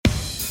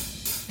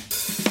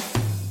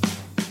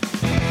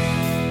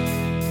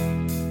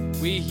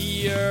We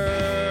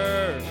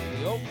here.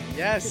 Yo.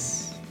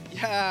 Yes.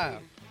 Yeah.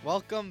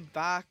 Welcome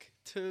back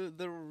to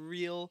the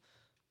Real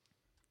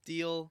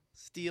Deal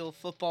Steel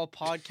Football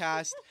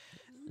Podcast.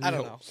 I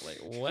don't know. Like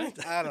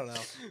what? I don't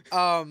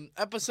know.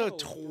 Episode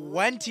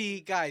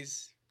 20,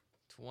 guys.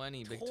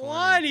 20, big 20.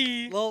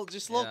 20. Little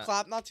Yeah.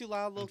 clap, not too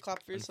loud. Little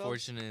clap for yourself.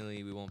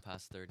 Unfortunately, we won't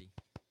pass 30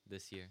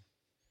 this year.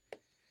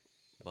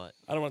 But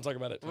I don't want to talk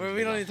about it.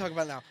 We don't need to talk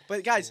about it now.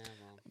 But guys,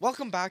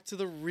 welcome back to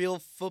the Real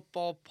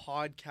Football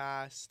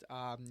Podcast.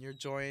 You're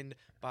joined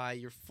by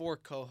your four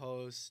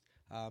co-hosts,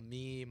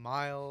 me,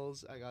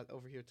 Miles. I got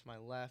over here to my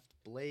left,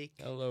 Blake.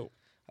 Hello.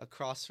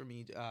 Across from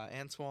me,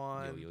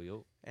 Antoine.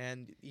 yo.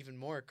 And even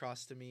more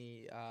across to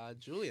me,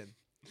 Julian.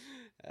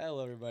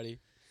 Hello, everybody.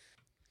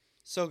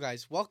 So,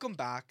 guys, welcome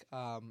back.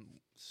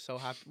 So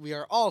happy. We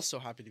are all so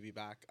happy to be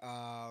back.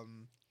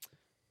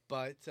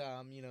 But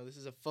this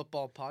is a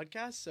football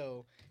podcast.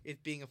 So,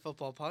 it being a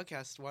football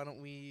podcast,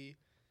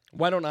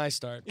 why don't I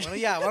start?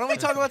 why don't we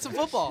talk about some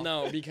football?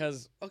 No,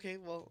 because Okay,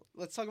 well,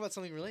 let's talk about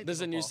something related. this is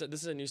to a new football.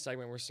 this is a new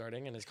segment we're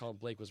starting, and it's called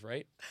Blake Was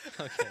Right.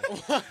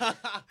 Okay.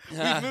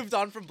 We've moved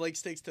on from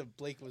Blake's takes to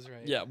Blake Was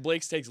Right. Yeah,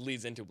 Blake's takes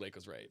leads into Blake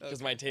Was Right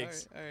because my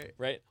takes All right.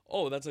 right.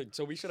 Oh,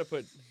 so we should have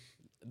put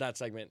that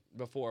segment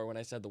before when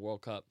I said the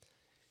World Cup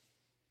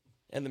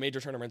and the major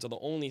tournaments are the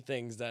only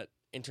things that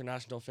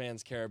international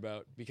fans care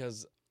about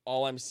because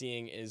all I'm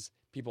seeing is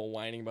people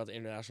whining about the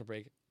international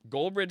break.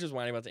 Goldbridge is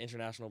whining about the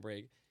international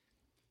break.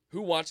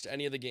 Who watched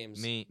any of the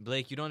games? Me,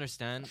 Blake, you don't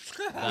understand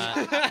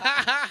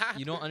that.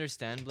 You don't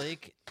understand,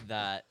 Blake,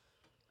 that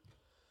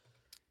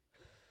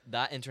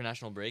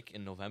international break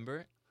in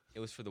November, it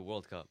was for the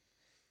World Cup.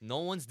 No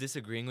one's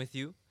disagreeing with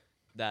you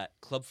that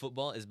club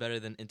football is better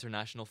than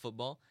international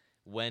football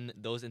when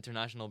those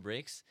international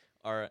breaks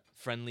are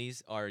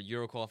friendlies, are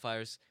Euro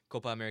qualifiers,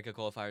 Copa America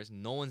qualifiers.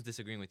 No one's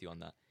disagreeing with you on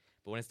that.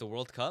 But when it's the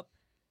World Cup,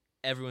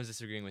 everyone's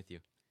disagreeing with you.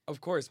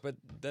 Of course, but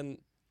then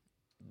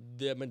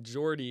the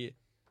majority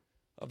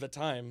of the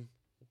time,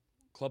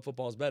 club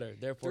football is better.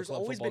 Therefore, There's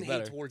club always football been is hate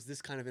better. towards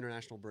this kind of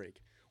international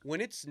break. When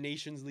it's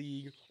Nations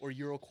League or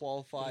Euro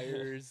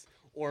qualifiers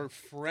or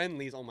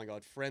friendlies, oh my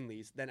God,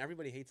 friendlies, then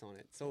everybody hates on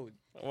it. So,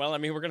 Well, I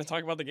mean, we're going to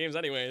talk about the games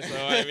anyway, so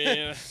I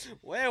mean,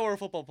 well, we're a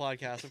football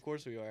podcast, of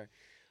course we are.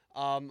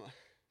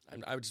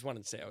 I just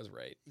wanted to say I was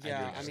right.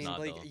 Yeah, agree. I mean, Not,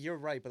 like, though. you're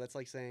right, but that's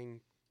like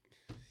saying,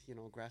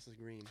 grass is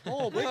green.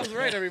 Oh, Blake was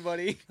right,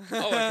 everybody.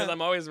 Oh, because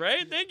I'm always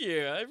right? Thank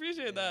you. I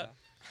appreciate that.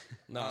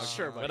 No,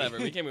 Sure, buddy. whatever.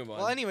 We can move on.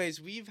 Well,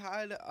 anyways, we've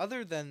had,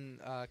 other than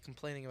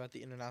complaining about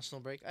the international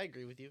break, I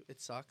agree with you.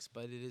 It sucks,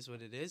 but it is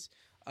what it is.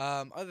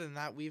 Other than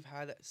that, we've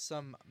had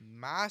some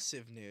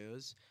massive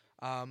news.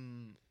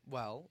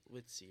 Well,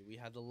 let's see. We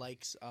had the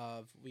likes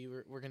of,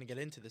 we're going to get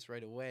into this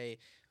right away.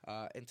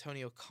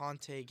 Antonio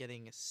Conte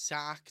getting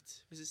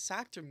sacked. Was it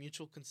sacked or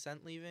mutual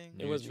consent leaving?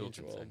 It was Mutual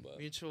mutual, consent. but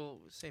Mutual,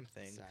 same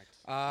thing. Exact.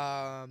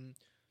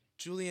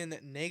 Julian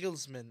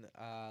Nagelsmann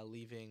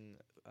leaving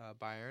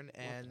Bayern,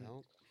 and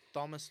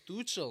Thomas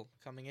Tuchel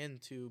coming in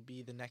to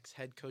be the next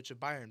head coach of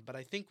Bayern. But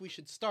I think we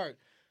should start.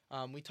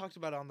 We talked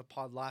about it on the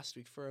pod last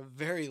week for a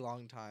very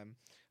long time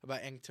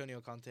about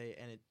Antonio Conte,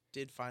 and it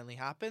did finally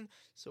happen.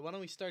 So why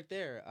don't we start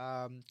there?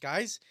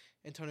 Guys,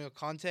 Antonio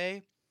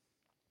Conte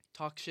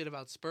talk shit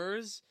about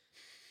Spurs.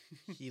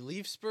 He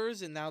leaves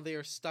Spurs, and now they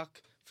are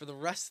stuck for the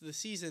rest of the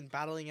season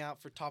battling out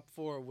for top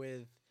four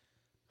with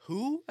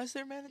who as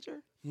their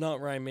manager?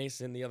 not Ryan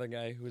Mason, the other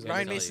guy who was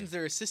Ryan tell Mason's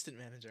their assistant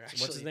manager,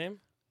 actually. What's his name?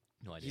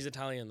 No idea. He's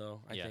Italian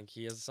though. I Yeah. think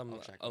he has some I'll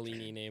check.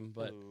 Alini name,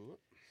 but Ooh.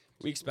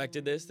 we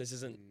expected this. This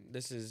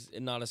is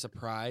not a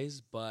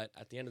surprise, but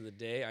at the end of the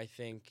day, I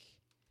think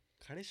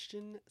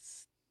Christian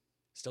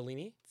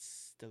Stellini.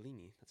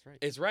 Stellini, that's right.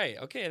 It's right.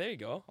 Okay, there you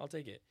go. I'll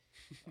take it.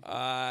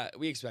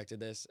 We expected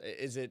this.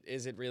 Is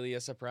it really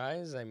a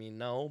surprise? I mean,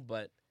 no,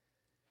 but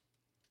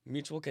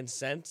mutual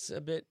consent's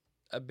a bit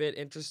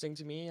interesting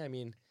to me. I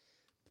mean,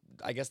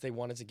 I guess they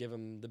wanted to give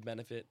him the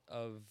benefit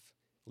of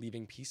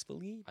leaving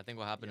peacefully. I think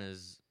what happened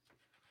is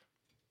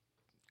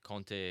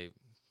Conte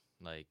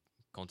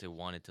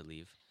wanted to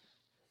leave.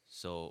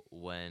 So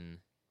when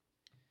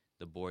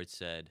the board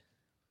said,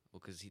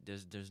 well, because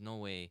there's no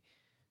way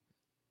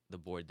the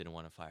board didn't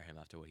want to fire him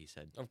after what he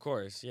said. Of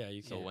course, yeah,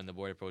 you So can. when the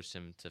board approached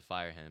him to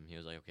fire him, he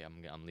was like, okay,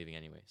 I'm leaving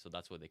anyway. So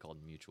that's what they called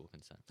mutual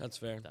consent. That's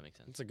fair. If that makes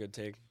sense. That's a good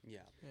take. Yeah.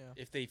 Yeah.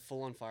 If they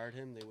full on fired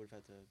him, they would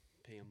have had to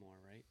pay him more,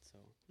 right? So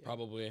Yeah.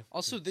 Probably.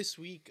 Also this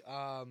week,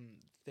 I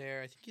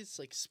think it's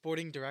like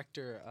sporting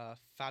director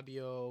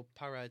Fabio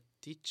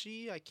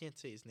Paratici. I can't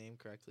say his name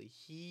correctly.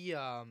 He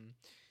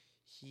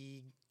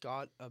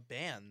got a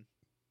ban.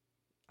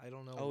 I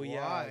don't know why.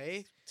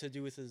 yeah, to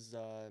do with his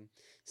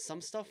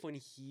some stuff when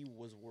he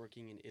was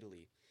working in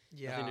Italy.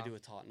 Yeah. Nothing to do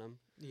with Tottenham,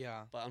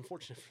 Yeah. but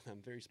unfortunate for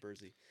them, very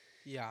Spursy.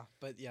 Yeah.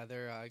 But yeah,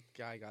 their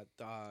guy got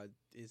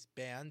is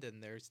banned,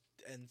 and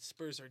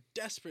Spurs are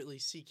desperately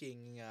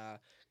seeking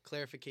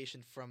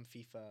clarification from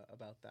FIFA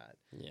about that.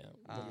 Yeah.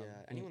 Yeah,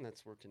 anyone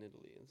that's worked in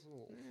Italy, it's a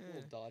little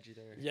dodgy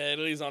there. Yeah,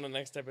 Italy's on the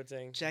next type of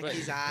thing. Check But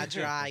his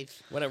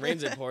drive. when it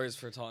rains, it pours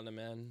for Tottenham,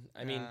 man.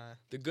 I mean,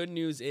 the good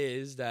news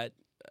is that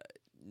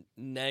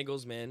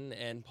Nagelsmann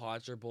and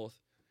Poch are both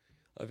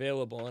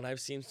available, and I've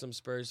seen some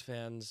Spurs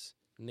fans,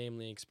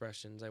 namely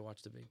expressions. I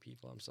watch the big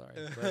people. I'm sorry,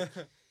 but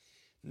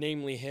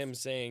namely him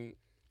saying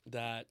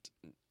that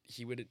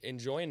he would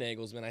enjoy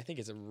Nagelsmann. I think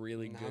it's a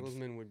really good,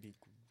 Nagelsmann would be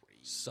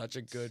great. such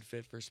a good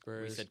fit for We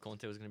Spurs. said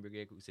Conte was going to be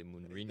great. We said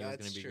Mourinho was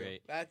going to be true.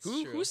 great. That's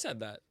Who true. who said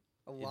that?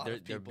 A lot They're,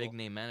 of people. they're big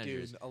name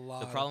managers. Dude, a lot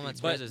The of problem at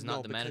people. Spurs But is not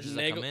no, the because managers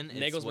that come in.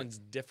 It's what- Nagelsmann's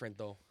different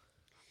though.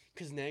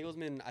 Because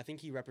Nagelsmann, I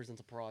think he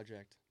represents a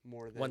project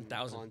more than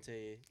 1000.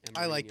 Conte and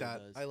I like Mourinho that.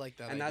 does. I like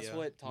that. And idea. that's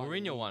what Tottenham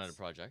Mourinho needs. wanted a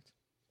project.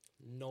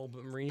 No,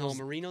 but No, Mourinho's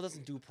Mourinho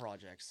doesn't do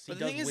projects. He But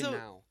the does thing is, win though-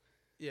 now.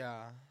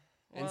 Yeah.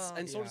 And, Well,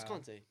 and so does yeah.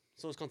 Conte.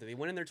 So does Conte. They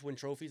went in there to win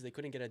trophies. They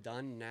couldn't get it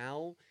done.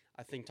 Now,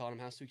 I think Tottenham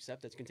has to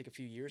accept that it's going to take a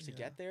few years to Yeah.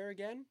 get there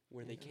again,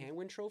 where they can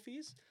win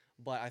trophies.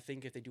 But I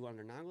think if they do it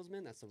under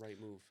Nagelsmann, that's the right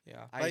move.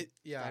 Yeah. I- But,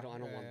 yeah. I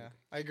don't yeah, want- yeah.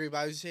 I agree, but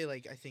I would say I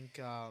think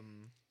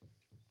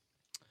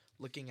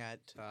looking at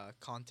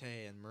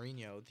Conte and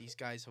Mourinho, these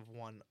guys have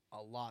won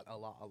a lot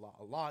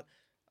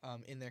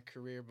in their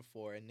career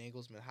before, and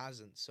Nagelsmann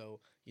hasn't. So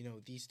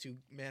these two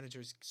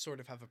managers sort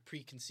of have a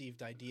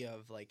preconceived idea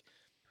of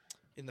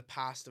in the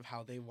past of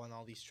how they won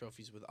all these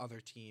trophies with other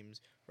teams.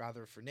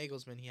 Rather for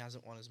Nagelsmann, he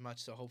hasn't won as much,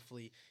 so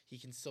hopefully he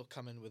can still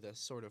come in with a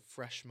sort of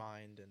fresh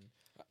mind. And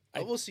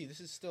but we'll see. This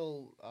is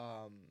still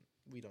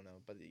we don't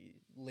know, but the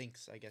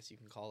links, I guess you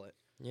can call it.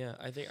 Yeah,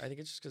 I think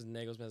it's just because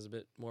Nagelsmann has a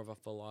bit more of a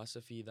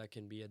philosophy that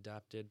can be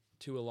adapted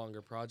to a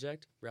longer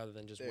project rather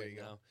than just There win you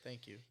go. now.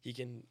 Thank you. He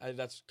can.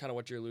 That's kind of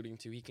what you're alluding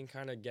to. He can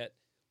kind of get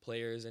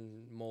players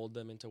and mold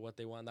them into what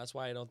they want. That's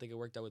why I don't think it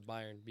worked out with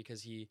Bayern,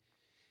 because he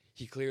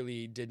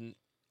clearly didn't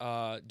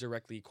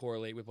directly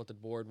correlate with what the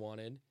board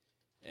wanted,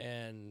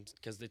 and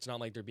because it's not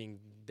like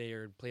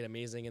they played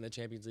amazing in the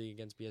Champions League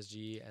against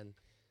PSG, and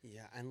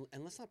Yeah, and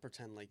let's not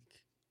pretend like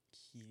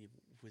he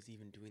was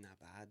even doing that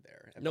bad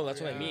there. at no, that's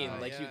what I Bayern. mean. Yeah,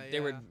 Like yeah, they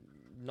were yeah.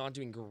 not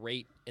doing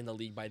great in the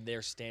league by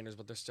their standards,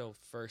 but they're still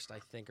first, I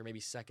think, or maybe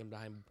second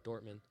behind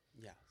Dortmund.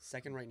 Yeah,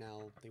 second right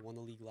now. They won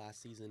the league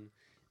last season.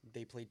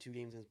 They played 2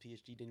 games against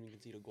PSG, didn't even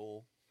concede a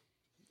goal.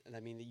 And I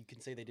mean, you can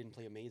say they didn't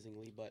play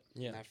amazingly, but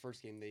Yeah. in that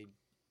first game, they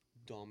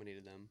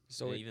dominated them.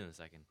 So Yeah, it- even in the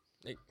second.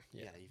 yeah.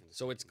 Even the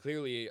So it's second.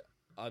 clearly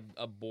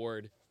a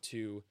board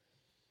to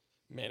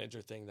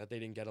manager thing that they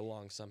didn't get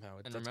along somehow.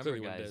 And That's remember,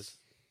 clearly what it is. guys,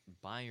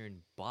 Bayern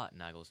bought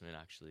Nagelsmann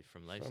actually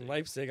from Leipzig. From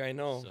Leipzig, I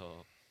know.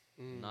 So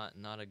Mm.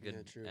 not a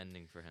good true.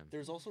 ending for him.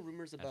 There's also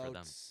rumors And for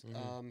about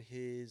them.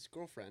 his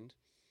girlfriend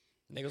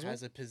Nagelsmann?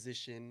 has a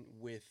position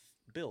with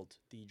Bild,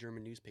 the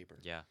German newspaper.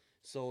 Yeah.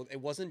 So it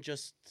wasn't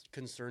just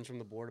concerns from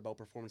the board about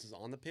performances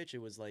on the pitch. It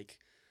was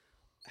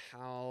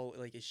how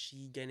is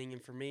she getting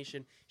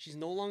information? She's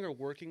no longer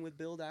working with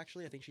Bild.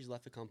 Actually, I think she's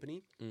left the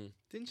company.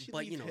 Didn't she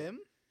But, leave him?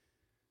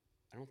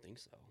 I don't think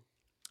so.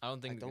 I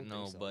don't think don't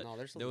no, think so. but No,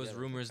 they're still there was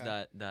together. rumors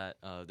Okay.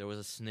 that there was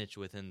a snitch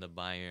within the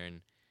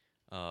Bayern,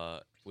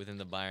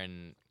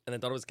 And I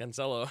thought it was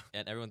Cancelo.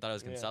 and everyone thought it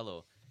was Yeah.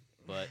 Cancelo,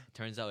 but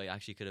turns out it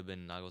actually could have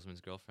been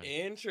Nagelsmann's girlfriend.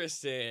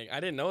 Interesting. I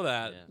didn't know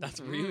that. Yeah. That's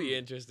really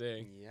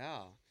interesting.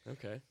 Yeah.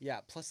 Okay.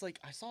 Yeah. Plus,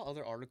 I saw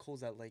other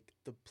articles that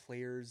the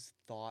players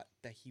thought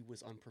that he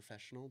was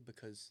unprofessional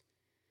because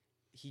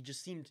he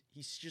just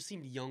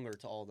seemed younger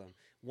to all of them.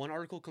 One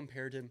article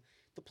compared him.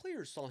 The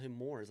players saw him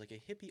more as a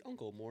hippie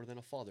uncle more than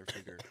a father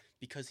figure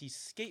because he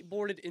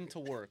skateboarded into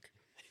work.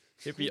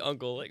 Hippie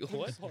uncle. Like, I'm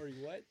what? sorry,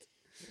 what?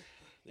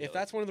 Yeah, If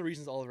that's one of the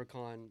reasons Oliver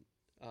Kahn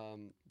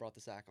brought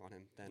the sack on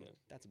him, then Yeah.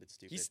 that's a bit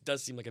stupid. He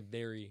does seem like a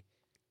very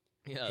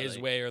Yeah, his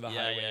like- way or the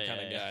yeah, highway yeah,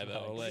 kind of yeah, guy, yeah.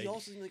 though. Like, Like, he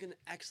also seems like an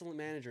excellent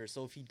manager.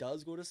 So if he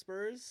does go to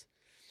Spurs,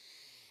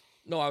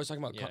 no, I was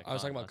talking about. Yeah, I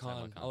was talking Kahn. about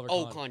I was talking Kahn. about Oliver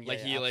oh, Kahn. Kahn, yeah, like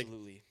he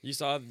absolutely. you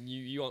saw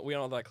we all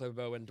know that clip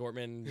about when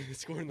Dortmund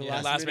Scoring the Yeah,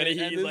 last minute,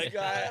 he's and this like-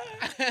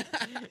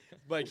 guy.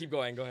 But keep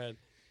going. Go ahead.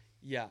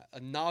 Yeah,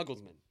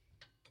 Nagelsmann.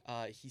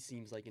 He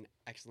seems like an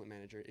excellent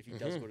manager. If he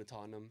does Mhm. go to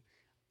Tottenham,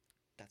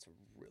 that's a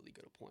really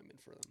good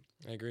appointment for them.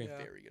 I agree. Yeah.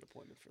 Very good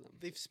appointment for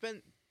them.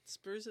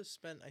 Spurs have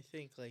spent, I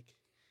think,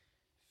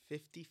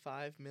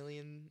 55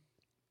 million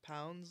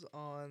pounds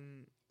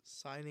on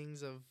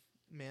signings of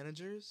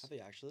managers Have they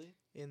actually?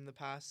 in the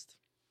past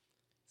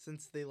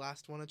since they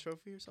last won a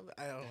trophy or something.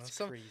 I don't That's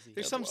know. crazy. There's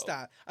That's some wild.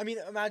 stat.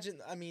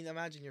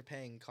 Imagine you're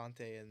paying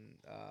Conte and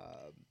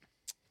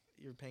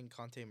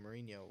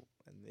Mourinho,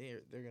 and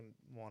they're gonna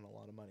want a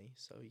lot of money.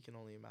 So you can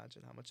only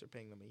imagine how much they're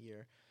paying them a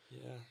year.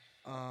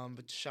 Yeah.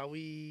 But shall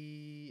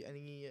we? I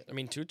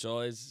mean,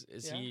 Tuchel is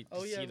Yeah. he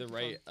Oh, is yeah, he the Tuchel.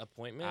 right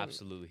appointment?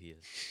 Absolutely, he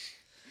is.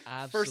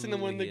 First in the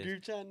Absolutely one in the he is.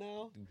 group chat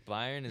now.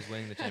 Bayern is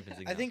winning the Champions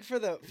League. I now. think for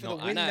the No,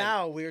 win I-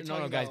 now we were no,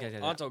 talking no, guys, about.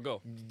 guys. Anto,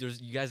 go.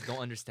 You guys don't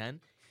understand.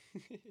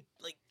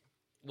 Like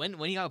when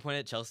he got appointed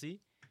at Chelsea,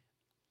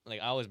 I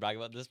always brag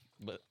about this,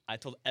 but I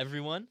told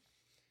everyone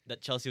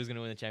that Chelsea was going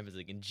to win the Champions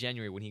League in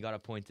January when he got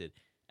appointed,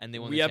 and they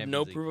won. We the have Champions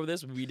no League. proof of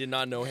this. We did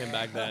not know him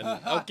back then.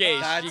 Okay,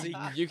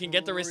 That's you can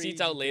get the receipts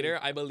out crazy. later.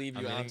 I believe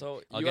you, I'm Anto.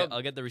 getting-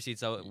 I'll get the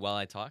receipts out while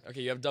I talk.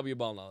 Okay, you have W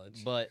ball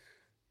knowledge. But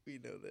We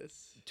know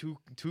this.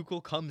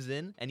 Tuchel comes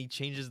in and he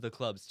changes the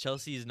clubs.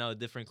 Chelsea is now a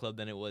different club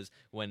than it was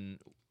when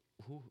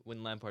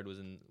Lampard was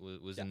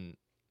in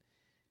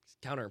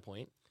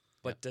counterpoint.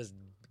 But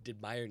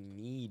did Bayern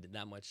need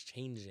that much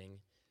changing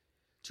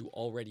to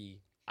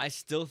already? I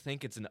still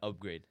think it's an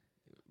upgrade,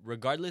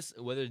 regardless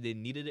whether they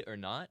needed it or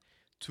not.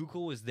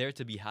 Tuchel was there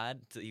to be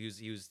had.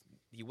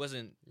 He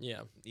wasn't.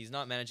 Yeah. He's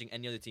not managing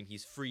any other team.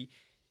 He's free.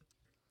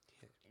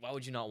 Why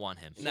would you not want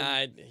him?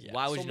 Nah.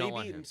 Why would you not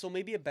want him? So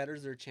maybe it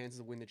betters their chances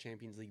of winning the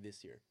Champions League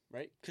this year,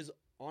 right? Because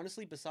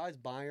honestly, besides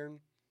Bayern,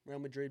 Real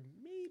Madrid,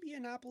 maybe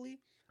and Napoli,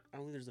 I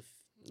don't think there's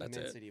That's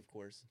Man it. City, of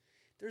course.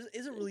 There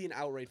isn't really an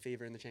outright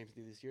favor in the Champions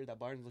League this year that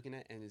Bayern's looking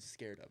at and is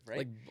scared of, right?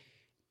 Like,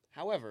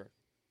 However,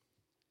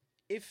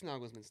 if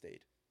Nagelsmann stayed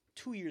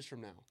 2 years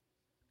from now,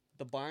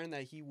 the Bayern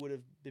that he would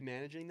have been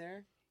managing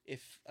there,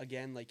 if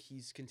again like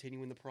he's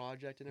continuing the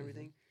project and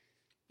everything,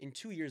 in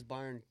 2 years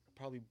Bayern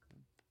probably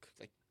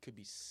could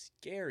be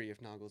scary if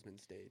Nagelsmann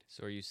stayed.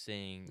 So are you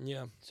saying?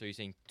 yeah. So you're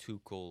saying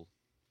Tuchel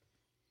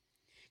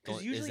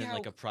Usually isn't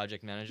like a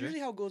project manager? Usually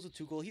how it goes with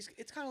Tuchel,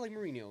 it's kind of like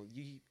Mourinho.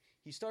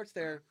 He starts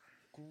there,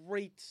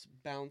 great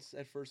bounce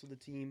at first with the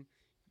team,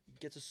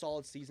 gets a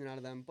solid season out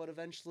of them, but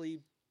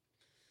eventually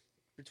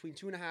between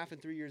 2.5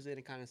 and 3 years in,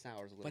 it kind of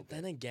sours a little But bit.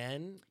 then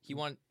again, He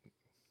want.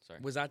 Sorry,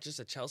 was that just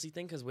a Chelsea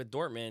thing? Because with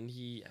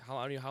Dortmund,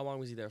 how long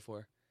was he there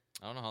for?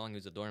 I don't know how long he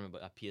was at Dortmund,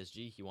 but at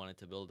PSG he wanted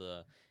to build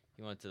a.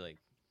 He wanted to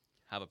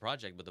have a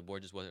project, but the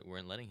board just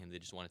weren't letting him. They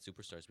just wanted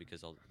superstars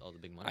because all the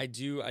big money. I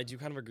do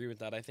kind of agree with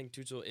that. I think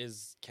Tuchel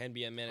can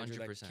be a manager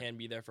 100%. that can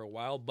be there for a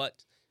while,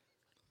 but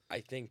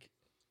I think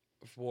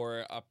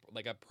for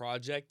a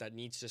project that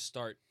needs to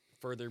start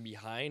further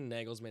behind,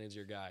 Nagelsmann is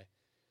your guy.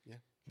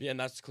 Yeah, and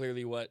that's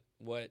clearly what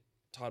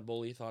Todd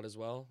Bowley thought as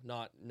well.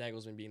 Not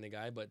Nagelsmann being the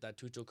guy, but that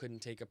Tuchel couldn't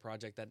take a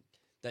project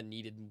that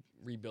needed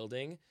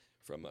rebuilding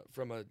from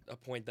a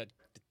point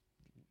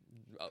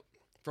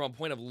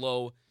of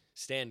low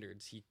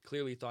standards. He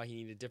clearly thought he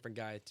needed a different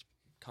guy to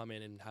come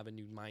in and have a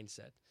new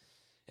mindset.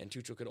 And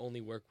Tuchel could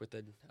only work with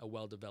a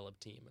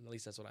well-developed team. And at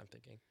least that's what I'm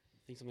thinking. I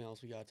think something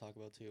else we got to talk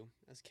about too,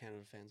 as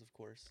Canada fans, of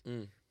course.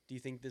 Mm. Do you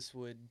think this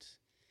would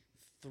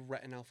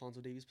threaten Alphonso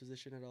Davies'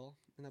 position at all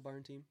in that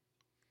Bayern team?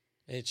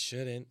 It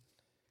shouldn't.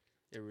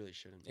 It really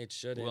shouldn't. It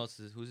shouldn't. Who else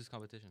who's his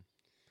competition?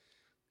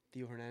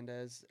 Theo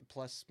Hernandez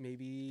plus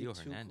maybe Theo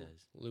Tuchel-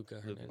 Hernandez.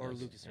 Luca Hernandez. or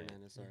Lucas Yeah.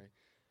 Hernandez, sorry.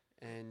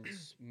 And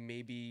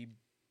maybe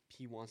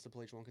he wants to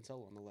play João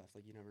Cancelo on the left.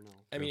 Like, you never know.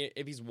 I mean,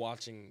 if he's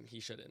watching, he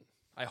shouldn't.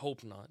 I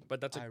hope not. But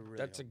that's I a really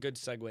that's a hope good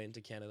segue into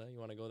Canada. You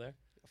want to go there?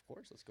 Of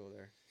course, let's go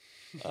there.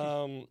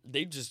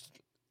 They just,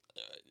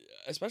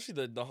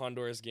 especially the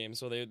Honduras game.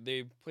 So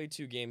they played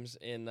 2 games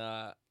in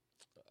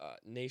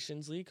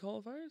Nations League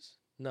qualifiers.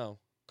 No,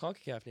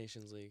 CONCACAF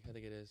Nations League. I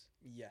think it is.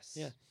 Yes.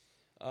 Yeah.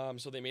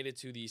 So they made it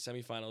to the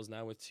semifinals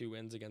now with 2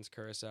 wins against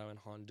Curacao and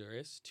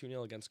Honduras.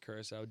 2-0 against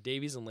Curacao.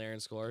 Davies and Laren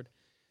scored.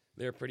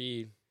 They're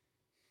pretty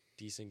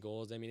decent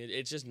goals. I mean,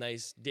 it's just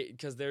nice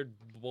because they're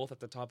both at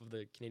the top of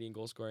the Canadian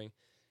goal scoring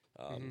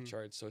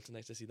charts. So it's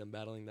nice to see them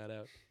battling that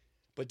out.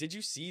 But did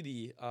you see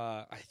the?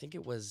 I think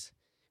it was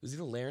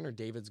either Laren or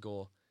David's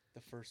goal.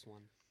 The first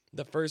one.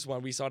 The first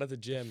one we saw it at the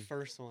gym.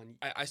 First one.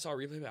 I saw a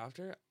replay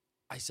after.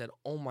 I said,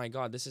 "Oh my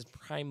God, this is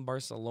prime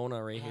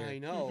Barcelona right here." I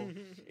know.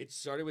 It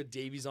started with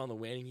Davies on the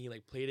wing. He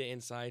played it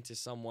inside to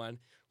someone.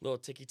 Little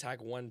ticky tack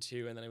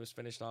 1-2, and then it was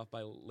finished off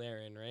by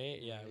Laren. Right?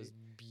 Yeah, it was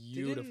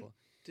beautiful.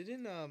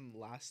 Didn't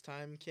last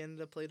time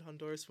Canada played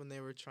Honduras when they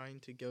were trying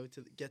to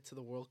get to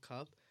the World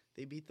Cup,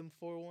 they beat them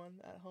 4-1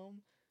 at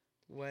home?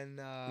 When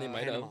They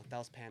might have. Panama. That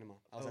was Panama.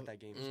 I was at that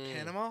game.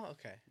 Panama?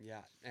 Okay.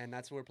 Yeah, and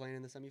that's what we're playing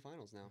in the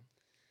semifinals now.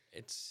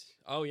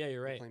 Oh yeah, you're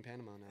We're right. playing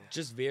Panama now.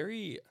 Just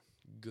very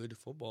good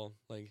football,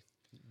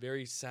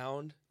 very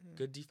sound,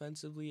 good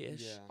defensively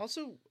ish. Yeah.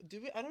 Also,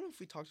 I don't know if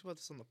we talked about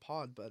this on the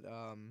pod, but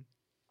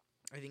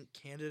I think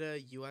Canada,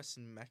 U.S.,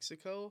 and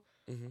Mexico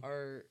Mhm.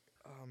 are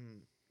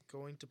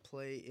going to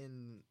play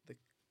in the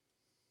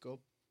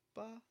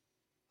Copa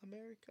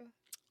America.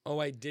 Oh,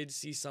 I did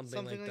see something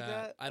Something like like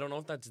that. that? I don't know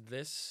if that's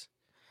this.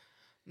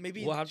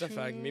 Maybe We'll in have to 2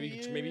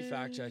 maybe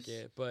fact check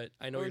years? it, but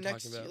I know or what you're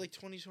next talking about. year, like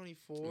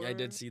 2024. Yeah, I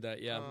did see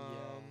that. Yeah,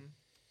 Um,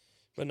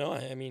 but no,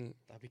 I mean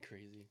That'd be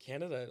crazy.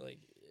 Canada,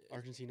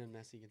 Argentina and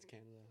Messi against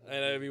Canada.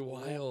 that'd be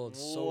wild.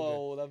 So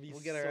Whoa, that'd be We'll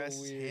get so our asses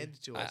weird.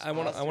 handed to us. I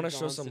wanna Oscar show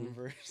Johnson some.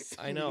 versus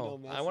I know.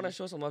 Lionel I want to Messi.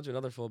 show some love to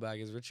another fullback.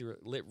 Is Richie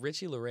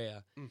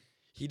Larea. Mm.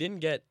 He didn't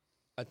get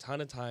a ton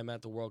of time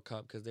at the World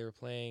Cup because they were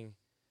playing.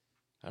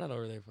 I don't know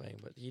where they were playing,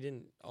 but he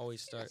didn't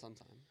always Yeah, start.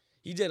 sometime.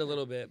 He did a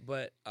little bit,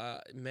 but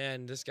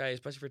man, this guy,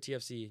 especially for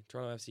TFC,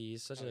 Toronto FC,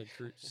 he's such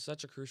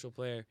such a crucial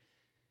player.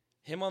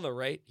 Him on the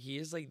right, he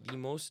is the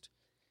most.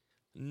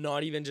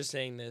 Not even just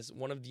saying this,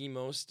 one of the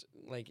most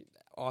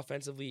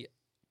offensively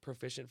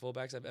proficient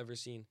fullbacks I've ever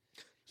seen.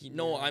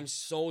 I'm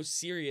so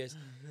serious.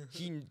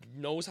 He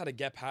knows how to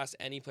get past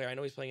any player. I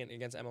know he's playing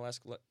against MLS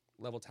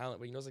level talent,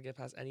 but he knows how to get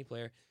past any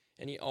player,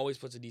 and he always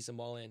puts a decent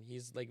ball in.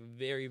 He's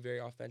very, very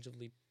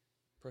offensively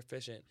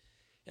proficient,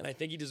 and I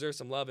think he deserves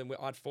some love. And with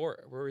odd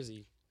four, where is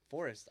he?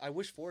 Forrest. I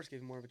wish Forrest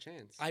gave him more of a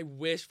chance. I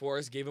wish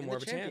Forrest gave him In more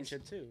the of a chance.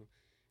 championship too.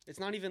 It's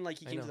not even like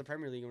he I came to know. the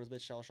Premier League and was a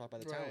bit shell shocked by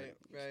the talent.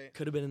 right.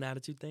 Could have been an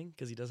attitude thing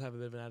because he does have a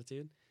bit of an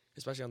attitude,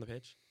 especially on the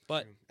pitch.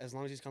 But As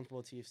long as he's comfortable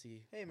at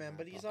TFC. Hey man,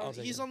 but he's I'll on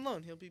take he's it. on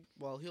loan.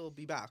 He'll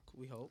be back.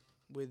 We hope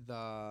with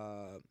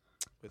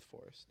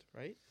Forest,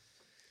 right?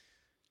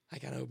 I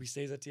kind of hope he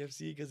stays at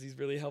TFC because he's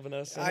really helping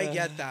us. I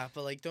get that,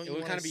 but like, don't It you would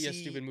want kind to of see? be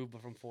a stupid move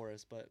from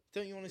Forest, but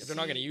Don't you want to If see? they're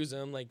not going to use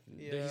him, like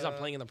he's not Yeah.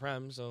 playing in the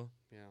Prem, so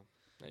yeah.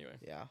 anyway.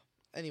 Yeah.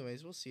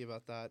 Anyways, we'll see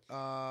about that.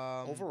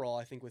 Overall,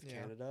 I think with yeah.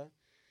 Canada,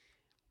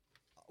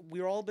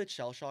 we were all a bit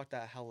shell shocked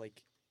at how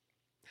like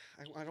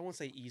I don't want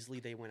to say easily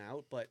they went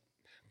out, but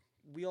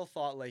we all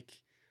thought like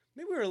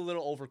maybe we were a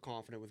little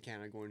overconfident with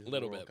Canada going to the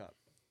Little World bit. Cup.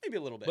 Maybe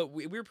a little bit, But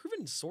we were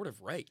proven sort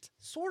of right.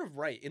 sort of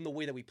right in the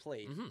way that we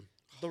played. Mm-hmm.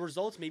 The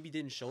results maybe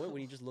didn't show it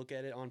when you just look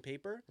at it on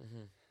paper.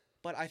 Mm-hmm.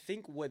 But I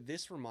think what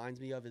this reminds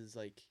me of is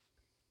like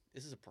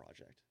this is a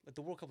project. Like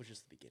the World Cup was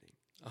just the beginning.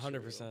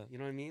 100%. You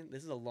know what I mean?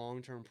 This is a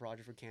long-term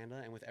project for Canada,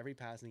 and with every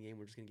passing game,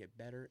 we're just gonna get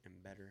better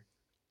and better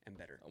and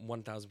better.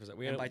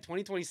 1,000%. And by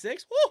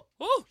 2026, woo,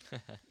 oh,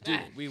 dude,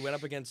 we went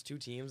up against two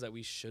teams that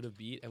we should have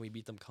beat, and we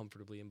beat them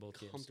comfortably in both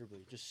games.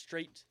 comfortably, just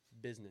straight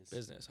business.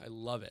 Business. I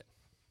love it.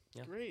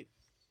 Yeah. Great.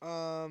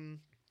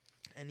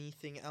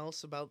 Anything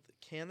else about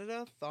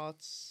Canada?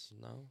 Thoughts?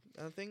 No.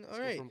 Nothing. Let's All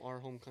go right. from our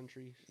home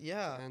country.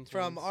 Yeah, Antoine's.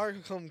 from our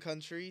home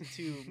country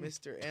to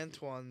Mr.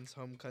 Antoine's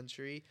home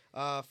country.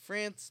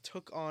 France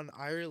took on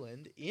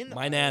Ireland in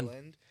My nan.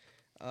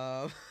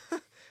 Ireland.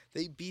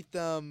 They beat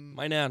them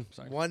My nan.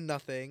 Sorry.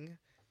 1-0,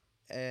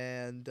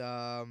 and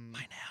My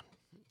nan.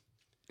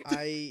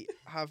 I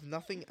have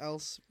nothing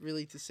else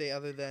really to say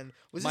other than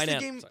was My this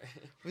nan. the game? Sorry.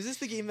 Was this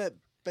the game that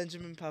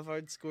Benjamin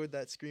Pavard scored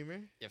that screamer?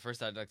 Yeah,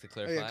 first I'd like to Oh,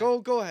 clarify. yeah,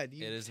 go ahead.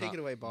 You It is take not it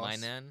away, boss. my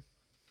nan.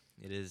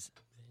 It is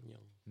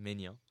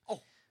Mignon.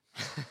 Oh.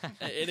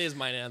 It is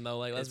my nan though.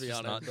 Like, let's It's be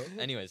just honest. not-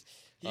 Anyways,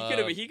 He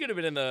could have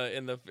been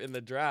in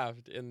the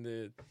draft in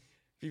the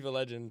FIFA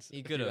Legends.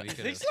 he could have. He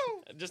could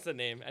have. Just the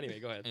name. Anyway,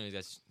 go ahead. Anyways,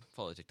 guys,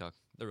 follow TikTok,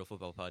 the Real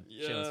Football Pod.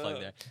 Shameless plug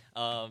Yeah.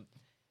 there.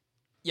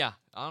 Yeah,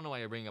 I don't know why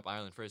you're bringing up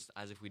Ireland first,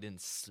 as if we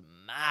didn't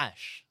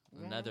smash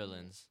the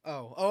Netherlands.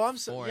 Oh, I'm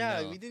so 4-0.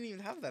 yeah. We didn't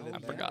even have that. in I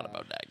there. forgot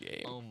about that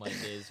game. Oh my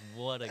days,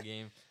 what a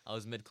game! I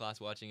was mid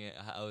class watching it.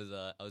 I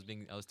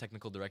was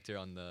technical director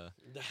on the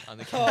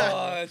Oh,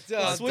 I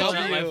was switch filling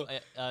out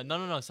you.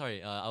 no,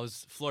 sorry. I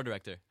was floor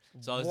director,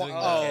 so I was Wha- doing.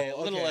 oh, Okay, a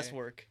little okay. less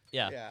work.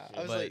 Yeah, Yeah, I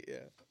was but- like, yeah.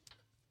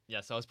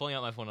 yeah. So I was pulling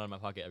out my phone out of my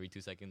pocket every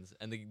 2 seconds,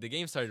 and the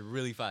game started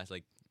really fast.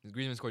 Like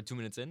Griezmann scored 2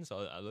 minutes in,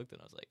 so I looked and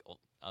I was like, oh,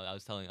 I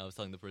was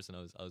telling the person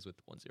I was with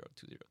 1-0,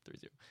 2-0,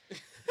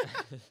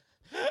 3-0.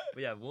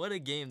 But yeah, what a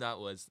game that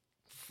was!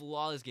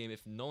 Flawless game.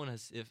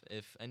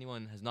 If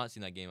anyone has not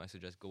seen that game, I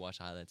suggest go watch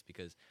the highlights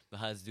because the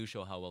highlights do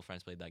show how well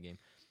France played that game.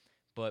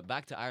 But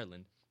back to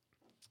Ireland,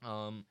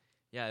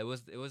 yeah, it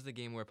was the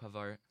game where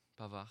Pavard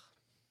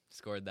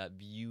scored that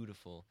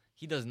beautiful.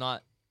 He does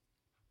not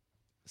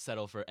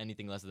settle for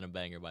anything less than a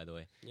banger. By the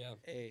way, Yeah.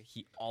 Hey,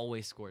 he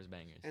always scores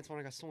bangers. Antoine,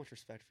 I got so much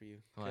respect for you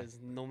Why? because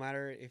no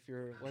matter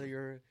whether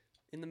you're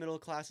in the middle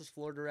of class as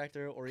floor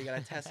director or you got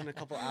a test in a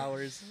couple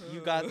hours, you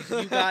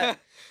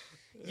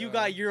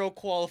got Euro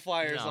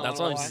qualifiers. No, on That's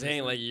what I'm watch.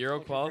 saying. Like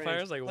Euro Fucking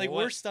qualifiers. crazy. Like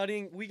we're what?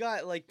 studying. We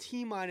got like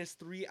T-minus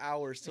 3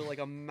 hours to like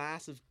a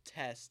massive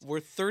test.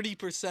 We're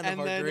 30% of And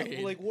our then grade.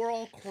 like we're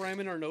all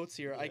cramming our notes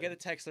here. I get a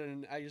text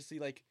and I just see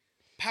like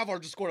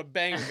Pavard just scored a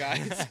banger,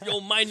 guys. Yo,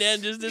 my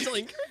nan just did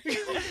something.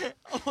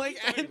 I'm like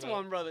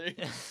Antoine, brother.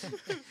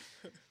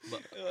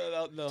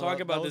 Talk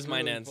about this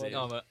my nan scene.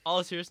 No, but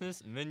all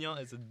seriousness, Mignon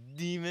is a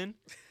demon.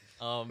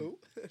 Who?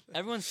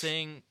 Everyone's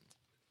saying,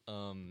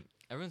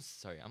 everyone's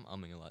sorry, I'm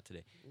umming a lot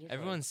today.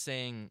 Everyone's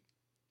saying,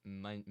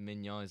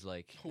 Mignon is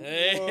like. What?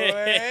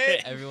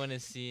 Everyone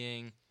is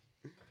seeing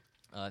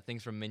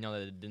things from Mignon that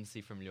they didn't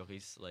see from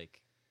Lloris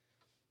like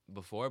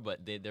before, but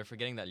they're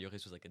forgetting that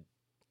Lloris was like an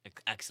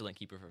excellent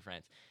keeper for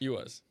France. He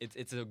was.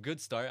 It's a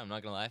good start. I'm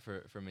not gonna lie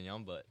for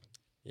Mignon, but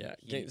Yeah.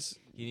 he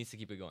needs to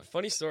keep it going.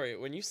 Funny story.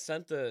 When you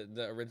sent the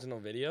original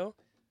video,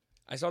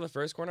 I saw the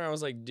first corner. I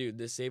was like, dude,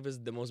 this save is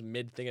the most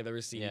mid thing I've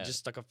ever seen. Yeah. You just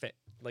stuck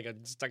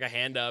a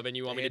hand up, and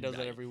you want me to does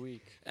that every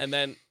week. And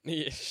then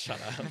shut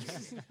up.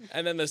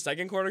 And then the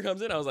second quarter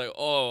comes in. I was like,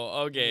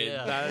 oh, okay,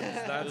 Yeah.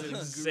 that's That was a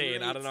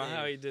insane. I don't know great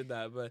how save. he did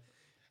that, but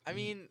I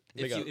mean,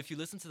 Big up. if you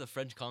listen to the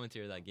French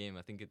commentary of that game,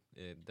 I think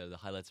the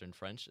highlights are in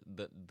French.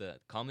 The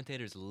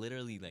commentators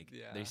literally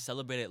Yeah. they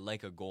celebrate it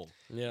like a goal.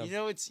 yeah.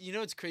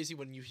 It's crazy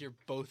when you hear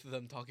both of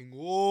them talking.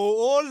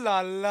 Oh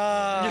la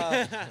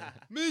la,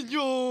 Mignon,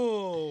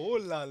 oh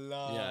la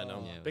la. Yeah,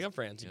 no. Yeah, it Big was- up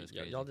France. It was Y-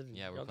 crazy. y'all did.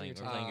 Yeah, y'all we're did playing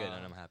your good, time.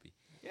 and I'm happy.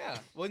 Yeah.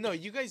 Well, no,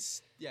 you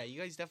guys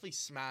definitely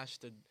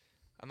smashed a.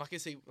 I'm not gonna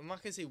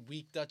say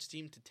weak Dutch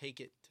team to take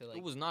it to like.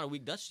 It was not a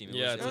weak Dutch team. It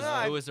Yeah, was, it's it, was,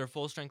 not. it was their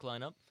full strength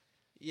lineup.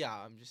 Yeah,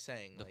 I'm just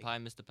saying. The like, pie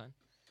missed the pen.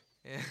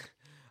 Yeah.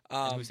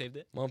 And who saved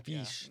it? Mon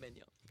Yeah. fiche.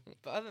 Mignon.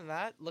 But other than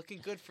that,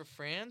 looking good for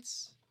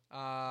France.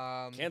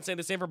 Can't say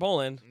the same for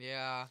Poland.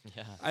 Yeah.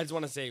 Yeah. I just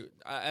want to say,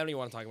 I don't even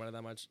want to talk about it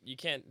that much. You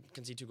can't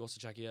concede 2 goals to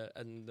Czechia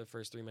in the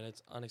first 3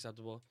 minutes.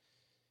 Unacceptable.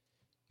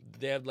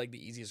 They have like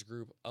the easiest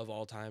group of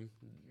all time.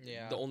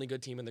 Yeah. The only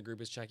good team in the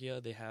group is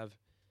Czechia. They have,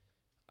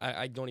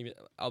 I don't even,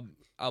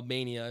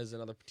 Albania is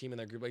another team in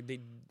their group. Like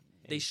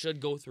they should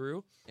go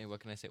through. Hey, what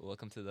can I say?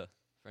 Welcome to the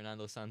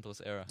Fernando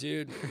Santos era.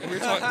 Dude, we were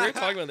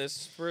talking about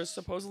this for a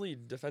supposedly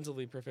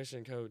defensively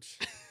proficient coach.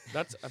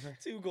 That's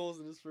 2 goals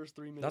in his first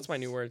 3 minutes. that's my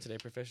new word today,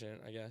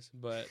 proficient, I guess.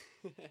 But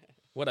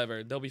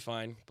whatever, they'll be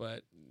fine.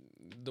 But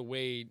the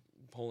way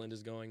Poland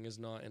is going is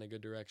not in a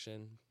good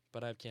direction.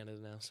 But I have Canada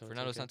now, so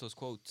Fernando it's okay. Santos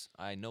quotes,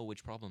 "I know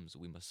which problems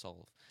we must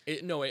solve."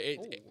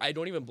 I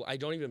don't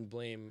even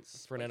blame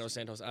Fernando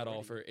Santos at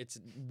all for it's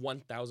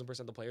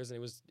 1,000% the players,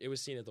 and it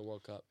was seen at the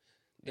World Cup.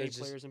 Any There's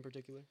just- players in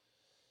particular?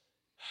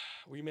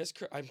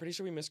 I'm pretty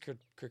sure we missed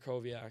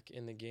Krakowiak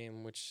in the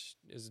game, which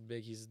is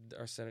big. He's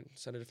our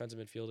center defensive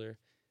midfielder.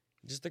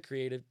 Just the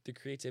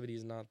creativity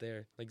is not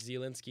there. Like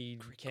Zielinski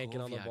can't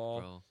get on the Krakowiak, ball.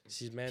 bro.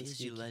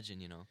 Szymanski, PSG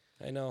legend, you know.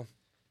 I know.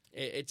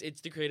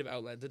 It's the creative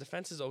outlet. The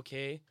defense is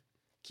okay.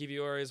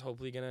 Kivior is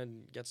hopefully gonna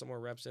get some more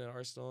reps in at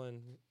Arsenal,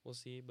 and we'll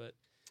see. But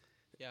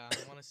Yeah,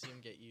 I want to see him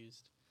get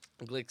used.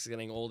 Glick's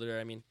getting older.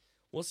 I mean,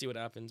 we'll see what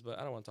happens. But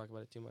I don't want to talk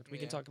about it too much. We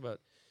can Yeah. talk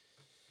about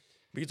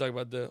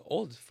the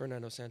old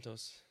Fernando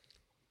Santos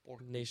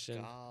nation.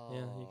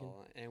 Yeah, you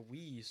can. And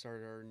we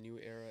started our new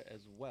era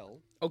as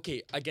well.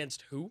 Okay,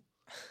 against who?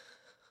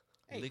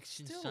 Hey,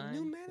 still a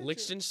new Liechtenstein? manager.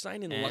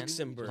 Liechtenstein and And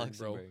Luxembourg,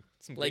 bro.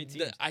 Some Like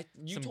great teams.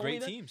 you Some told me great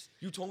that. teams.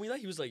 You told me that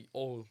he was like,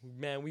 oh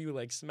man, we would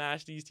like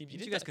smash these teams.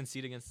 Did you guys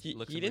concede against He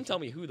Luxembourg? didn't tell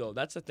me who though.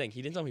 That's the thing.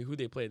 He didn't tell me who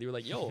they played. They were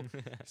like, yo,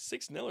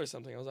 6-0 or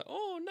something. I was like,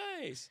 oh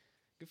nice.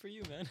 Good for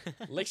you, man.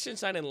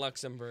 Liechtenstein and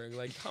Luxembourg.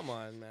 Like, come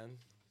on, man.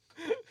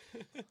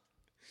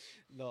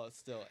 No,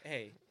 still.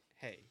 Hey.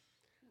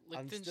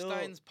 I'm still-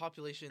 Liechtenstein's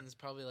population is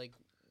probably like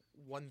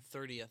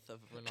 1/30th of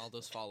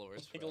Ronaldo's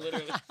followers. Like bro.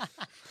 literally.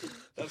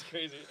 That's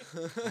crazy.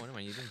 Oh, never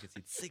mind. You didn't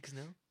concede 6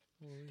 now.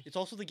 It's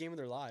also the game of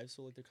their lives,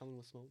 so like they're coming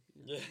with smoke.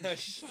 Yeah,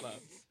 shut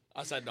up.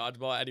 Us at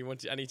dodgeball.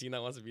 Any team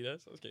that wants to beat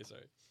us. Okay,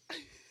 sorry.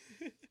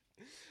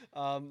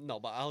 No,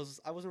 but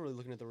I wasn't really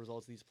looking at the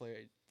results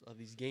of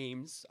these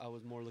games. I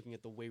was more looking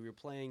at the way we were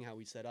playing, how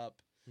we set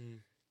up,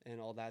 and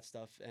all that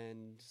stuff.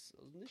 And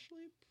I was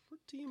initially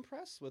pretty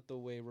impressed with the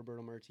way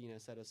Roberto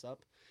Martinez set us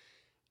up.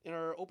 In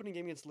our opening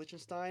game against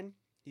Liechtenstein,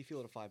 he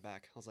fielded a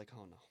 5-back. I was like,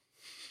 oh no.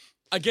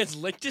 Against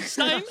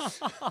Liechtenstein?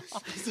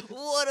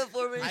 What a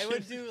formation. I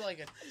would do like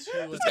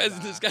a 2.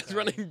 This guy's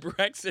running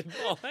Brexit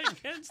ball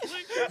against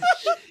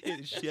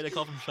Liechtenstein. She had a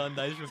call from Sean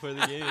Dyche before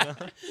the game, you know?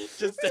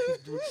 Just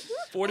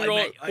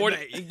 40-year-old.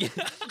 40.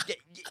 Get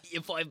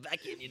your 5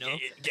 back in, you know?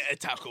 Get a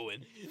tackle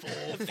in.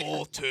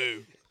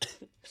 4-4-2.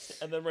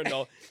 And then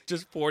Ronaldo,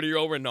 just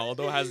 40-year-old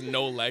Ronaldo has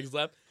no legs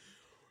left.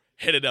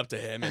 Hit it up to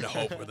him and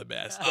hope for the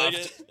best.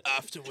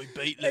 After we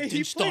beat Hey,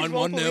 he played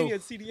 1-0 at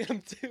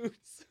CDM too.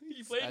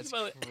 He played That's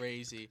about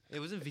crazy.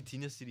 It wasn't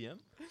Vitinha CDM?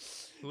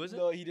 Who was it?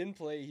 No, he didn't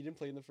play. He didn't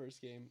play in the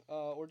first game.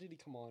 Or did he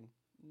come on?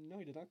 No,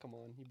 he did not come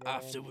on. He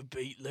brought After on- we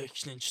beat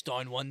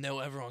Liechtenstein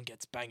 1-0, everyone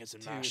gets bangers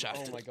and mash Dude,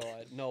 after. oh my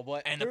god, no,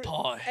 but And a there-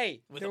 pie.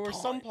 Hey, With there a were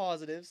some pie.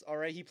 positives. All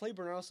right, he played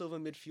Bernardo Silva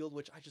midfield,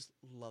 which I just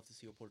love to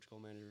see a Portugal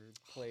manager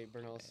play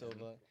Bernardo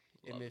Silva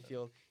in Love it.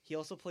 midfield. He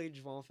also played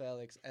João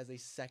Felix as a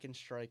second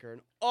striker,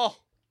 and oh,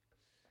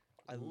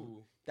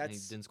 Ooh. And he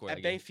that's didn't score at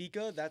that game.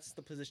 Benfica. That's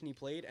the position he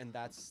played, and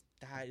that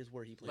is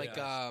where he played. Like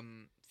Yeah.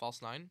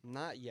 false 9?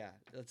 Not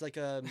it's like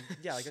yeah,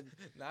 like a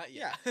Not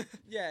yeah, yet.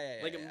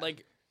 yeah.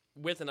 Like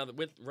with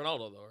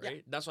Ronaldo though, right?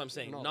 Yeah. That's what I'm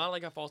saying. Ronaldo. Not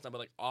like a false nine, but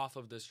like off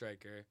of the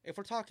striker. If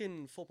we're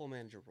talking football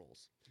manager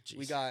roles,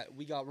 we Jeez.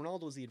 got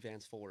Ronaldo as the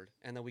advanced forward,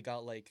 and then we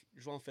got like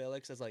João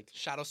Felix as like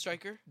Shadow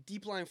striker?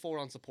 deep line forward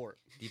on support.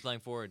 Deep line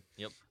forward.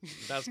 Yep.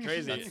 That's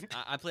crazy. That's,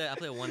 I play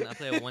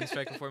a one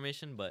striker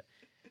formation, but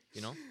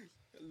you know,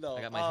 No,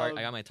 I got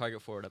my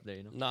target forward up there,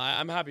 you know. No,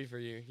 I'm happy for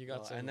you. You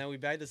got some. and then we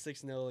bagged the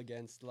 6-0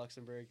 against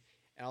Luxembourg.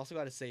 And I also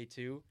got to say,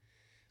 too,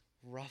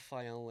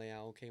 Rafael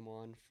Leao came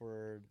on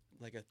for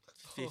like a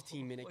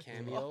 15-minute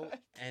cameo. What?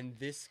 And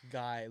this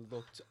guy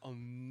looked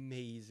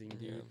amazing,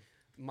 dude.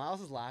 Yeah.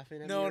 Miles is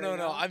laughing at No, me no, right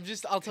no.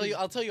 now,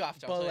 I'll tell you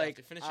after. But,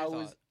 like, Finish I your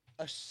was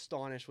thought.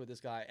 astonished with this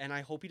guy. And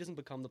I hope he doesn't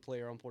become the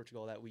player on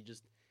Portugal that we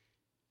just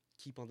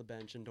keep on the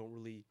bench and don't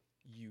really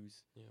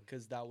use. Yeah.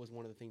 Because that was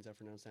one of the things that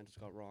Fernando Santos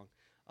got wrong.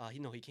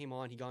 He came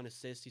on, he got an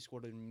assist, he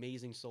scored an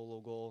amazing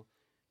solo goal.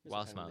 Missed a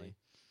While penalty.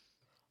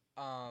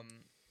 smiling.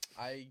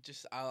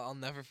 I'll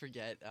never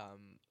forget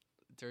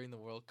during the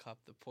World Cup,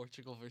 the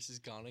Portugal versus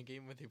Ghana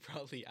game when they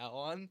brought Leao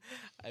on.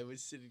 I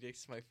was sitting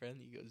next to my friend.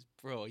 He goes,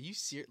 "Bro, are you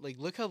serious? Like,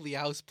 look how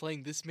Leao's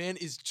playing. This man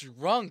is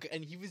drunk."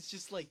 And he was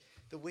just like,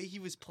 the way he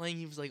was playing,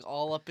 he was like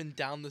all up and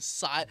down the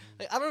side.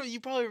 Like, I don't know. You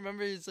probably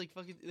remember. It's like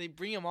fucking. They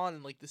bring him on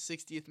in like the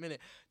 60th minute.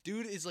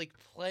 Dude is like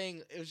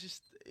playing.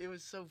 It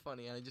was so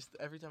funny. And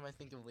every time I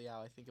think of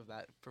Leao, I think of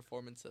that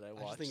performance that I I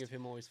watched. just think of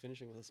him always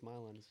finishing with a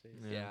smile on his face.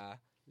 Yeah.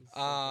 It's so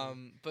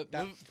funny. But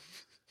That-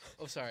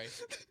 oh, sorry.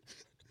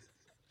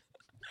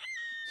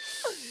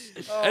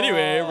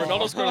 Anyway, Oh.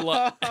 Ronaldo scored a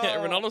lot.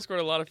 Ronaldo scored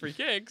a lot of free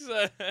kicks.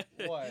 What?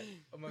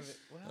 What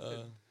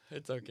happened?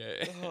 It's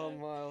okay. Oh,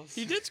 Miles.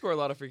 He did score a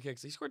lot of free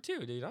kicks. He scored 2,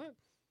 did he not?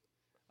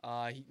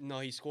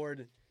 He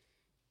scored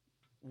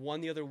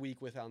one the other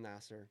week with Al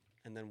Nasser,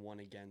 and then one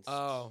against.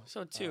 Oh,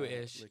 so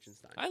 2-ish.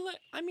 Liechtenstein.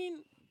 I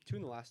mean, 2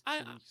 in the last I-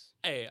 2 weeks.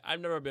 Hey, I've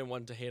never been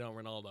one to hate on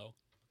Ronaldo.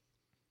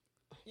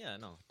 Yeah,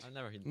 no, I've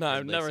never. No, I've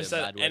heard, like, never say a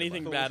said bad word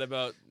anything about bad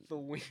about. The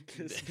wink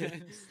this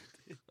man.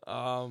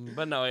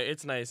 But no,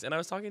 it's nice. And I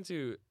was talking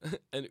to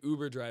an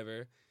Uber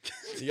driver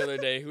the other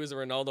day who was a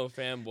Ronaldo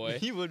him. fanboy.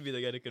 He would be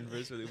the guy to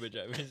converse with Uber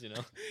drivers, you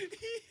know.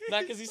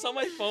 Not because he saw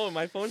my phone.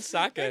 My phone's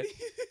Saka. And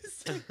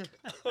he's like,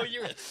 Oh,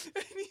 you're. and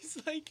he's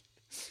like,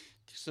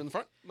 sit in the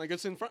front. Am I good to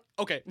sit in the front?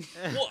 Okay.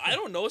 Well, I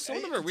don't know. Some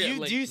of them are weird.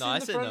 Like, do you sit I in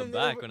the sit in front the of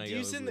back Uber? when I Do get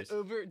you sit in the Ubers.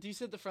 Uber? Do you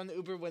sit at the front of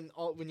the Uber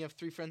when you have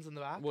 3 friends in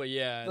the back? well,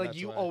 yeah. Like that's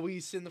you why.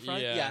 always sit in the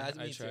front? Yeah, Yeah, that's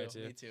I me try too.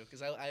 to. Me too.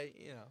 Because I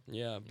you know.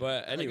 Yeah,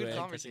 but I like good anyway,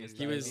 conversations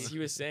he about was it. he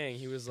was saying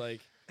he was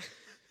like,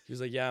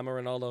 yeah, I'm a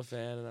Ronaldo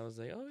fan, and I was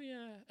like, oh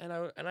yeah,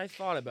 and I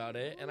thought about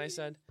it, and I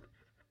said,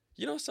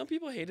 you know, some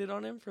people hated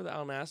on him for the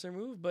Al Nassr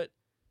move, but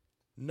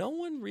no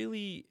one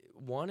really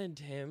wanted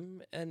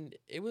him, and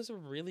it was a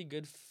really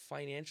good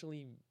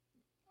financially,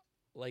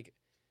 like,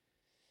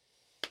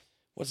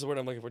 what's the word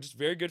I'm looking for? Just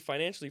very good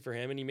financially for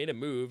him, and he made a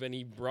move, and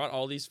he brought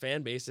all these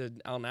fan base to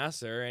Al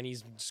Nassr, and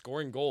he's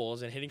scoring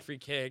goals and hitting free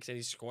kicks, and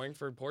he's scoring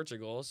for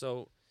Portugal.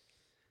 So,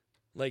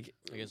 like,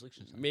 I guess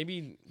Liechtenstein.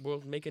 maybe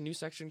we'll make a new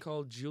section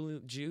called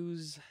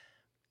Jews.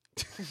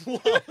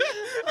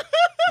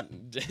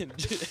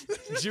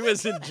 Jew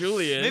as in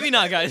Julian. Maybe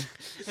not, guys.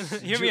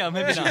 Hear me out.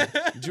 Maybe not.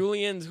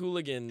 Julian's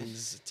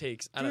hooligans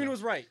takes. I don't Julian know.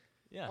 was right.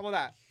 Yeah. How about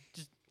that?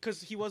 Just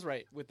because he was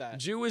right with that.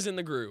 Jew is in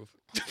the groove.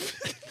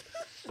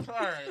 All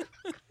right.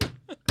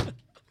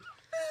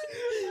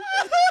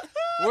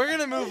 We're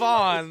gonna move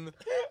on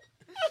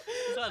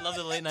I love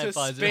the late night to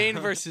pause. Spain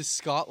versus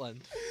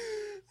Scotland.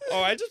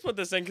 Oh, I just put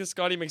this in because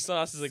Scotty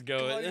McSauce is a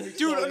goat.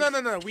 Dude,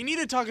 no. We need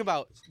to talk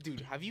about.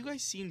 Dude, have you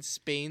guys seen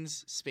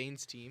Spain's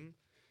team?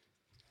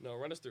 No,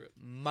 run us through it.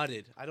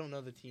 Mudded. I don't know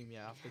the team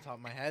yet off the top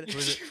of my head.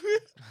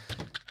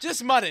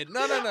 Just mudded.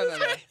 No.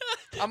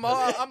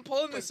 I'm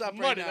pulling this up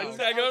right Mudded. now. This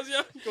guy goes,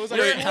 yeah. Goes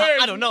Wait, like,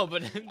 I don't know,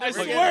 but I Okay.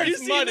 swear He's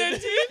he's seen their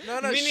mudded. team.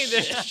 No. Me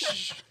neither.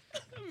 shh.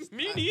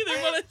 Me neither,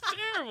 but it's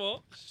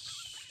terrible.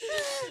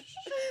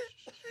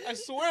 I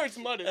swear it's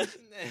mudded.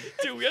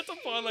 Dude, we have to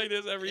pause like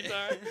this every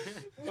time.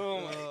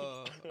 Oh my.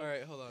 All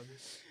right, hold on.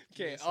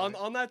 Okay, Sorry.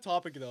 on that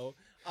topic though,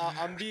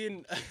 I'm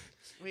being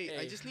Wait,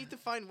 I Hey. just need to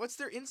find what's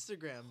their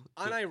Instagram.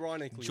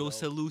 unironically. though,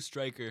 Joselu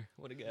striker.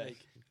 What a guy. like,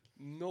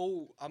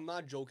 no, I'm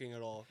not joking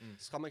at all.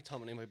 Scott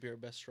McTominay might be our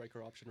best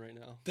striker option right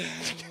now.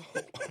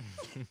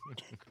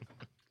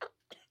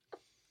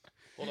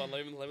 Hold on,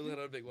 let me let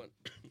out a big one.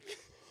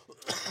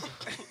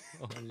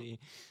 Holy.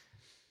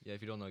 Yeah,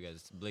 if you don't know,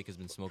 guys, Blake has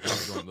been smoking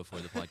a joint before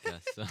the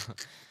podcast. So.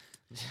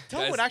 Tell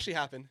me Guys- what actually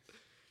happened.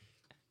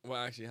 What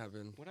actually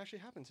happened? What actually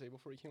happened today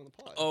before you came on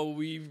the pod? Oh,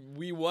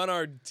 we won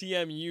our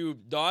TMU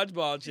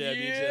dodgeball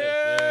championship.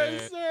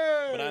 yes,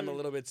 sir. But I'm a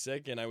little bit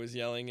sick, and I was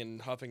yelling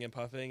and huffing and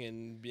puffing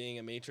and being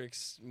a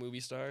Matrix movie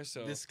star.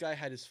 So This guy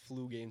had his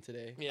flu game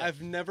today. Yeah.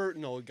 I've never,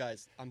 no,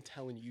 guys, I'm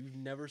telling you, you've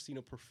never seen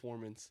a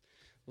performance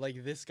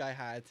like this guy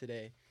had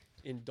today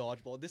in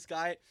dodgeball. This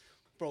guy,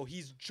 bro,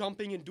 he's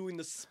jumping and doing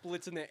the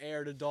splits in the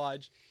air to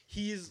dodge.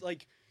 He's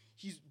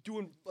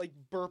doing like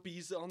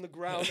burpees on the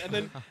ground, and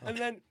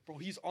then, bro,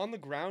 he's on the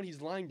ground. He's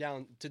lying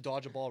down to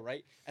dodge a ball,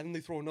 right? And then they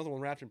throw another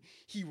one right after him.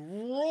 He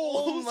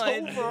rolls my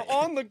over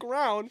on the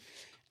ground,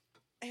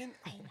 and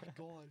oh my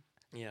god,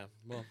 yeah,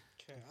 well,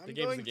 Okay, The I'm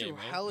game's going the game, through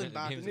right? hell The and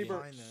back game's to the neighbor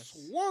find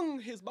this. swung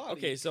his body.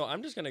 okay. So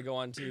I'm just gonna go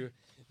on to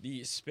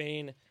the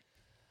Spain,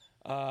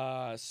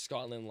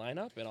 Scotland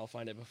lineup, and I'll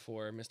find it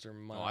before Mr.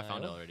 Miles. Oh, I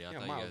found it already. I Yeah,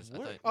 thought Miles, you guys. I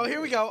what? thought, Oh,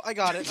 here we go. I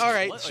got it. All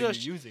right, What are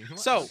shush. you using? What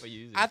So, app are you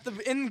using? At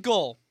the in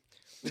goal,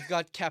 we've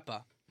got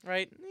Kepa,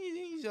 right?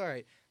 He's all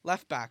right.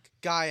 Left back,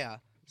 Gaia.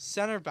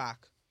 Center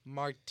back,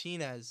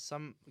 Martinez.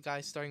 Some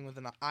guy starting with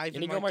an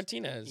Ivan Inigo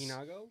Martinez.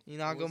 Inago.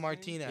 Inago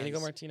Martinez. Inigo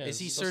Martinez. Is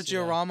he Let's see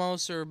Sergio that.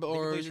 Ramos or Or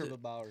or plays for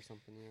Bilbao or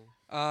something.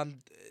 Yeah.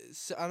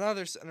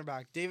 another center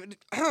back, David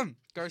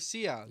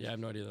Garcia, Yeah, I have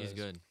no idea. Who that He's is.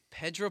 good.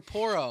 Pedro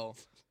Porro,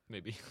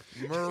 Maybe.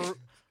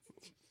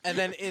 and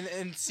then in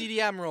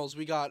CDM roles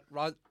we got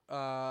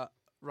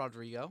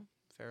Rodrigo.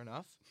 Fair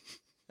enough.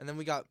 And then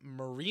we got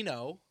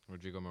Marino.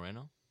 Rodrigo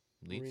Moreno.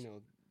 Leeds.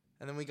 Marino.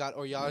 And then we got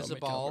No,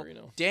 Oyarzabal,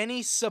 Marino.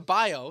 Danny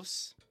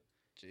Ceballos,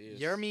 Jeez.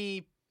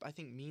 Jeremy, I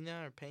think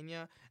Mina or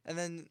Pena, and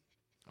then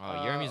Oh,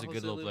 Yeremy's a good Jose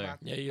little Lu player. Mato.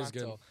 Yeah, he is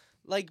good.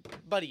 Like,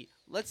 buddy,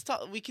 let's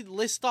talk. We could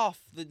list off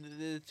the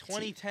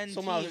 2010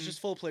 So team. Miles, it's just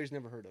full of players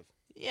never heard of.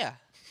 Yeah.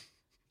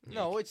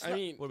 No, it's I not.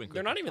 mean, Would've been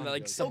they're quicker. not even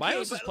like Okay,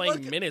 Ceballos is but playing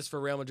look- minutes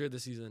for Real Madrid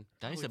this season.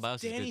 Danny Oh, it's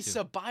Ceballos Danny is good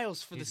too.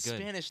 Ceballos for He's the good.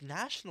 Spanish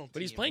national team.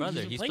 But he's playing.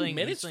 Brother, he's he's playing playing-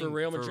 minutes he's for playing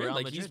Real for Madrid. Real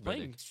Like he's Madrid, brother.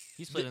 playing.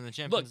 He's played in the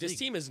Champions Look, this League.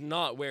 team is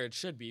not where it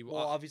should be. Well,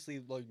 obviously,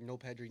 like no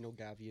Pedri, no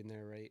Gavi in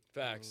there, right?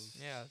 Facts.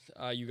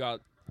 Yeah. You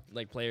got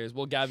like players.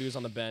 Well, Gavi was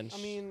on the bench.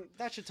 I mean,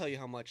 that should tell you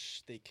how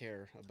much they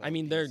care about. I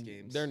mean, these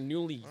games. their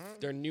newly Huh?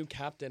 their new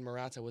captain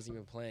Morata wasn't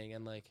even playing,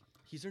 and like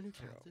He's their new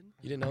captain.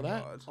 you didn't know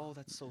that Oh,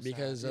 that's so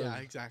because sad. of, Yeah,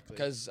 exactly.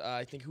 because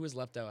I think who was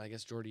left out? I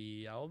guess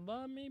Jordi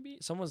Alba maybe.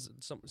 Some of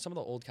the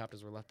old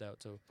captains were left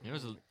out. So You know,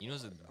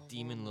 who's a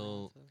demon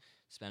little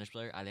Spanish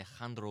player,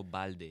 Alejandro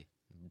Balde.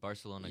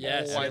 Barcelona.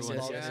 Yes, guy. yes,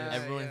 yes, yes, yes.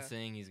 Everyone's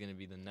saying he's gonna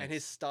be the next. And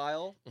his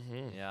style.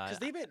 yeah, Because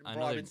they've been, I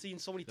bro, know I've they're- been seeing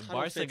so many the tunnel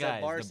Barca fits guys,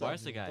 at Barca. the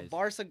Barca guys. The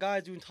Barca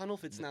guys doing tunnel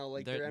fits now,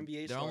 like they're, their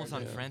NBA they're stars. almost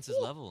on Yeah. France's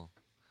level.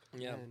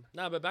 Yeah. Man.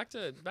 Nah, but back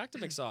to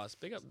McSauce.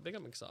 Big up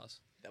McSauce.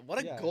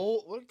 What a Yeah.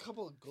 goal! What a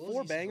couple of goals!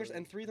 4 he bangers scored.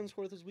 and 3 of them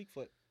scored with his weak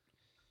foot.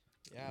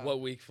 Yeah. What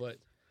weak foot?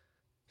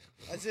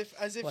 As if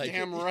Like-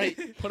 Damn right.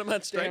 Put him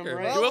at striker.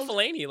 right. Do a Well,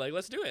 Fellaini. Like,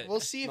 let's do it. We'll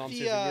see if No, I'm the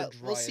serious,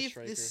 you're we'll dry see as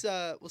if this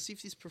we'll see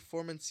if this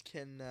performance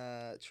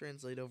can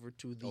translate over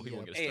to the. Oh, he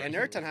won't get a Hey, strike. and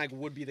Erik ten Hag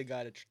would be the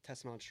guy to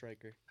test him out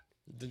striker.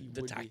 the he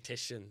the would be.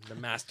 tactician, the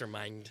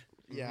mastermind,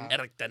 yeah.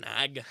 Erik ten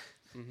Hag.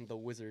 The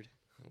wizard.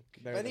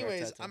 But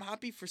anyways, I'm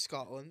happy for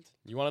Scotland.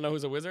 You want to know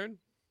who's a wizard?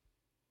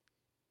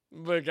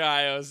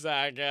 Bukayo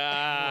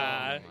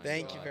Saka. Oh my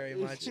Thank you God. very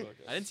much.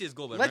 I didn't see his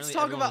goal, but Let's apparently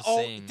talk everyone about. was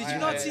Oh, saying- did you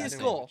not see his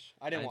didn't goal? watch.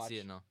 I I didn't didn't watch. see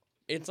it. No.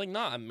 It's like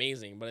not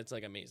amazing, but it's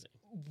like amazing.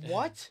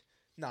 What?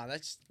 No,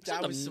 It's,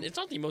 that not was. it's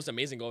not the most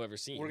amazing goal I've ever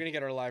seen. We're gonna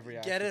get our live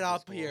reaction. Get to it this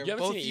up goal. here. You haven't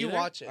Both seen it you either?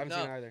 watch it. I haven't No,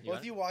 seen it either.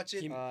 both you watch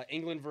it.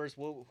 England versus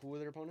who were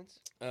their opponents?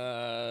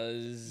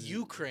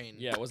 Ukraine.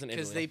 Yeah, it wasn't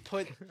Because Italy. they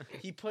put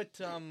he put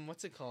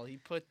what's it called? He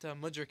put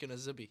Mudryk in a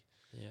zibby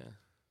Yeah.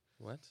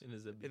 What? In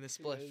his in a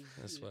spliff.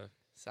 That's what.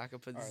 Saka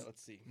puts All right,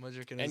 let's see.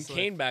 Mudryk in a And spliff.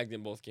 Kane bagged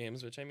in both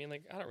games, which I mean,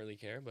 like, I don't really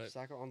care, but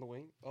Saka on the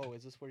wing. Oh,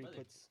 is this where he Really?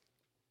 puts?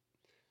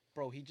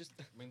 Bro, he just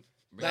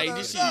Nah, he no,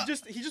 just-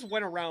 no. he just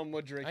went around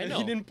Mudryk. I and know.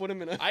 He didn't put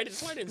him in a.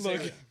 that's why I didn't say.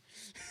 Look.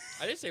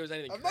 I didn't say it was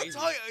anything I'm not crazy.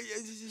 talking.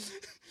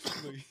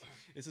 Look,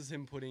 this is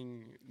him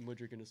putting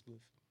Mudryk in a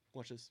spliff.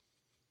 Watch this.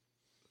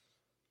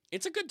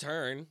 It's a good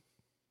turn.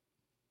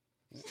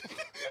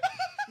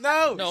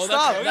 No, No,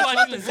 stop. that's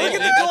not the Look goal. at the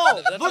That's goal. not-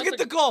 that's Look not at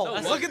the goal. no,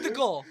 Look what- at the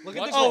goal. Look at the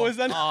Watch- goal. Oh, is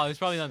that? Oh, it's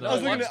probably not. I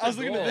was looking watch at- I was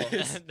the looking at goal.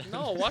 this.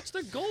 No, watch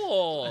the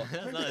goal.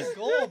 That's not his the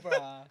goal,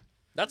 bruh.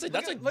 That's a Look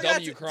W at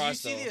W it. cross Do you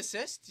see though. the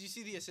assist? Do you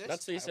see the assist?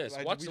 That's the assist.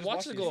 I- Watch we the just watch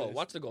watched the the goal. assist.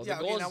 Watch the goal. yeah. The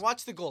Okay, goal now is-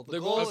 watch the goal. the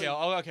goal goal- is-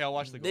 Okay, I'll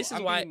watch the goal. This is I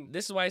why. mean-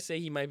 This is why I say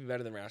he might be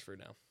better than Rashford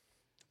now.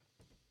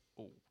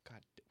 Oh God,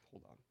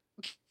 hold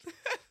on.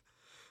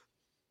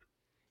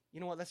 You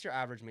know what? That's your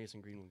average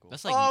Mason Greenwood goal.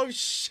 That's like. Oh,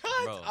 shut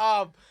Bro.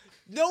 up!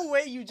 No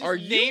way you just Are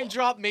you- name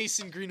drop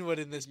Mason Greenwood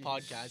in this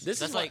podcast. This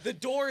That's is like- the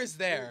door is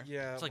there.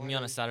 yeah, It's like me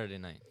on a Saturday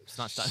night. It's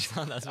not. It's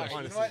not that All right,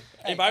 special. you know what?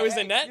 If I was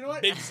in net, you know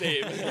what? big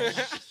save.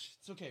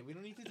 It's okay. We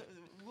don't need to.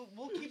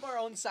 We'll keep our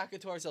own Saka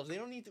to ourselves. They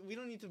don't need to. We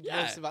don't need to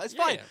Yeah, boast about. It's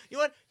yeah, fine. yeah. You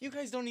know what? You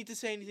guys don't need to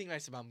say anything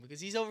nice about him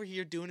because he's over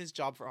here doing his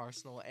job for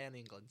Arsenal and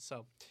England.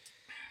 So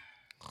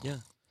Yeah.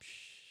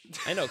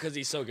 I know, because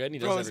he's so good and he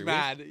does bro's every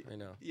mad. week. I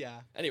know.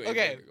 Yeah. Anyway,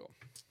 Okay. good goal.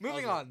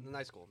 Moving That was on. a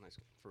nice goal,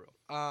 for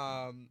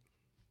real.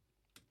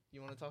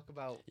 You want to talk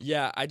about?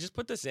 Yeah, I just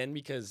put this in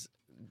because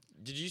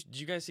did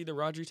you guys see the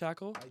Rodri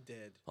tackle I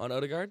did. on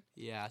Odegaard?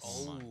 Yes.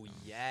 Oh my God.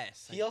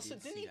 yes. He also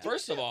didn't he?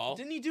 First of all-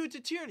 didn't he do it to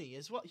Tierney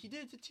as well? He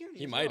did it to Tierney.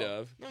 He as might well.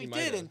 have. No, He he might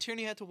did, have. and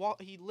Tierney had to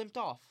walk. He limped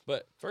off.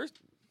 But first,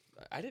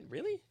 I didn't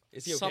really.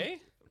 Is he Some- okay?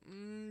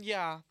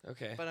 Yeah,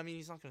 Okay. but I mean,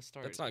 he's not gonna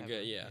start. That's not good,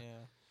 ever. yeah.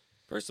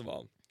 First of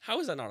all, how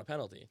is that not a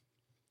penalty?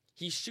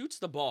 He shoots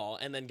the ball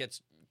and then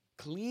gets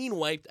clean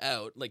wiped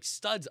out, like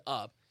studs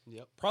up.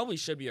 Yep. Probably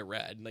should be a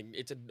red. Like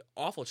it's an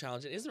awful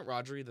challenge. And isn't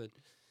Rodri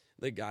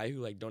the guy who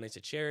like donates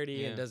to charity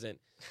Yeah. and doesn't?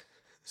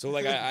 So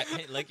like I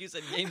Hey, like you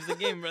said, game's the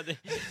game, brother.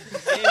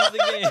 Game's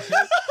the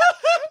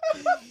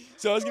game.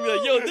 so I was gonna be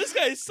like, yo, this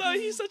guy's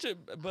he's such a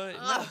but Game's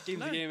not- the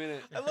game, innit?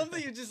 I love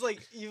that you're just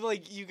like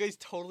you guys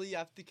totally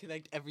have to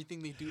connect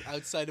everything they do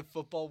outside of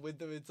football with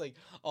them. It's like,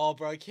 oh,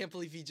 bro, I can't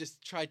believe he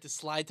just tried to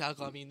slide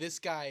tackle. I mean, this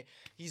guy,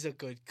 he's a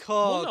good cook.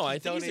 Well, no, he I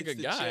think he's a donates good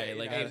to guy. charity.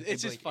 Like, Yeah, I-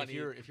 it's just Like, funny.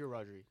 If you're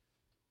Rodri,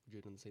 would you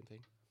have done the same thing?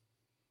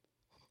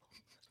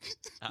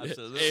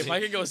 Absolutely. If I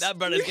could go that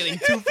brother's getting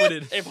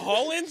two-footed. If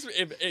Holland's,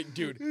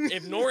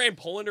 if Nora and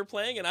Poland are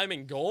playing and I'm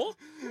in goal,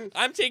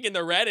 I'm taking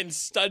the red and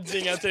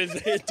studsing out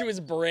to his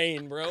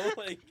brain, bro.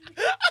 Like,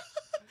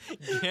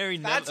 Gary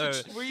That's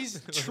Neville. where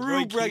he's Roy true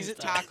Keane Brexit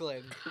style.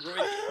 tackling.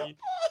 Roy Keane.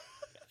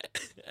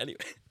 Anyway,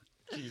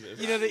 Jesus.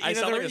 You know I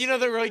sound like a- you know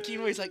the Roy Keane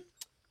where he's like,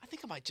 I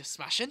think I might just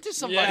smash into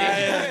somebody.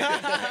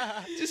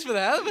 Yeah. just for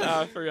the hell of it.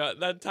 I forgot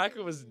that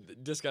tackle was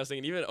disgusting,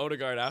 and even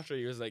Odegaard after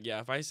he was like,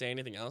 "Yeah, if I say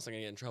anything else, I'm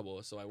gonna get in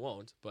trouble, so I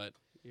won't." But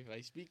If I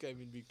speak, I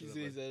mean because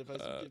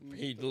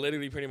he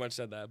literally pretty much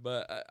said that.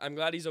 But I'm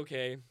glad he's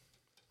okay.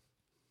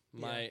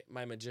 My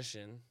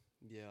magician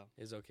Yeah.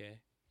 is okay,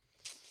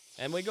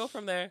 and we go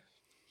from there.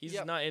 He's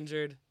Yep. not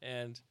injured,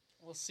 and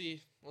We'll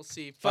see. We'll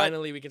see. But,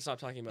 finally we can stop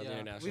talking about the yeah,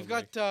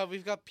 international.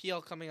 we've got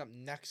PL coming up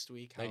next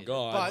week. Thank however.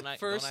 God. But don't act,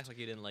 first, don't act like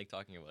you didn't like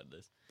talking about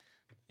this.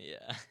 Yeah.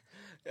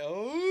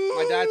 oh,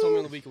 My dad told me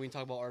on the weekend we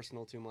talk about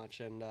Arsenal too much,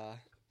 and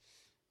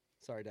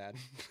sorry, Dad,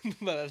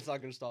 but that's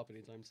not going to stop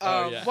anytime soon.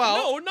 Oh, Um, yeah.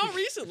 well- no, not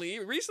recently.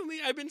 Recently,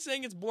 I've been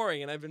saying it's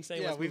boring, and I've been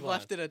saying yeah, let's we've move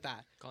left on. it at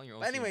that. Calling your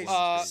own But anyways, team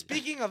boring is crazy.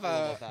 speaking of Don't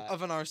know about that.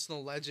 of an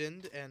Arsenal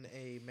legend and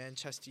a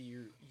Manchester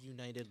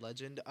United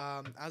legend,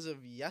 as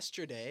of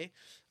yesterday,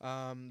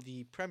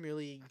 the Premier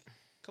League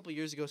a couple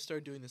years ago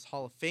started doing this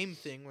Hall of Fame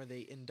thing where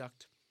they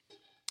induct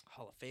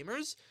Hall of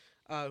Famers.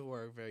 who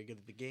are very good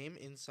at the game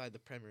inside the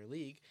Premier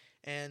League.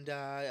 And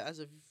as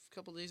of a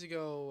couple days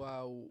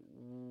ago,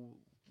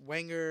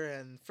 Wenger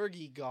and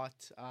Fergie got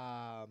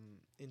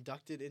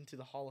inducted into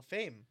the Hall of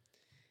Fame.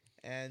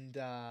 And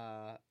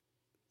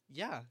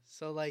yeah,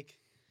 so like,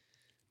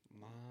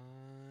 My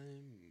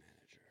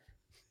manager.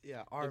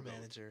 yeah, our The GOAT.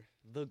 manager.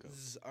 The GOAT. This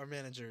is our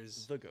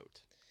manager's. The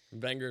GOAT.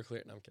 Wenger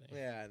clear. No, I'm kidding.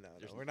 Yeah, no,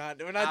 There's we're not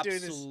doing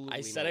this. Absolutely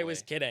I said no I was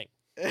way. kidding.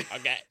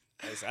 Okay.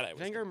 I said I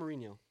was Wenger or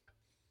Mourinho?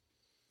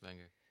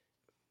 Wenger.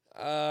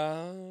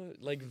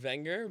 like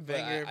Wenger, but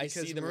Wenger, I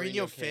because see the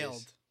Mourinho Mourinho failed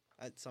case.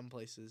 at some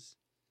places.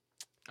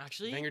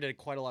 Actually, Wenger did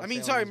quite a lot. I Of mean,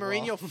 failing sorry, as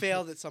well. Mourinho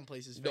failed at some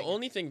places. The Wenger.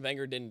 only thing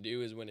Wenger didn't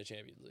do is win a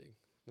Champions League.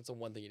 That's the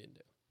one thing he didn't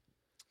do.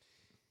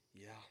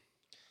 Yeah.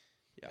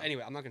 Yeah.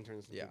 Anyway, I'm not gonna turn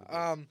this. Into Yeah.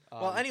 a debate.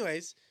 Well,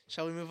 anyways,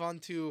 shall we move on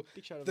to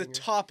big shout out the Wenger.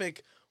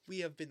 topic we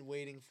have been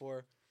waiting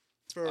for?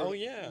 Oh,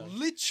 yeah.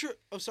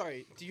 Oh,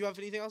 sorry. Do you have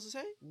anything else to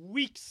say?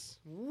 Weeks,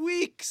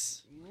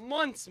 Weeks.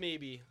 months,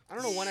 maybe. I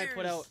don't know when I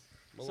put out.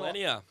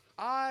 Millennia.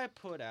 I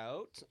put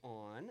out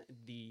on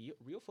the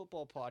Real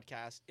Football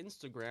Podcast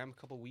Instagram a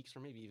couple weeks,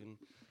 or maybe even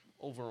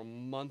over a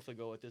month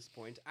ago at this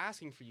point,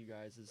 asking for you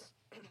guys'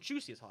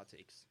 juiciest hot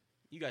takes.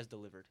 You guys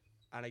delivered,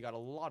 and I got a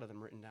lot of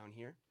them written down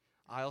here.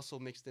 I also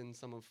mixed in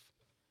some of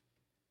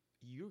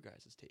your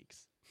guys'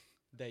 takes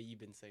that you've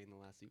been saying the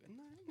last week.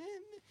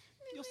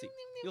 You'll see.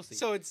 You'll see.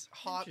 So it's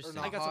hot or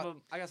Interesting. not I got hot?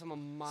 I got some of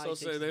my. So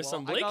takes as there's well.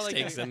 some I got, Blake's like,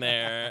 takes a- in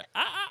there.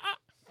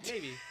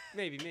 Maybe.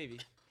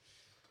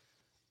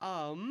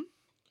 I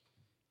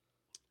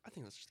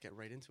think let's just get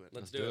right into it.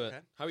 Let's do do it. it. Okay.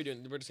 How are we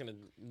doing? We're just gonna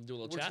do a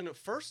little We're chat. just gonna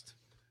first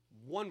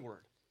one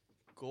word.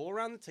 Go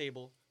around the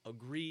table,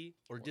 agree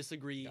or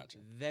disagree. Gotcha.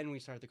 Then we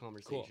start the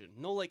conversation.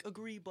 No, like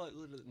agree, but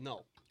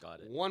no. got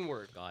it. One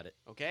word. Got it.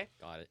 Okay.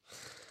 Got it.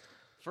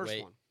 First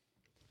Wait. one.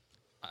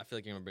 I feel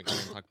like you're gonna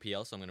talk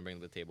PL, so I'm gonna bring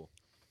it to the table.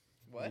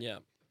 What? Yeah.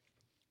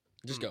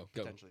 Just go.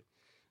 Potentially.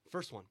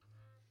 First one.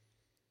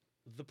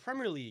 The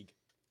Premier League.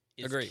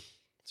 Is Agree.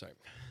 Sorry.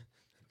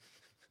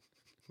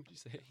 What'd you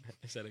say?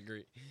 I said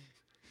agree.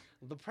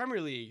 The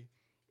Premier League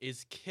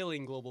is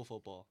killing global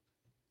football.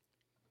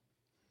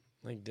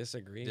 Like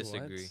disagree.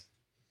 Disagree. What?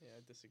 Yeah,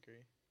 I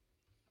disagree.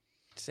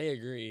 Say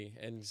agree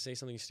and say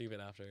something stupid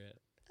after it.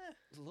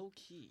 Low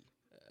key.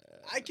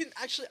 I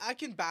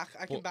can back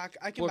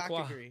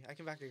Pourquoi? agree. I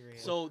can back agree.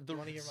 So You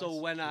wanna hear so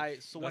mine? when I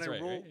That's right,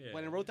 wrote right? Yeah,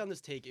 when I yeah. wrote down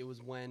this take, it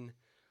was when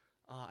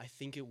I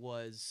think it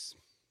was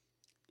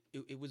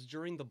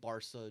during the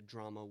Barca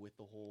drama with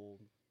the whole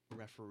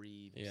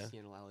referee Yeah.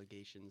 scandal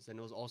allegations, and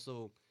it was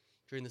also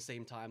during the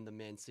same time the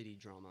Man City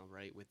drama,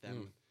 right, with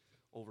them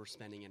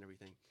overspending and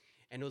everything,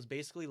 and it was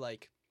basically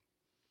like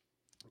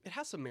it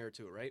has some merit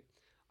to it, right?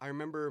 I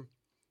remember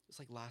it's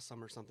like last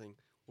summer or something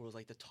where it was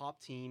like the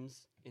top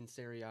teams in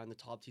Serie A and the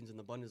top teams in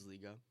the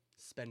Bundesliga,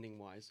 spending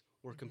wise,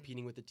 were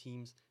competing with the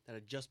teams that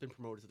had just been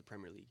promoted to the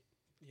Premier League.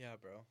 Yeah,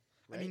 bro.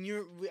 Right? I mean,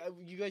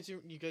 you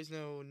guys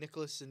know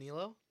Nicholas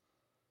Zaniolo?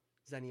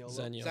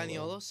 Zaniolo.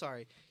 Zaniolo,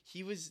 sorry.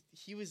 He was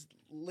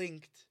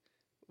linked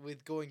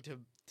with going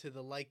to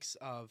the likes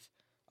of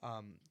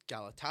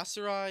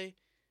Galatasaray,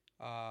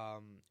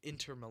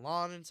 Inter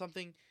Milan and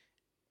something,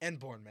 and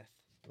Bournemouth.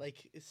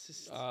 Like, it's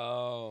just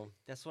Oh.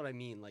 That's what I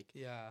mean. Like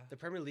yeah. the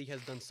Premier League has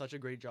done such a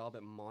great job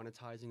at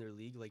monetizing their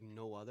league like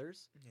no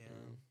others. Yeah.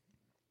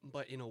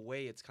 But in a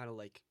way, it's kind of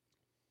like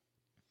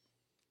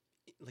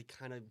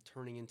kind of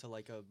turning into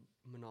like a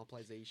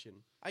monopolization.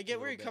 I get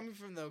where little you're bit. coming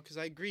from though, because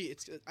I agree.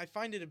 I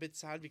find it a bit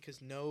sad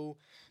because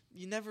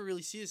you never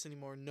really see this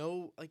anymore.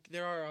 Like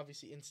there are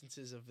obviously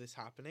instances of this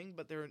happening,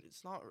 but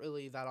it's not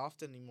really that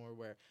often anymore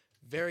where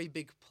very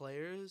big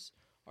players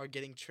are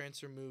getting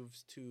transfer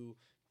moves to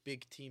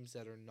big teams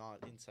that are not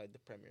inside the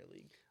Premier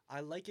League.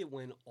 I like it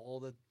when all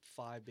the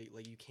five big,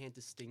 like you can't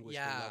distinguish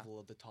Yeah. the level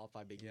of the top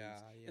five big Yeah,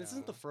 leagues. And this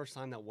isn't the first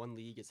time that one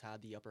league has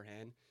had the upper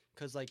hand.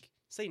 Because like,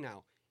 say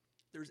now,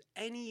 there's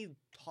any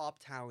top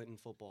talent in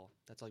football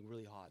that's like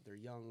really hot. They're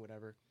young,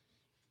 whatever.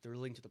 They're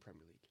linked to the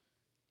Premier League.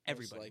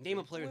 Everybody. likely. Name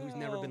a player who's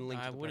never been Well,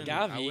 linked I to the wouldn't.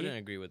 Premier Gavi. I wouldn't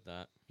agree with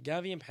that.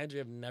 Gavi and Pedri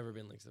have never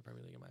been linked to the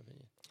Premier League, in my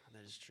opinion. League.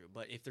 That is true.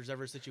 But if there's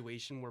ever a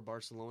situation where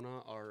Barcelona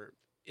are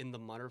in the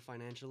mutter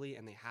financially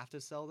and they have to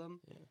sell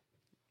them, Yeah.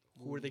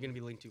 who are they going to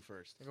be linked to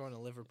first? They're going to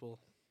Liverpool,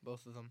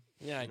 both of them.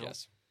 Yeah, I No.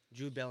 guess.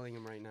 Jude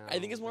Bellingham right now. I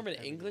think it's more of an like,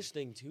 everything. English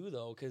thing too,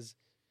 though, because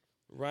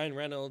Ryan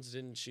Reynolds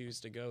didn't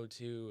choose to go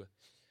to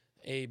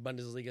a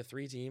Bundesliga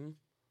 3 team.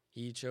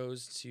 He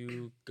chose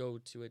to go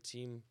to a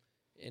team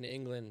in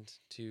England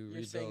to You're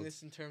rebuild. saying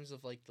this in terms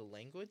of like the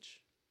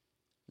language,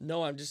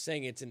 No, I'm just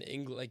saying it's in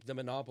England, like the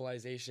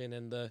monopolization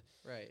and the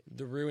right?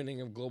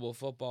 ruining of global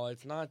football.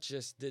 It's not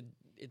just the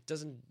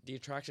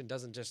attraction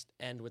doesn't just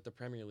end with the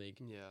Premier League.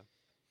 Yeah.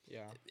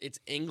 Yeah. It's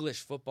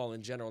English football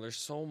in general. There's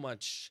so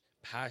much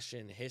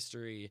passion,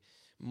 history,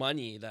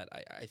 money that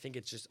I think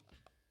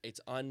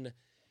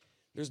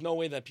there's no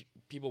way that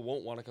people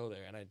won't want to go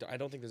there, and I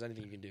don't think there's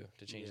anything you can do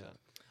to change Yeah. that.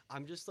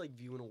 I'm just like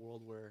viewing a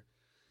world where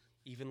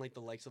even like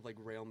the likes of like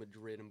Real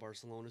Madrid and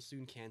Barcelona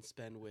soon can't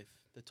spend with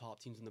the top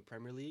teams in the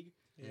Premier League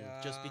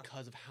Yeah. just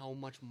because of how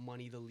much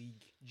money the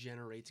league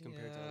generates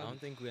compared to Yeah. I other. don't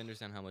think we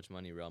understand how much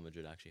money Real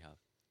Madrid actually have.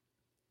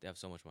 They have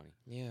so much money.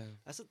 Yeah.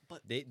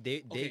 But They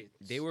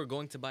Okay, were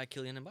going to buy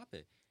Kylian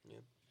Mbappe.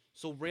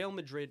 so Real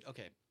Madrid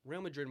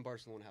and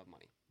Barcelona have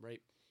money,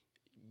 right?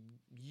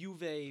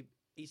 Juve,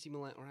 AC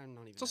Milan, or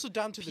not even. It's also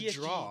down to the PSG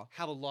draw.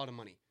 have a lot of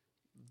money.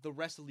 The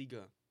rest of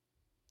Liga,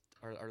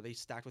 are they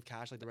stacked with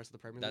cash like the rest of the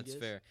Premier League That's is?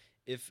 fair.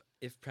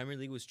 If Premier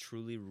League was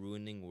truly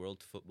ruining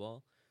world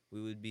football,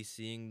 we would be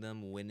seeing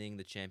them winning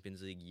the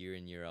Champions League year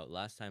in, year out.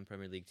 Last time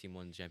Premier League team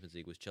won the Champions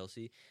League was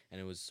Chelsea,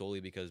 and it was solely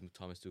because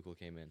Thomas Tuchel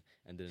came in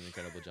and did an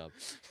incredible job.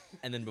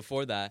 And then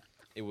before that,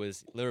 it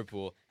was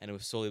Liverpool, and it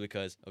was solely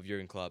because of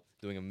Jurgen Klopp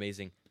doing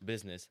amazing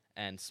business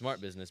and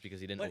smart business because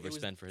he didn't But it was-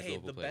 overspend for his hey,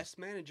 Liverpool the players. best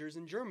managers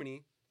in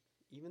Germany,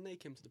 even they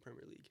came to the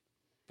Premier League.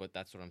 But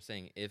that's what I'm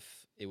saying.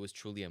 If it was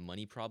truly a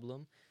money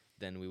problem,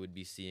 then we would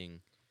be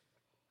seeing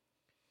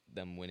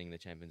them winning the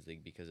Champions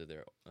League because of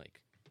their like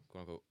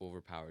quote unquote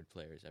overpowered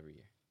players every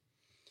year.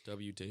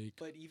 W take.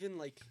 But even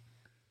like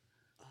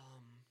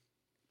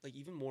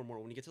even more and more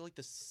when you get to like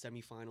the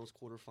semifinals,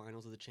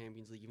 quarterfinals of the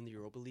Champions League, even the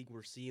Europa League,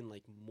 we're seeing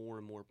like more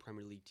and more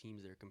Premier League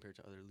teams there compared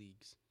to other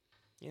leagues.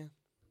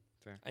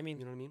 I mean,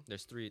 You know what I mean?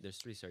 There's three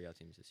Serie A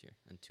teams this year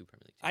and 2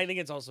 Premier League teams. I think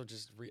it's also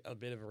just a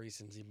bit of a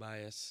recency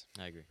bias.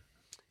 I agree.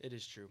 It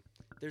is true.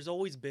 There's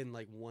always been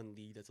like one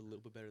league that's a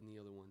little bit better than the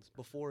other ones.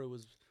 Before it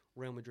was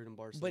Real Madrid and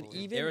Barcelona.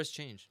 even- Eras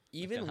change.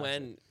 Even Like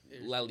when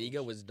It La is Liga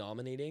huge. was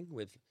dominating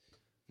with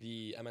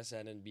the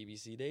MSN and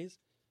BBC days,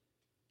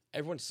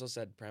 everyone still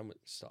said Prem would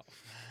stop.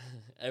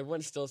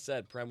 Everyone still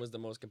said Prem was the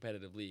most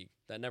competitive league.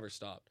 That never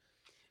stopped.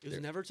 It was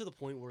there- never to the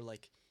point where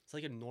like it's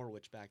like a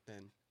Norwich back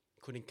then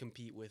couldn't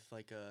compete with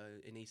like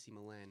an AC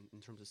Milan in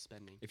terms of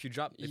spending. If you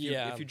drop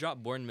Yeah. if you drop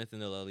Bournemouth in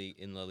the La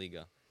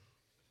Liga,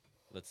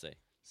 let's say,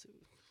 So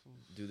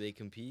do they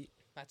compete?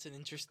 That's an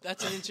interest.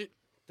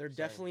 they're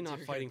definitely not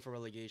Dear fighting for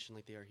relegation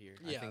like they are here.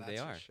 Yeah, think they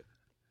that's for are. sure.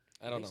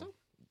 I don't Think know.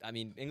 so? I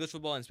mean, English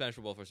football and Spanish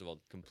football, first of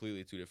all,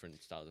 completely 2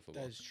 different styles of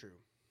football. That is true.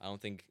 I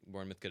don't think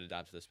Bournemouth could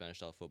adapt to the Spanish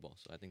style of football.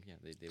 So I think, yeah,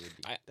 they would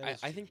be. I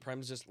That is think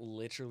Prem's just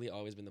literally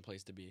always been the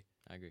place to be.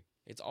 I agree.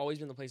 It's always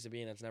been the place to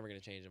be, and it's never going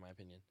to change, in my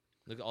opinion.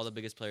 Look at all the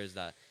biggest players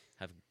that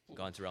have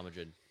gone to Real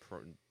Madrid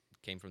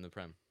came from the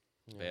Prem.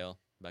 Yeah. Bale,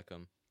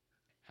 Beckham,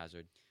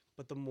 Hazard.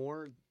 But the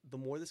more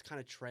this kind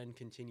of trend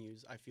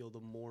continues, I feel the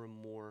more and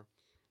more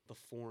the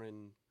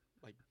foreign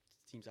like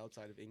teams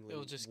outside of England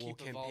It'll just will keep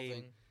campaign.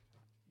 evolving.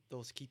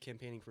 They'll keep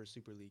campaigning for a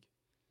Super League,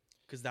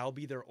 because that'll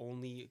be the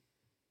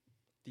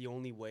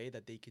only way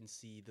that they can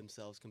see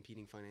themselves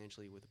competing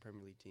financially with the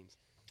Premier League teams.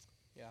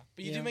 Yeah,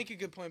 but you Yeah. do make a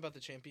good point about the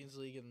Champions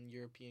League and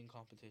European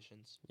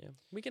competitions. Yeah,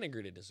 we can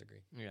agree to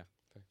disagree. Yeah.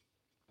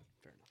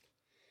 Fair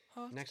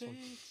enough. Next one.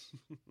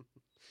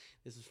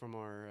 This is from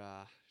our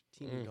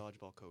team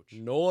dodgeball coach.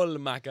 Noel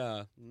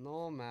Maka.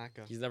 No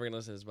Maka. He's never going to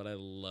listen to this, but I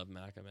love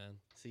Maka, man.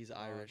 So he's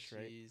Irish,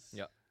 right?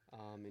 Yeah.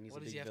 And he's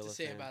What a does big he have Villa to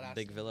say fan. about Aston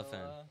Big Villa fan.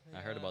 Villa?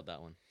 I heard Yeah. about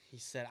that one. He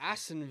said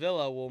Aston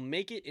Villa will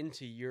make it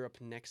into Europe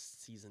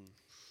next season.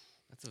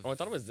 That's a Oh, I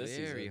thought it was this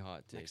very season.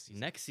 hot take. Next season.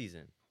 Next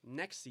season.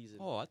 Next season.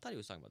 Oh, I thought he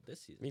was talking about this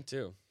season. Me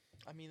too.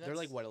 I mean, They're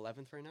like what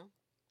 11th right now.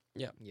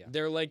 Yeah. Yeah.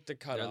 They're like the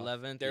cutoff.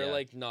 11th. They're yeah.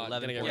 like not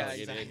 11 going to get points.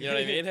 Yeah, relegated. exactly. You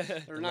know what I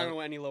mean? They're not gonna go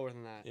any lower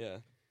than that. Yeah.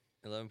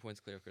 11 points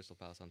clear of Crystal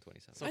Palace on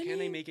 27. So I can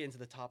they mean- make it into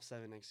the top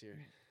 7 next year?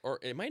 Or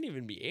it might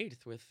even be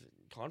 8th with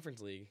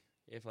Conference League.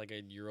 If like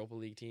a Europa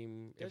League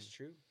team, That's if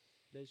true.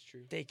 That's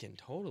true. they can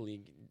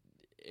totally.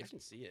 I If can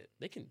see it.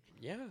 they can,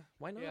 yeah,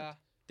 why not? Yeah,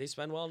 They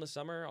spend well in the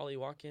summer. Ollie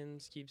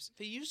Watkins keeps.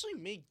 they usually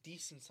make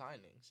decent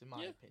signings, in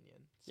my Yeah.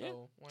 opinion. So Yeah.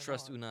 why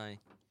Trust not? Unai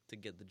to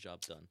get the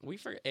job done. We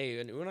for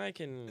and Unai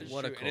can. That's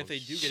What a true. And if they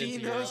coach. do get He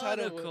into knows Europe, how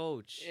to What a win.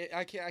 coach.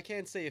 I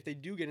can't say if they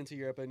do get into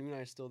Europe and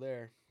Unai's still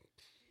there.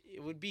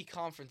 It would be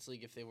Conference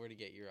League if they were to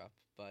get Europe,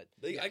 but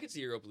I could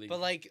see Europa League. but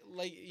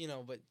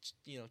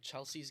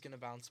Chelsea's gonna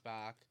bounce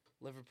back.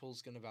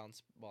 Liverpool's gonna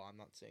bounce. Well, I'm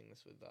not saying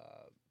this with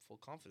full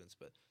confidence,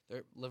 but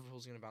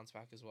Liverpool's gonna bounce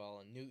back as well,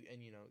 and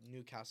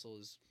Newcastle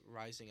is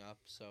rising up.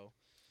 So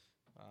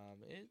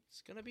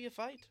it's gonna be a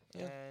fight.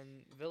 Yeah.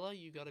 And Villa,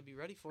 you got to be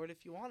ready for it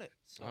if you want it.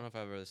 So I don't know if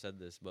I've ever said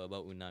this, but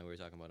about Unai, we were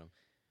talking about him.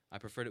 I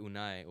preferred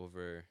Unai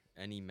over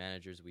any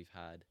managers we've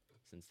had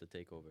since the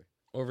takeover.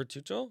 Over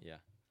Tuchel? Yeah.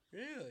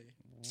 really,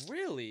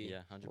 Really?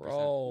 Yeah, 100%.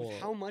 Bro. With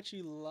how much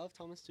you love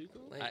Thomas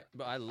Tuchel? Like,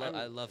 I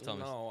love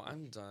Thomas. No,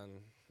 I'm done.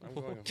 I'm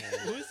going Who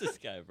home. is this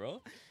guy,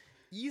 bro?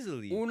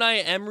 Easily.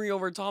 Unai Emery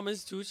over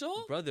Thomas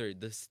Tuchel? Brother,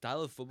 the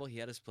style of football he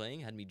had us playing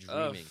had me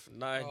Ugh, dreaming.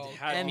 Oh,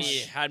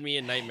 had me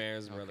in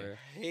nightmares, Okay. brother.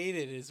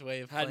 hated his way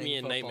of Had playing me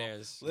in football.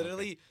 nightmares.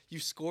 Literally, you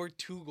scored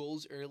 2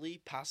 goals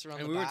early, pass around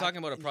And the we were back, talking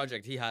about a and you-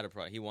 project. He had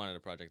he wanted a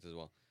project as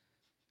well.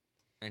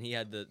 And he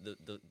had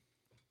the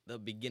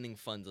beginning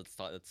funds,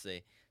 let's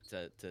say,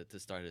 to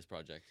start his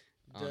project.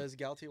 Does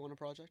Galtier want a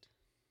project?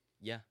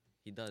 Yeah,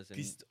 he does.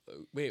 And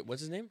Wait,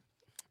 what's his name?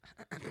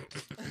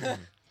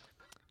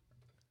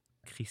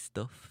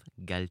 Christophe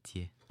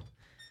Galtier.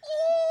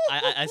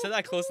 I said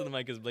that close to the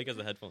mic because Blake has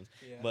the headphones.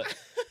 Yeah. But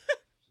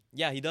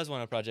Yeah, he does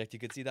want a project. You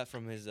could see that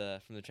from his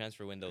from the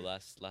transfer window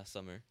last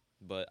summer.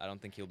 But I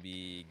don't think he'll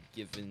be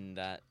given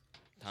that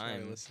Sorry,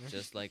 time, listener.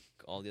 just like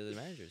all the other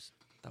managers.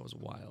 That was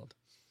wild.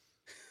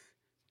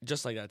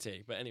 Just like that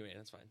take. But anyway,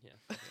 that's fine. Yeah.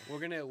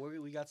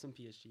 We got some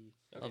PSG.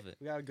 Love it.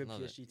 We got a good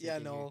Love it. PSG take. Yeah,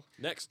 in here. Noel.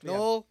 Next. Yeah.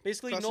 Noel,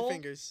 Basically, cross your Noel.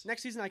 fingers.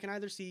 Next season, I can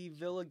either see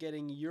Villa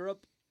getting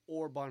Europe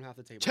or bottom half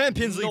of the table.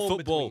 Champions League No in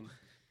football. between.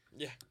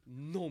 Yeah.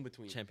 No in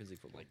between. Champions League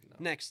football. Like, no.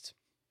 Next,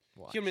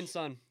 Watch. Human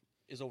Son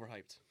is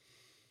overhyped.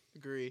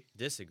 Agree.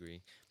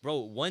 Disagree, bro.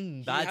 One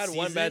He bad had season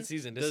one bad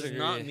season. does Disagree.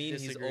 not mean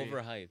Disagree. he's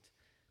overhyped.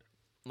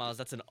 Miles,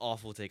 that's an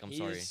awful take. I'm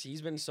sorry.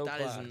 He's been so That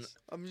is class. an-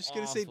 I'm just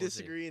gonna say Awful take.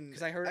 disagree and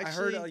Because I heard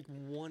actually, like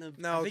one of.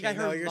 No, I think okay, I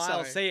heard no, you're Miles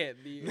sorry. say it.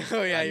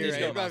 Oh yeah, I you're did right.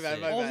 hear My Miles bad.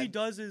 say My it. all bad. he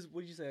does is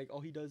what did you say? Like all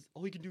he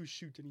can do is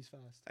shoot and he's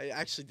fast. I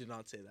actually did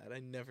not say that. I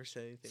never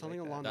said anything. Something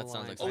like along that. That the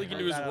sounds lines. like All something he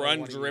can like do is that. run,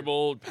 What do you-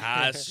 dribble,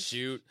 pass,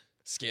 shoot,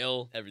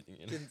 skill. Everything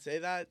in it. Didn't say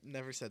that.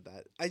 Never said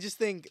that. I just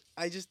think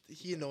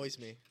he annoys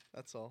me.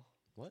 That's all.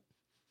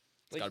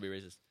 It's gotta be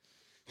racist.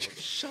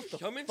 Shut the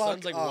Heung-min fuck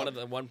Son's like up. one of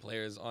the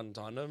players on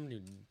Tottenham who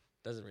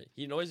doesn't.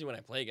 He annoys me when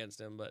I play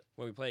against him, but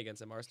when we play against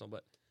him, Arsenal.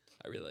 But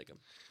I really like him.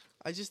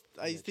 I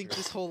think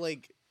this whole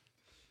like.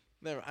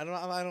 Never. I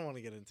don't want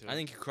to get into it. I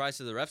think he cries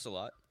to the refs a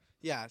lot,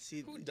 Yeah.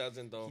 See. Who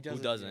doesn't though? He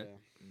doesn't?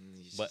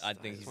 yeah. but I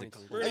think he's a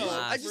 2023. I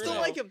class. just don't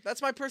Bruno. like him.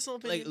 That's my personal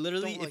opinion. Like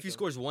literally, Don't like if he him.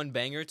 scores one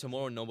banger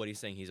tomorrow, nobody's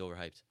saying he's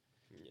overhyped.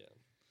 Yeah.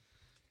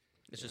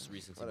 It's just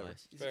recency whatever.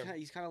 bias. Fair.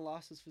 He's kind of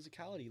lost his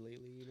physicality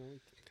lately. You know,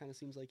 it kind of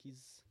seems like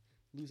he's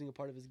losing a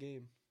part of his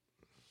game.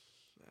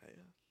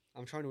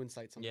 I'm trying to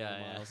incite some Yeah,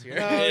 yeah. Miles No,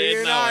 here.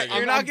 you're No, not. I'm- You're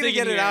I'm not gonna digging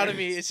get it here. out of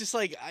me. It's just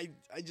like I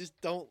just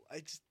don't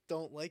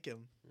like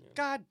him.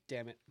 God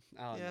damn it!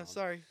 Oh, Yeah, no.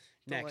 sorry.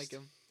 Don't Next. like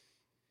him.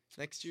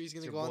 Next year he's It's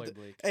gonna your go on. boy, To,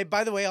 Blake. hey,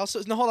 by the way,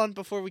 also no, hold on.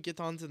 Before we get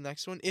on to the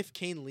next one, if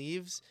Kane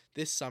leaves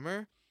this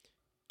summer,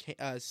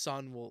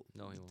 Son will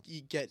No, he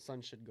won't. get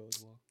Son should go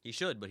as well. He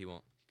should, but he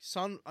won't.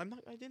 Son. I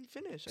didn't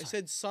finish. I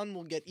said Son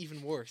will get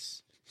even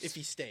worse if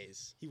he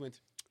stays. He went.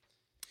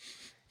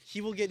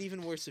 He will get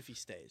even worse if he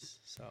stays.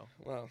 So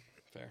Well,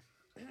 fair.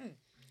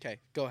 okay,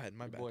 go ahead.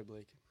 My Your bad. boy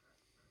Blake.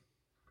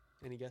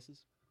 Any guesses?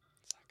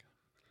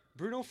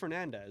 Bruno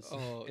Fernandes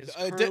Oh, is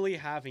di- currently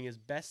having his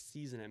best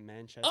season at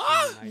Manchester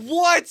United.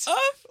 What?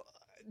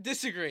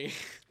 Disagree.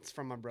 It's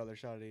from my brother.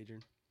 Shout out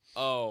Adrian.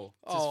 Oh.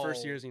 It's his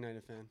first year as a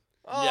United fan.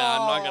 Yeah,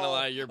 I'm not gonna Oh.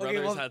 lie. Your Okay,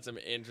 brother's well, had some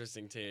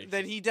interesting takes.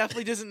 Then he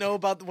definitely doesn't know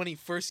about when he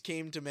first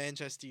came to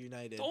Manchester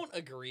United. Don't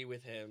agree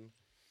with him.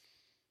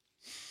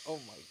 Oh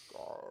my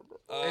god.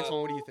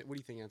 Antoine, what do you think? What do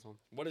you think, Antoine?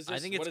 What is I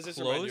this? think what it's does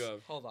this remind you close.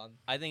 of? Hold on.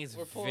 I think it's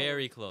We're pulling-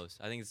 very close.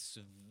 I think it's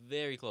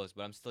very close,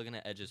 but I'm still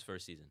gonna edge his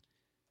first season.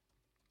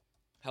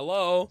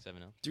 Hello.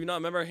 7-0. Do you not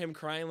remember him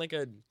crying like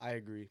a? I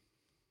agree.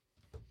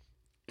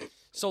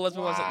 So let's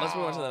move on. Let's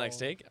move on to the Wow. next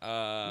take.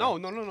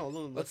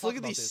 No. Let's look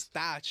at these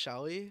stats,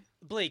 shall we?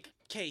 Blake,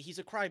 okay, he's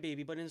a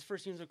crybaby, but in his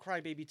first year he's a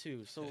crybaby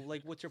too. So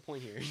like, what's your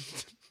point here?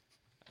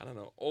 I don't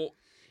know. Oh,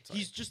 sorry.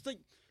 He's just like,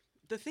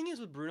 the thing is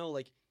with Bruno,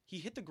 like he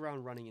hit the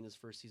ground running in his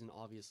first season,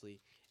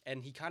 obviously,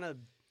 and he kind of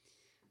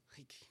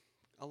like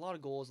a lot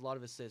of goals, a lot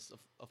of assists,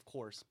 of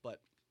course, but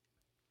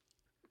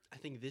I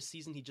think this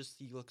season he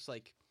looks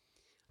like,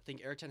 I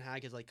think Erik ten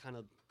Hag has like kind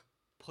of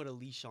put a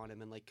leash on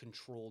him and like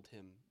controlled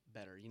him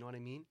better. You know what I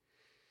mean?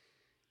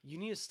 You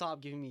need to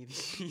stop giving me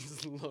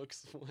these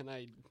looks when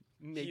I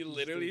make. He these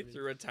literally statements.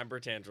 threw a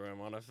temper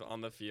tantrum on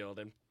the field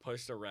and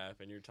pushed a ref,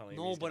 and you're telling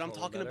me. No, he's but I'm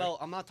controlling talking better? about.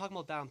 I'm not talking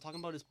about that. I'm talking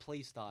about his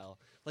play style.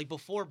 Like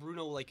before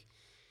Bruno, like,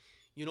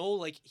 you know,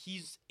 like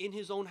he's in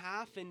his own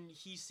half and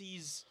he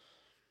sees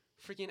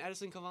freaking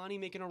Edison Cavani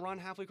making a run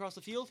halfway across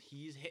the field.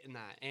 He's hitting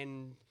that,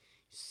 and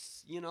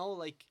you know,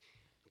 like,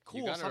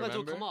 cool. gotta Sometimes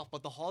it'll come remember- off,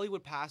 but the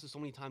Hollywood passes so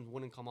many times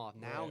wouldn't come off.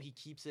 Now Right. he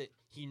keeps it.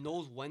 He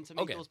knows when to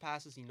make Okay. those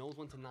passes. He knows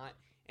when to not.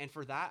 And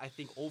for that, I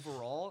think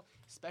overall,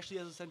 especially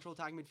as a central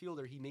attack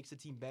midfielder, he makes the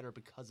team better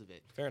because of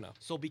it. Fair enough.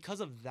 So because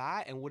of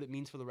that and what it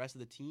means for the rest of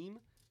the team,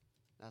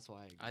 that's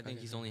why I agree. I think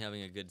he's only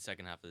having a good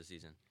second half of the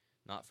season,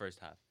 not first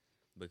half,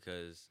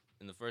 because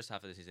in the first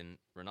half of the season,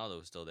 Ronaldo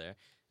was still there,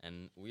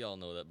 and we all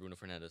know that Bruno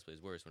Fernandes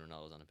plays worse when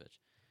Ronaldo's on the pitch,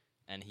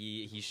 and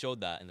he showed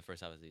that in the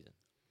first half of the season.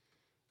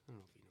 I don't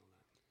know if you know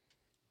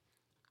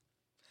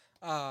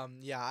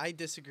that. Yeah, I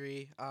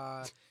disagree.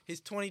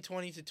 His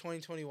 2020 to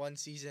 2021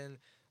 season,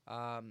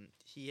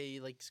 he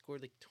like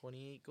scored like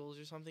 28 goals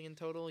or something in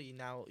total. He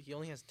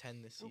only has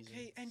 10 this season.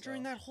 Okay, and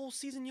during that whole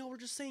season, y'all were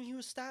just saying he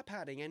was stat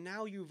padding, and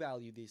now you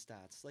value these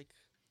stats. Like,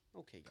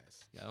 okay,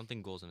 guys. Yeah, I don't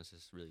think goals and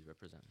assists really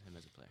represent him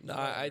as a player. No,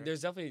 Whatever.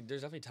 there's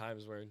definitely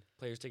times where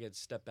players take a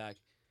step back,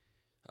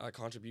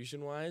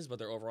 contribution wise, but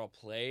their overall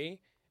play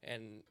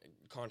and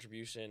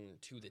contribution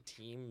to the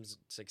team's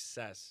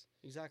success.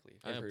 Exactly.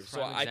 I mean, a improve. So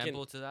prime I can-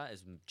 example to that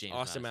is James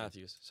Austin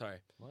Madison. Matthews. Sorry.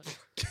 What?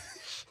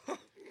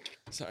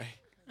 Sorry.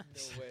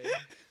 No way.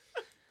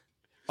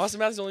 Austin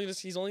Matthews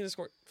he's only just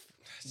scored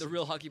The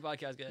real hockey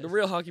podcast, guys. the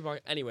real hockey bar.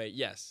 Anyway,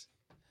 yes.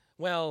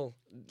 Well,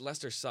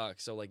 Leicester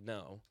sucks, so like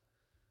no.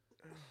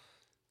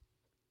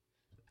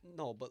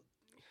 No, but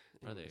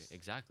Brother, anyways,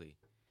 exactly.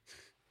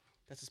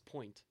 that's his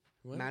point.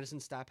 What? Madison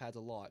stat pads a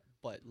lot,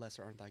 but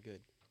lesser aren't that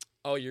good.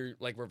 Oh, you're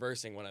like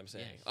reversing what I'm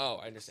saying. Yes. Oh,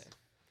 I understand.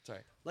 Sorry.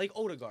 Like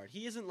Odegaard,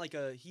 he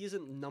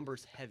isn't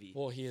numbers heavy.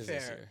 Well, he is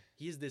this Fair. year.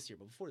 He is this year,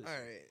 but before this All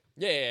year. right.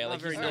 Yeah, Not like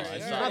very he's numbers.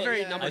 nice. He's Alright, not very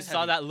yeah. I numbers saw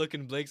heavy. that look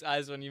in Blake's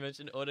eyes when you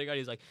mentioned Odegaard.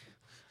 He's like,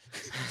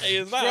 Hey,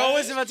 is that- Bro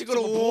is about to go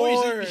to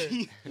war.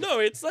 No,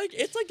 it's like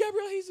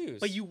Gabriel Jesus.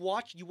 But you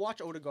watch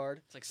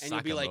Odegaard, it's like and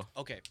you'll be Saka, like,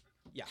 bro. okay,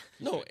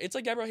 no, it's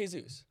like Gabriel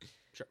Jesus.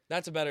 Sure.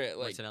 That's a better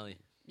like. Martinelli.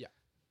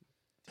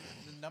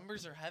 The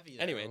numbers are heavy.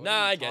 there. Anyway, What nah,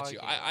 are I get you.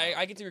 talking I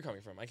about? get where you're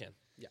coming from. I can.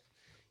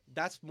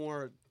 that's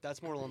more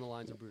along the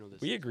lines of Bruno.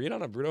 This. We agreed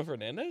on a Bruno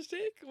Fernandes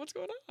take. What's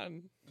going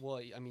on? Well,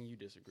 I mean, you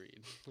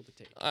disagreed with the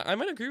take. I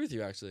might agree with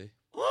you actually.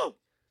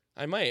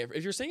 I might.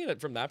 If you're saying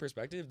it from that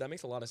perspective, that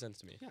makes a lot of sense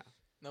to me. Yeah.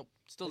 Nope.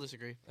 Still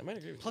disagree. I might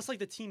agree with Plus, like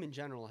the team in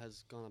general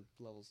has gone up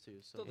levels too.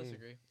 So Still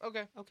disagree.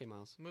 Okay. okay,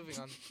 Miles. Moving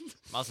on.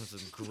 Miles has some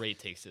great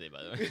takes today,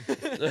 by the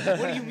way.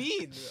 What do you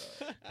mean?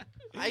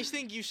 I just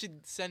think you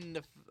should send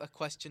a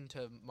question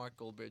to Mark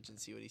Goldbridge and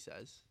see what he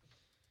says.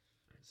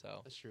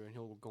 So That's true, and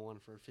he'll go on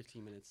for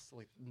 15 minutes,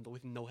 like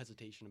with no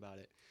hesitation about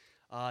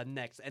it.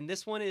 Next, and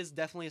this one is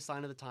definitely a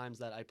sign of the times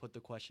that I put the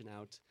question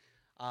out.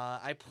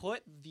 I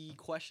put the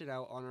question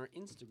out on our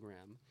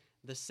Instagram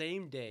the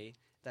same day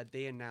that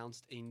they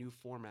announced a new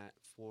format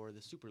for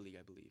the Super League,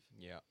 I believe,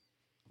 Yeah.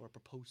 or a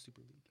proposed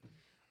Super League.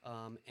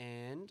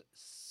 And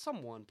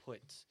someone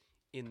put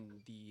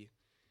in the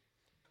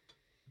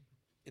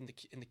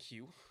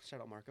queue.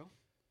 Shout out Marco.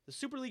 The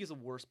Super League is the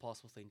worst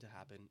possible thing to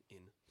happen in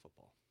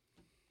football.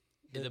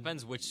 It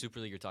depends which Super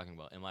League you're talking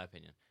about, in my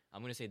opinion.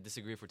 I'm going to say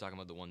disagree if we're talking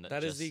about the one that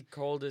That is just... the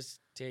coldest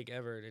take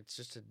ever. It's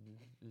just a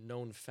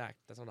known fact.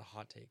 That's not a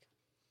hot take.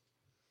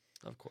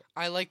 Of course.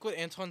 I like what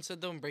Antoine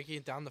said though, and breaking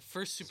it down. The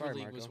first Super Sorry,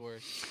 League was Marco.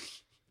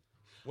 worse.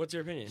 What's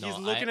your opinion? No, He's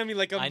looking at me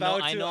like I'm I know-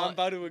 about I to. know I'm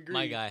about to agree.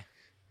 My guy.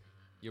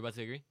 You're about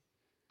to agree?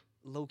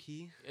 Low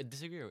key.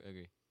 Disagree or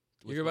agree?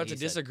 with You're what about to he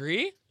said?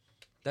 disagree?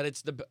 That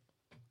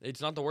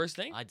it's not the worst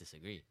thing? I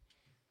disagree.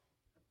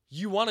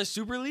 You want a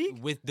Super League?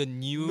 With the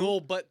new... No,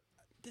 but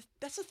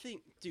that's the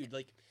thing, dude.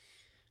 Like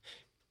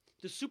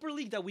the Super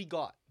League that we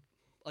got,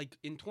 like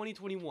in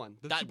 2021,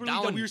 the That- Super that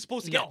League that one- we were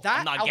supposed to no, get, that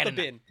I'm not out the getting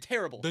that. bin.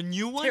 Terrible. The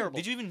new one? Terrible.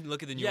 Did you even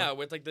look at the new Yeah, one?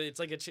 with like it's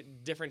like a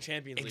different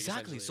Champions League.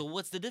 Exactly. So essentially.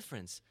 what's the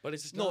difference? but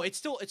it's just No, not- it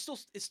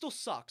still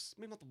sucks.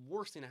 Maybe not the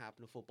worst thing to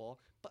happen to football,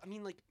 but I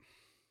mean, like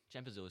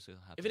Champions League will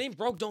happen. if it ain't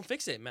broke, don't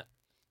fix it, man.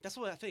 that's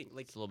what I think.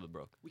 Like It's a little bit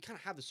broke. we kind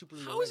of have the Super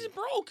League. How is already. it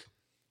broke?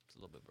 It's a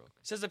little bit broke.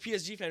 Says the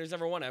PSG fan who's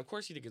never won it. Of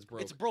course you think it's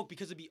broke. It's broke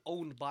because it'd be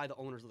owned by the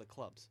owners of the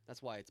clubs.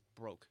 That's why it's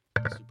broke.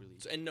 The Super League.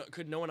 So, and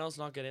could no one else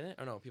not get in it?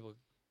 Or no, people.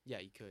 Yeah,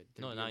 you could.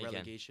 No, There'd now be you a can.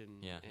 relegation.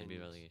 Yeah, it'd be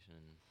and- relegation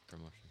and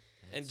promotion.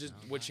 And just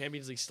would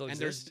Champions League still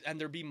And exist?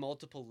 there'd be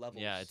multiple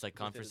levels. Yeah, it's like with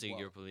it Conference as League, well.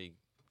 Europa League.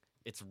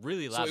 It's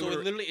really So loud. So it it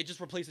would- literally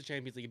just replace the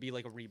Champions League. It'd be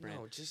like a rebrand.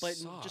 No, just but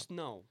stop. just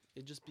no.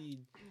 It'd just be.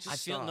 I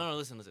feel stop. no.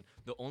 Listen.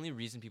 The only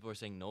reason people are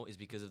saying no is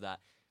because of that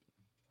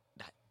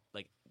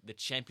like the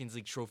Champions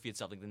League trophy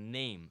itself, like the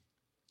name.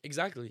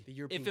 Exactly. The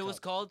European If it was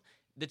Cup. called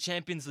the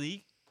Champions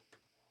League,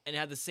 and it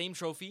had the same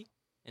trophy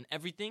and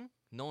everything,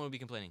 no one would be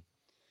complaining.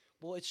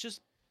 Well, it's just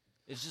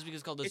It's just because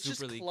it's called the It's just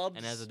Super League clubs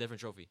and it has a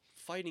different trophy.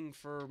 fighting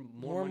for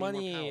More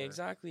money, more power.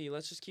 exactly.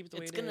 Let's just keep it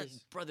the It's way it gonna,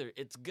 is. brother.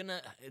 It's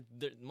gonna.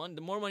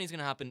 The more money is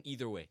gonna happen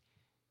either way.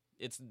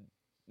 It's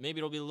maybe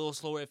it'll be a little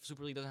slower if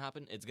Super League doesn't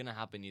happen. It's gonna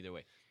happen either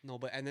way. No,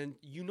 but and then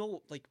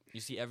like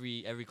You see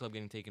every club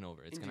getting taken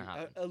over. It's gonna indeed,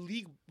 happen. a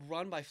league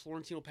run by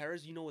Florentino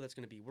Perez. You know what that's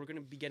gonna be. We're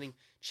gonna be getting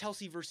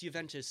Chelsea versus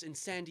Juventus in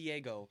San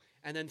Diego,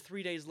 and then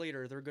 3 days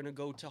later they're gonna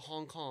go to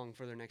Hong Kong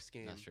for their next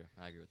game. That's true.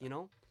 I agree with that. You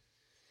know,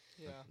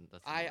 Yeah.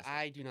 That's the honest.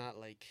 I do not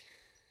like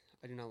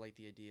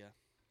the idea.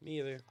 Me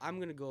either. I'm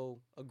gonna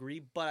go agree,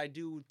 but I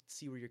do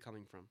see where you're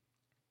coming from.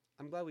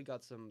 I'm glad we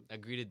got some.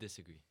 Agree to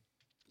disagree.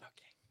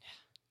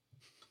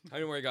 How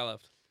many more you got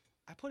left?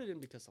 I put it in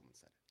because someone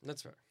said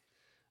That's fair. it.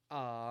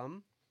 How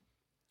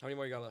many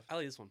more you got left? I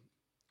like this one.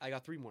 I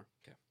got 3 more.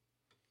 'Kay.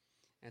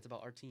 And it's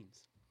about our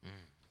teams.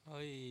 Oh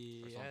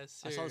yes,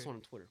 sir. I saw this one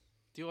on Twitter.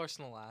 Do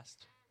Arsenal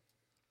last.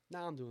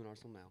 Now I'm doing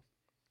Arsenal now.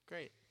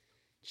 Great.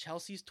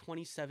 Chelsea's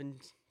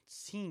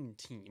 2017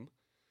 team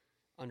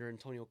under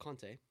Antonio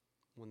Conte,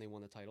 when they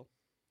won the title,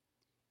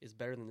 is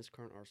better than this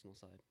current Arsenal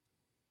side.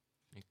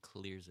 It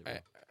clears it. Bro.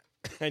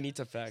 I need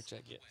to fact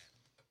check it.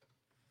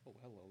 Oh,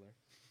 hello there.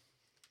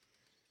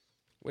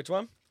 Which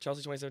one? Chelsea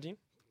 2017?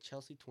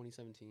 Chelsea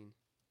 2017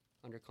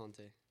 under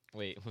Conte.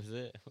 Wait, was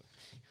it?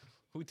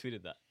 Who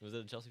tweeted that? Was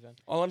it a Chelsea fan?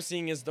 All I'm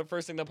seeing is the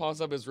first thing that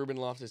pops up is Ruben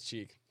Loftus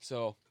Cheek.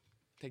 So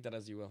take that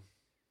as you will.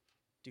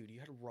 Dude, you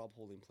had Rob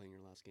Holding playing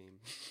your last game.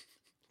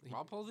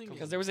 Rob Holding.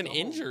 Because there was an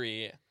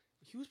injury.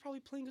 He was probably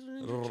playing because of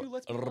an injury too.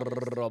 Let's be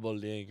honest.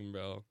 Rubbling,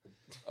 bro.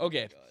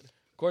 Okay. God.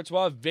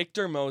 Courtois,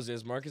 Victor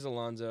Moses, Marcus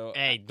Alonso.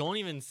 Hey, don't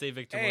even say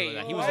Victor Hey, Moses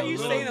like that. He why was are a you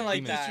little saying it like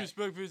demon. that?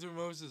 Disrespect Victor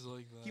Moses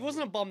like that. He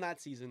wasn't a bum that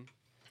season.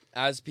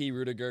 Aspi,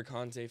 Rudiger,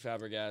 Conte,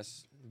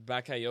 Fabregas,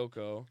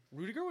 Bakayoko.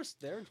 Rudiger was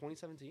there in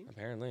 2017.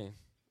 Apparently.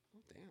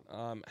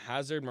 Oh, damn.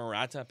 Hazard,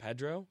 Morata,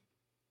 Pedro.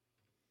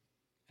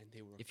 and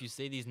they were. If you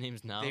say these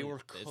names now, They were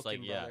it's like,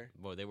 cooking, yeah, brother.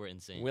 bro, they were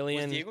insane. Was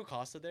Willian. Diego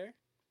Costa there?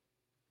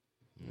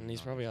 He's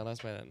No, probably on us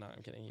by that. No,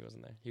 I'm kidding. He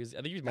wasn't there. He was.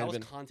 I think he might That have was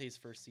been. Conte's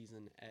first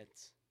season at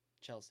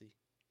Chelsea.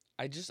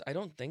 I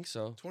don't think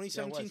so.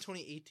 2017, was.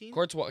 2018?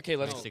 Courtois. Okay,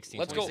 let's 2016,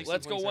 let's go. 2016,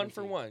 Let's go one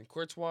for 2017. one.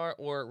 Courtois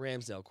or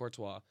Ramsdale.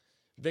 Courtois.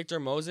 Victor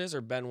Moses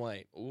or Ben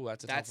White. Ooh,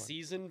 that's a That tough one.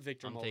 season,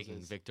 Victor I'm Moses. taking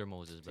Victor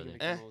Moses, Taking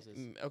brother. Victor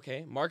Moses.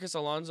 Okay, Marcus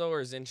Alonso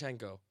or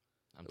Zinchenko.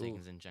 I'm taking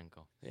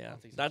Zinchenko. Yeah, I'll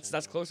take that's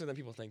Zinchenko. closer than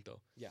people think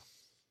though.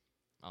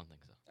 I don't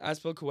think so.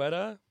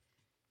 Azpilicueta.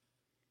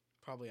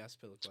 Probably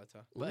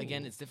Azpilicueta. But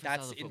again, Ooh. it's different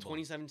That's styles of in football.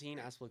 2017.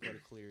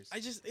 Azpilicueta clears. I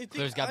just I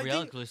Clears think, Gabriel, I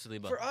think clears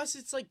Saliba. for us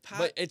it's like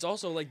But it's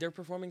also like they're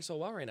performing so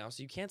well right now,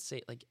 so you can't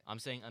say like. I'm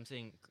saying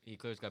he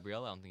clears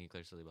Gabriel. I don't think he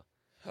clears Saliba.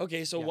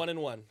 Okay, so Yeah.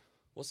 1-1.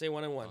 We'll say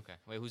 1-1. Okay.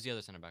 Wait, who's the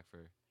other center back for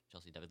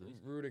Chelsea? David Luiz.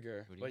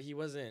 Rudiger, Rudiger? but he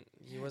wasn't.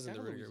 He wasn't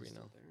the David Rudiger Luiz we is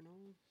know. still there, no?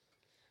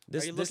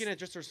 This Are you looking at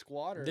just their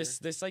squad or this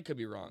site could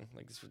be wrong.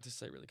 Like this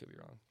site really could be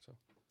wrong. So.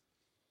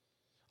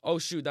 Oh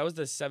shoot, that was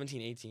the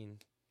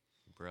 17-18.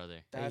 Brother.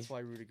 That's why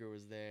Rudiger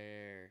was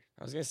there.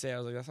 I was like,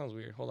 that sounds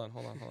weird. Hold on.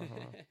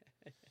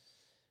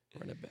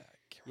 Run it back.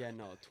 Yeah,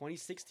 no.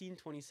 2016,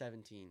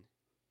 2017.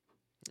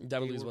 David They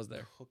Luiz were was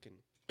there. Cooking.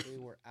 They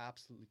were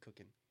absolutely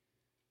cooking.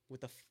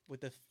 With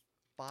a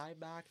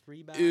 5-back,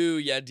 3-back. Ooh,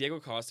 yeah, Diego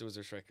Costa was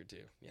their striker too.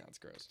 Yeah, that's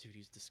gross. Dude,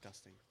 he's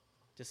disgusting.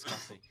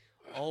 Disgusting.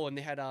 Oh, and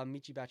they had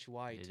Michi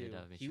Batshuayi They too. did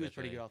have He Michi was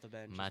pretty Batshuayi. good off the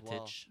bench Matic. as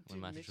well. When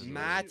Dude, Matic Mitch- was there.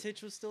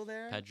 Matic was still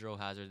there. Pedro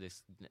Hazard.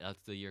 That's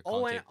the year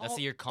Oh, Conte. and- That's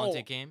the oh, year Conte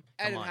oh, came.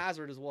 Come And on.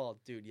 Hazard as well.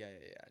 Dude, yeah.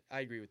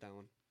 I agree with that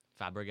one.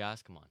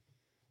 Fabregas. Come on.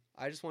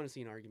 I just want to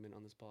see an argument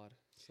on this pod.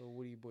 So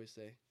what do you boys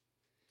say?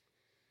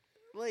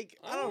 like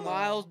I don't know.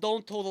 Miles,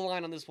 don't toe the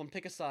line on this one.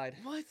 Pick a side.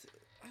 What?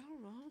 I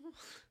don't know.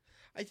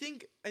 I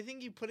think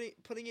you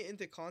putting it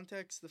into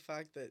context the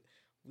fact that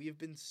we have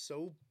been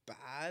so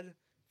bad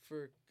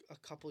for a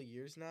couple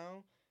years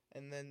now,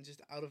 and then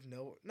just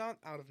not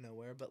out of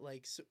nowhere, but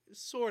like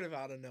sort of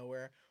out of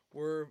nowhere,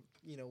 we're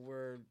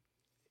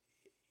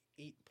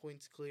 8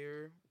 points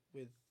clear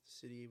with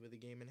City with a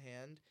game in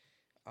hand,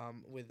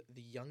 with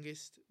the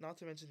youngest, not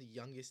to mention the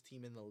youngest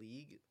team in the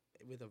league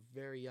with a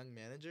very young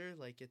manager.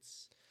 Like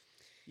it's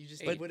you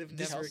just But would have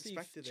this- never Chelsea,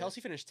 expected Chelsea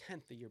finished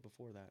 10th the year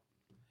before that.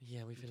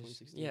 Yeah, we In finished.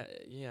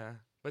 2016. Yeah.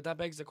 But that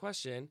begs the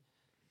question: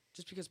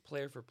 just because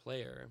player for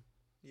player,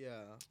 it.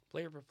 Yeah.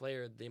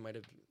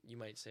 you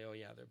might say, oh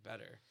yeah, they're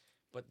better.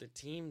 But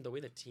the way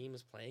the team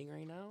is playing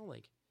right now,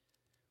 like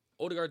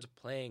Odegaard's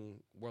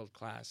playing world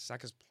class,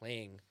 Saka's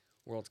playing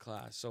world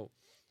class. So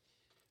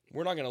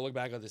we're not gonna look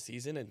back at the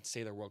season and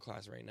say they're world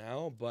class right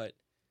now, but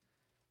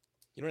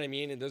you know what I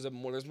mean. And there's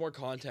more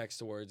context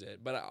towards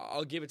it. But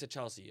I'll give it to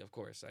Chelsea, of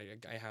course.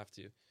 I have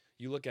to.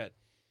 You look at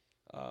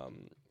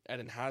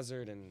Eden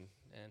Hazard and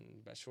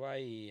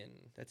Batshuayi and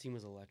That team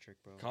was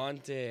electric, bro.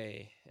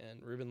 Conte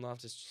and Ruben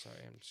Loftus. Sorry,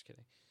 I'm just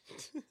kidding.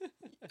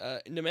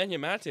 Nemanja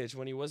Matic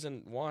when he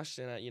wasn't washed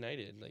in at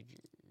United, like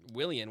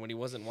Willian when he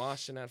wasn't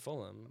washed in at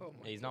Fulham. Oh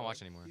my Yeah, he's not God.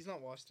 watched anymore. He's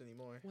not washed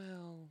anymore.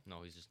 Well,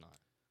 No, he's just not.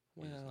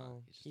 He's just not.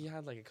 well, He's just he not.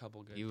 had like a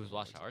couple good. He was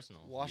washed at performances.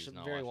 Arsenal. Washed, He's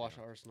not very washed washed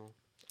at now. Arsenal.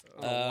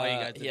 I don't know why you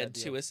guys did He had that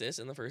 2 deal. assists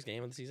in the first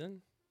game of the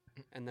season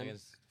And then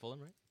Against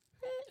Fulham, right?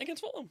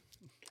 against Fulham.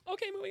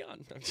 Okay, moving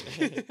on. I'm just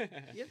kidding.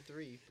 He had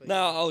 3. But No,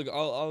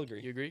 I'll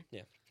agree. you agree?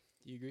 Yeah.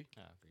 Do you agree?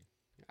 I agree.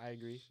 I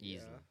agree.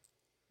 Easily.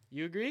 Yeah.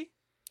 You agree?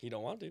 He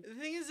don't want to. The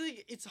thing is,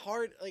 like, it's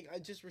hard. Like, I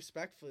just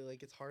respectfully,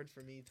 like, it's hard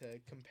for me to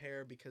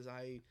compare because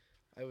I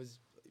was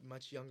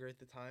much younger at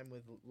the time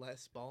with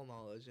less ball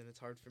knowledge, and it's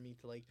hard for me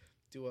to like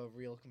do a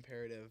real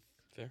comparative.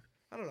 Fair.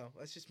 I don't know.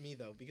 That's just me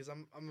though, because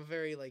I'm a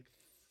very like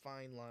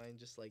fine line.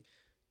 Just like,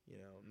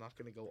 I'm not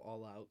gonna go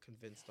all out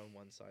convinced on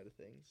one side of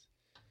things.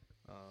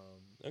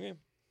 Okay.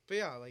 But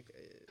yeah, like,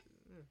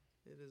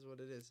 it is what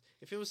it is.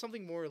 If it was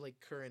something more like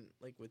current,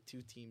 like with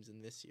 2 teams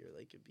in this year,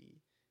 like it'd be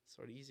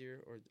sort of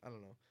easier, or I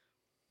don't know,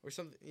 or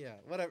something. Yeah,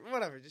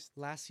 whatever. Just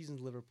Last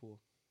season's Liverpool.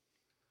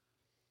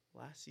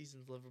 last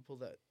season's Liverpool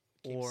that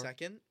came Or-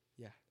 second.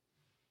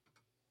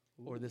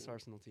 Or this Ooh.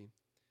 Arsenal team.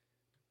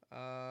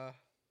 I'm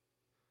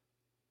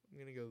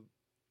gonna go.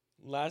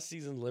 Last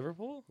season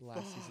Liverpool?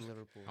 Last season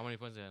Liverpool. How many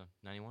points did they have?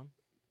 91?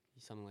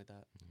 Something like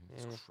that.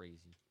 It's Mm.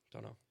 crazy.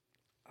 Don't know.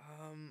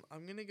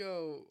 I'm gonna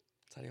go.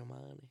 Sadio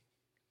Mane.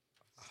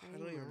 I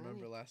don't even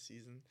remember last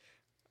season.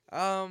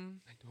 I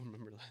don't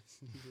remember last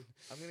season.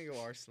 I'm gonna go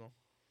Arsenal.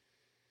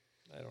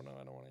 I don't know.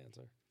 I don't want to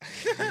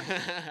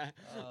answer.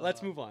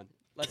 Let's move on.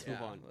 Let's move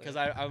yeah, on because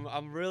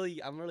I'm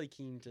really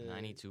keen to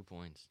 92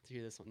 points. to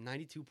hear this one.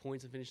 92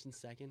 points and finished in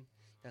second.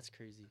 That's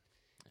crazy.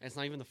 And it's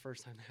not even the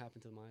first time that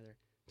happened to them either.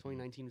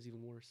 2019 was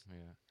even worse.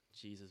 Yeah.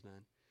 Jesus,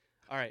 man.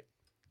 All right,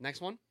 next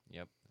one.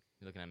 Yep.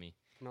 You're looking at me.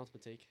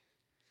 Penultimate take.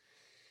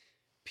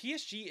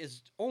 PSG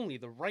is only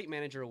the right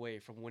manager away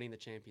from winning the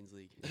Champions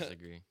League.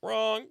 Disagree.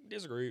 Wrong.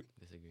 Disagree.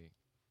 Disagree.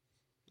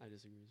 I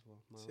disagree as well.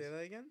 Miles. Say that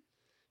again.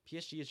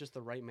 PSG is just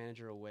the right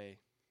manager away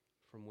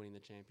from winning the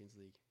Champions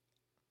League.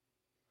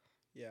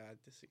 Yeah, I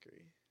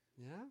disagree.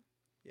 Yeah.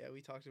 Yeah,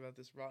 we talked about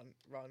this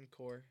rotten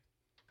core.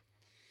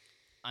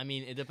 I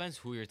mean, it depends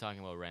who you're talking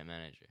about, right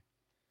manager.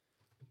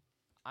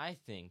 I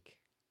think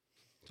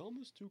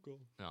Thomas Tuchel.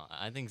 no.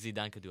 I think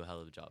Zidane could do a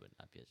hell of a job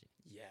at PSG.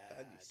 Yeah.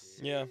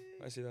 Yeah,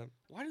 I see that.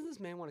 Why does this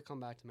man want to come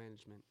back to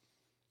management?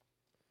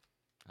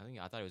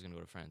 I thought he was gonna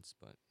go to France,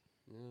 but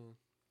Yeah.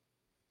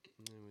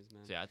 Anyways,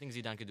 man. so yeah, I think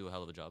Zidane could do a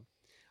hell of a job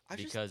I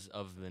just because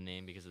of the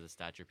name, because of the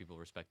stature. People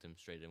respect him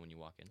straight in when you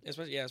walk in,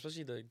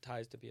 Especially the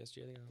ties to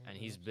PSG. I think. and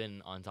he's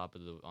been on top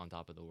of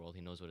the world.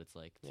 He knows what it's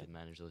like Yeah. to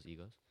manage those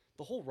egos.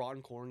 the whole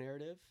rotten core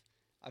narrative.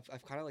 I've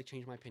kind of like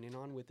changed my opinion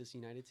on with this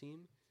United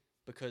team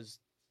because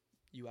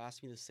you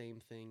asked me the same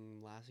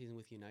thing last season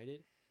with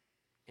United,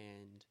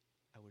 and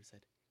I would have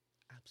said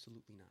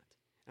absolutely not.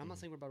 And I'm not Mhm.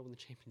 saying we're about to win the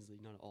Champions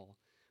League, not at all.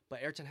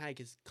 But Ayrton Hag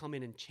has come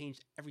in and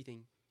changed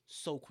everything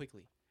so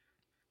quickly.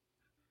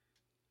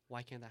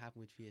 Why can't that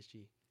happen with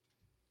PSG?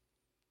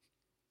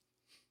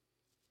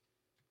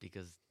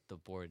 Because the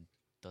board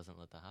doesn't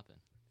let that happen.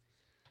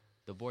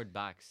 The board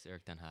backs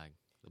Erik ten Hag.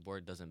 The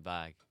board doesn't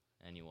back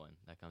anyone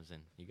that comes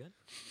in. You good?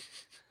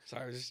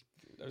 Sorry, I was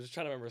just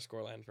trying to remember a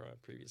scoreline from a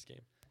previous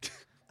game.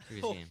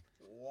 Previous Oh. game.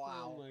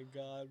 Oh my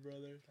God,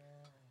 brother!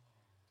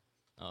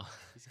 Oh,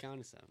 He's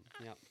counting 7.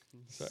 Yep.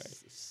 Sorry.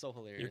 So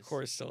hilarious. Your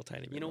core is still a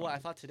tiny bit. You know what? I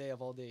wrong. thought today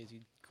of all days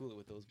you'd cool it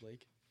with those,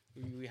 Blake.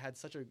 We had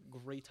such a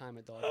great time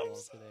at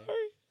dodgeball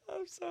today.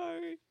 I'm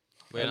sorry.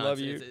 Wait, I no, love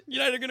it's- you. it's-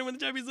 United are gonna win the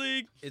Champions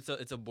League. it's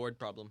a board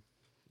problem.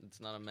 It's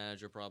not a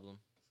manager problem.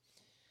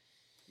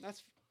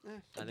 That's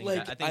I think Like,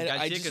 I think I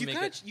Galtier just- could you make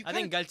kinda- it. you I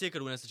think Galtier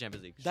could win us the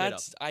Champions League. Straight up.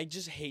 That's. I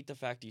just hate the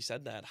fact you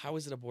said that. How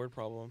is it a board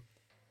problem?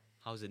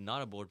 How is it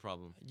not a board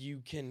problem?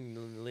 You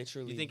can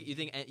literally. You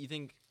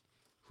think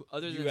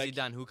other You than like-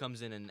 Zidane, who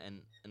comes in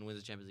and wins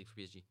the Champions League for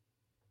PSG?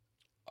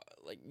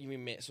 like you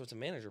mean so it's a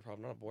manager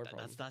problem, not a board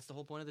problem. That's the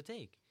whole point of the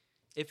take.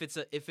 If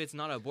it's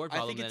not a board I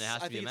problem, think then it's it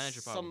has I to be a think manager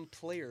it's problem. some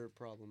player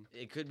problem.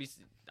 It could be.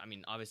 I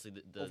mean, obviously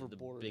the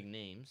Overboard. big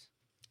names.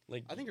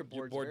 Like I think your your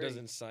board's board very-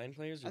 doesn't sign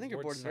players. I think your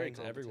board board's very signs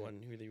competent.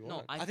 everyone who they No,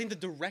 want. I think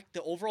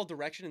the overall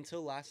direction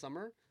until last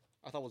summer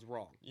I thought was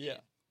wrong. yeah.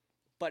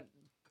 But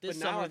This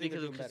now I summer, think they're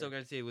because of doing Christophe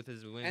better. Galtier with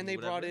his win. and they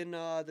brought in the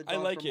I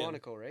dog like from him.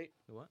 Monaco, right?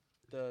 The what?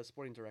 The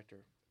sporting director,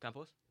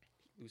 Campos.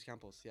 Luis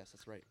Campos. Yes,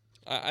 that's right.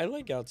 I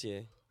like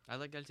Galtier. I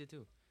like Galtier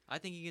too. I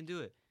think he can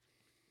do it.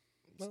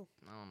 Well-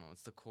 I don't know.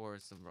 It's the core.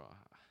 It's the bro.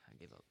 I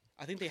gave up.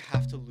 I think they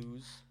have to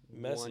lose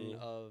Messi. one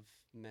of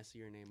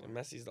Messi or Neymar. And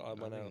Messi's the odd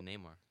I one think out.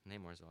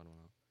 Neymar's the odd one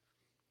out.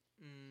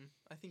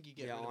 I think you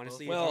get Yeah, rid of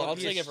honestly, both. Well, if I'm I'll a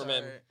take it PSG from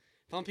him.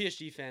 If I'm a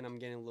PSG fan, I'm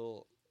getting a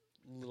little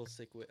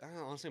sick with. I don't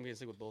know, honestly, I'm getting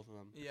sick with both of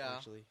them. Yeah.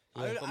 actually.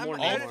 I- But I'm- more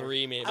I All don't- Neymar.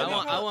 three, maybe. I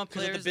want- I want 'cause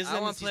at the players. business I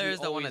end want of the season, players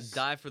that want to always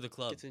die for the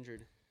club. Gets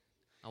injured.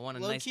 I want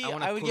a Low-key, nice. I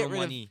want I a would get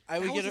rid of. Koulibaly. I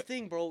would That was get the rid.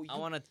 thing, bro. I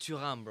want a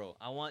Thuram, bro.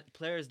 I want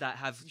players that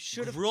have You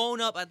should've- grown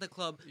up at the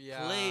club,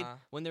 Yeah. played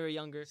when they were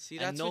younger. See,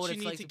 and that's know what you it's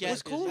need like to play get.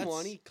 Was for Because PSG.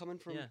 that's- Koulibaly coming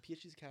from Yeah.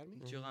 PSG's academy?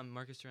 Thuram,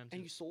 Marcus Thuram. And too.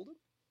 you sold him?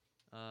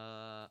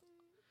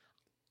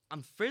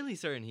 I'm fairly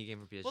certain he came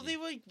from PSG. Well, they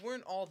like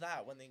weren't all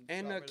that when they.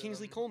 And got rid of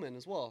Kingsley them. Coleman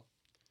as well.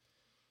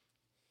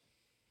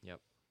 Yep.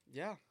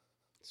 Yeah.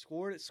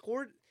 Scored.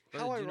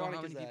 Brother, How do you know how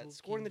ironic is many that? people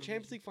Scored in came the from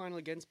Champions PSG? League final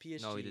against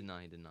PSG. No, he did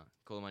not. He did not.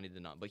 Koulibaly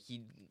did not. But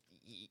he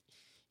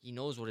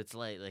knows what it's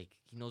like. Like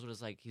he knows what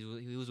it's like. He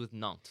was with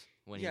Nantes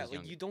when he Yeah, was like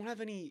younger. you don't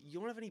have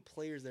any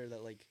players there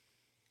that like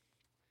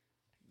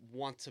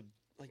want to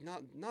like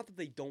not that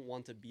they don't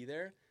want to be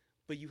there,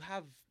 but you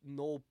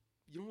don't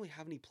really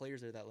have any players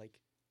there that like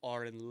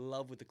are in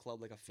love with the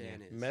club like a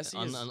fan is.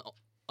 Messi is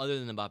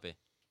Other than Mbappe.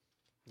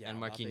 Yeah,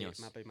 and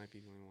Marquinhos. Mbappe might be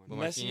the only one. But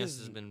Messi Marquinhos is-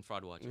 has been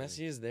fraud watch.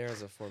 Messi is there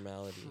as a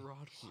formality.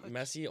 Fraud watch.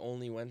 Messi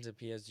only went to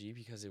PSG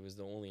because it was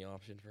the only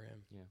option for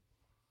him.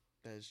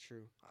 That is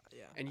true.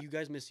 Yeah. And you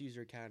guys misused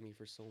your academy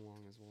for so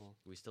long as well.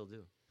 We still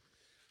do.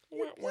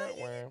 Wah, wah,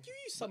 wah. You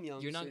use some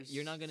youngsters.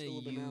 You're not gonna still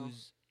a bit now.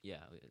 use. Yeah,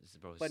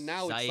 bro. But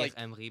now it's Zaire like-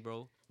 Emery,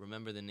 bro.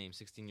 Remember the name.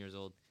 16 years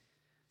old.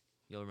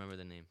 You'll remember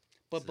the name.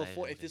 But Zaire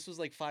before, if Emery. this was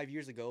like 5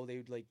 years ago, they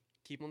would like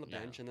keep him on the Yeah,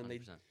 bench and then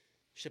they'd 100%.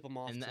 ship him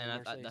off. And to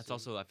Marseille, that's so-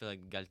 also, I feel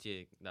like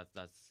Galtier. That's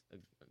a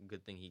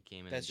good thing he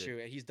came in. That's and did.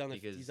 true. He's done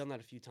it. because- He's done that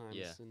a few times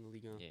yeah. in the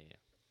league. Yeah, yeah.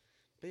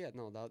 But yeah,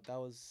 no, that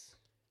was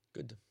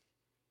Good. that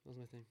was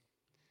my thing.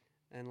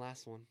 And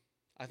last one,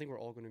 I think we're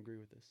all going to agree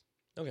with this.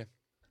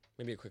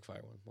 Maybe a quick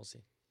fire one. We'll see.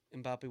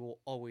 Mbappe will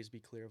always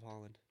be clear of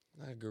Holland.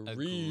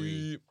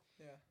 Agree.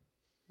 Yeah.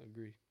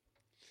 Agree.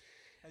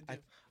 I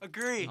do.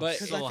 Agree. But- I'm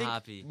 'cause so I think-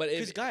 happy. But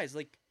Because if guys,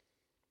 like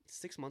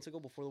 6 months ago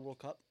before the World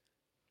Cup,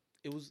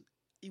 it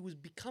was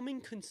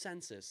becoming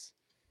consensus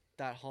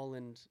that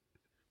Holland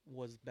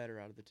was better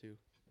out of the two.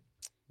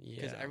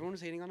 Because yeah, everyone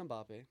was hating on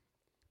Mbappe,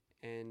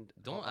 and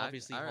Don't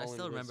obviously I Holland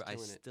still was remember. I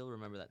killing it. still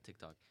remember that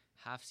TikTok.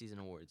 Half season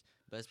awards,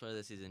 best player of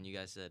the season. You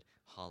guys said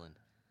Holland.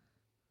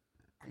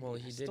 well, I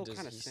he still did.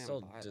 kinda He stand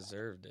still by that.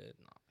 deserved it.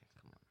 No,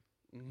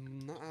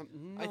 come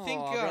on. No, I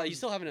think, bro, you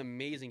still have an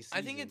amazing season.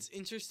 I think it's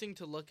interesting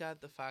to look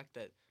at the fact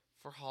that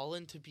for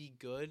Holland to be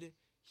good,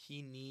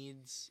 he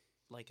needs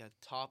like a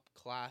top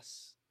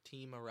class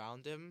team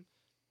around him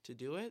to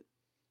do it.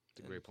 It's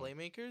a and great point.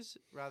 playmakers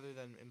rather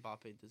than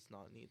Mbappe does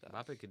not need that.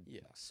 Mbappe could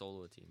Yeah.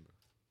 solo a team, bro.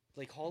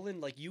 like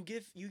Holland. Like you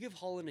give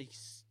Holland a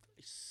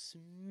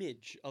a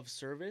smidge of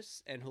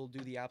service, and he'll do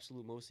the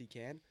absolute most he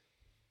can.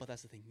 But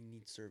that's the thing; he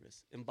needs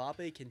service.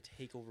 Mbappe can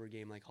take over a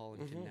game like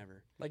Holland can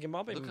never. Like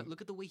Mbappe,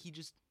 Look at the way he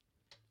just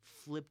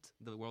flipped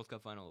the World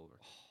Cup final over.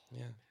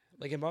 yeah.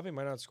 Like Mbappe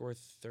might not score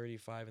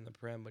 35 in the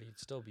Prem, but he'd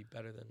still be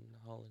better than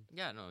Holland.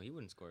 Yeah, no, he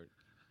wouldn't score.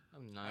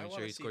 I'm not I even wanna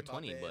sure he see scored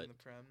 20, Mbappe but in the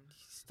Prem.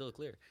 he's still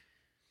clear.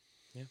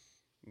 Yeah.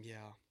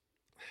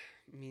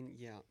 I mean,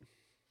 yeah.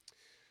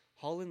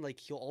 Holland, like,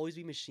 he'll always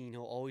be machine.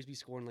 He'll always be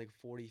scoring, like,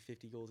 40,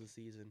 50 goals a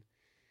season.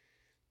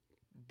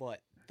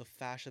 But the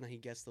fashion that he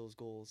gets those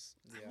goals,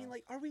 I mean,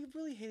 like, are we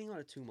really hating on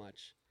it too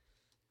much?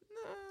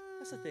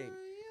 That's the thing.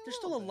 There's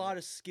still a lot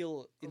of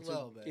skill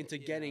into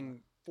getting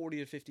 40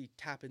 to 50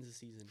 tap-ins a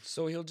season.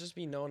 So he'll just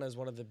be known as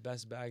one of the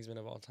best bagsmen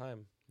of all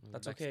time.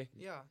 That's okay.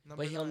 Yeah,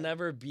 But he'll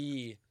never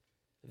be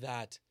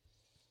that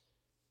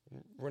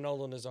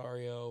Ronaldo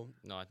Nazario.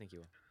 No, I think he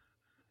will.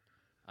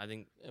 I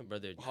think,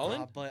 brother.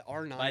 Holland? But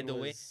R9 By the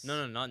way, was-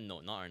 not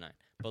R9,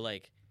 but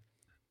like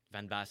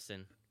Van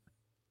Basten,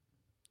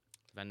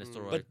 Van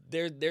Nistelrooy. But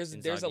there's a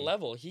Inzaghi.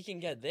 level. He can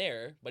get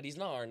there, but he's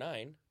not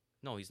R9.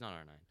 No, he's not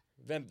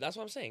R9. That's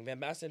what I'm saying. Van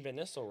Basten, Van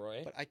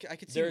Nistelrooy. But I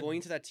could see They're- him going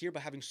into that tier,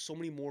 but having so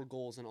many more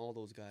goals than all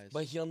those guys.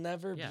 But he'll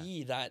never Yeah.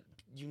 be that.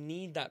 You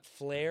need that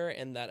flair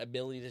and that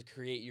ability to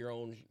create your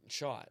own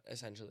shot,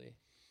 essentially.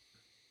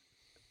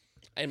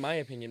 In my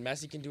opinion,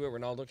 Messi can do it.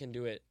 Ronaldo can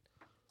do it.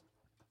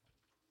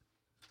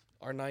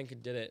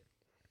 R9 did it.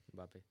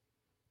 Mbappe.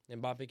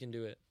 Mbappe can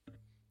do it.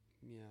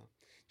 yeah.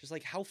 Just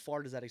like, how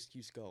far does that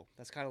excuse go?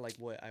 That's kind of like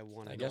what I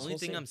want I to The guess only we'll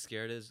thing see. I'm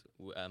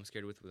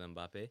scared with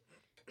Mbappe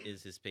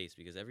is his pace,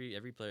 because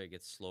every player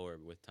gets slower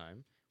with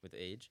time, with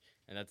age,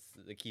 and that's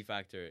the key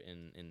factor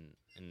in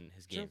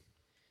his Sure. game.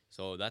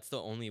 So that's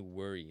the only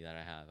worry that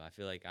I have. I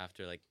feel like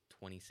after like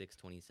 26,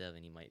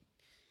 27, he might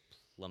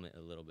plummet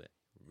a little bit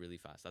really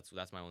fast.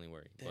 That's my only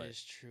worry. That But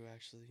is true,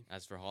 actually.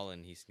 as for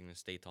Holland, he's gonna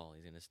stay tall.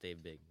 He's gonna stay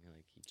big.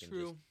 Like he can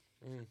True.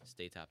 just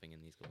stay tapping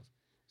in these goals.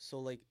 So,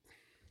 like,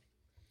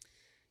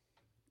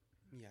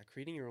 yeah,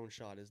 creating your own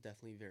shot is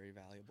definitely very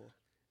valuable.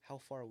 How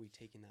far are we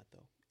taking that,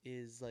 though?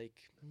 Is, like,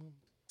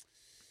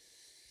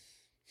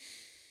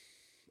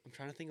 I'm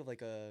trying to think of,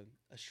 like, a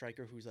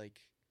striker who's, like,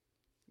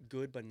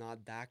 good but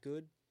not that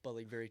good, but,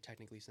 like, very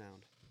technically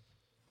sound.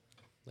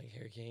 Like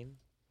Harry Kane.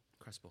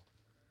 Crespo.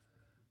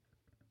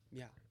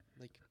 Yeah,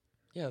 like,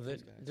 Yeah,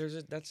 Those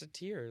guys. that's a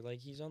tier. Like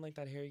he's on like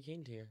that Harry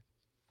Kane tier.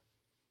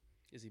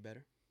 is he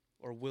better?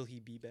 Or will he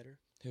be better?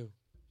 Who?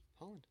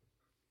 Holland.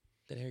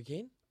 Than Harry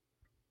Kane?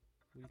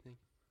 What do you think?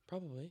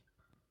 Probably.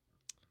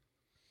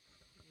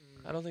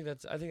 I don't think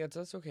that's. I think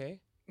that's okay.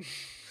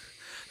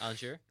 Alan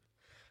Shearer.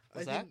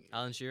 What's I that? think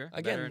Alan Shearer.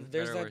 Again,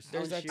 there's better or that. worse?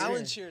 There's that. Shearer. Alan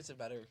tier. Shearer's a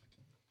better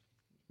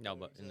No,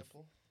 but in the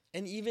example.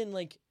 And even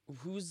like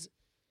who's.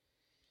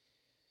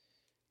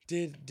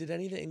 Did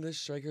any of the English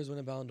strikers win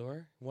a Ballon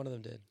d'Or? One of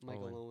them did.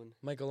 Michael Owen. Owen.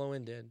 Michael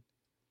Owen did.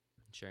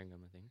 Sheringham,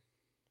 I think.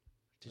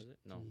 Was it?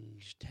 No.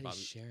 Teddy Bobby-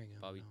 Sheringham.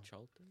 Bobby no.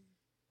 Charlton.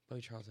 Bobby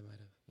Charlton might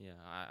have. Yeah,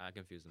 I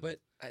confused them. But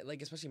I,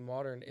 like especially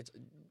modern, it's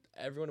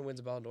everyone who wins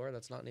a Ballon d'Or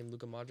that's not named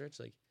Luka Modric.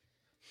 Like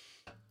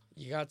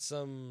you got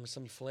some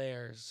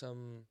flair,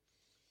 some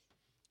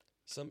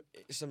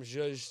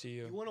zhuzh to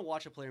You you. want to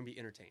watch a player and be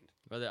entertained.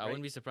 brother, I right?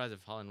 wouldn't be surprised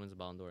if Holland wins the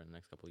Ballon d'Or in the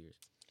next couple of years.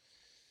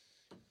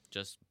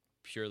 Just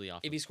purely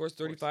off. If he scores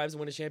 35s and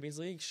win a Champions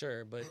League,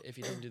 sure. But if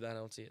he doesn't do that, I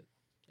don't see it.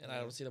 And I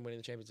don't see them winning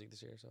the Champions League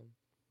this year. So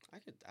I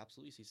could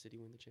absolutely see City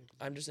win the Champions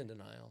League. I'm just in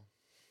denial.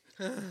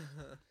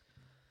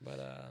 But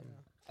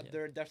yeah.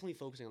 They're definitely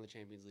focusing on the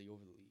Champions League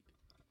over the league.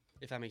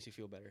 If that makes you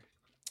feel better.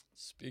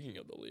 Speaking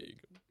of the league,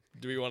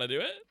 do we want to do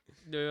it?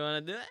 Do we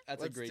want to do it?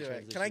 That's Let's a great do it.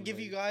 transition. Can I give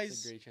Ray. you That's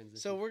guys- a great transition.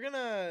 So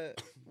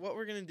what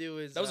we're gonna do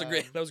is That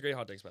was great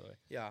hot takes, by the way.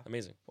 Yeah,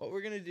 Amazing. what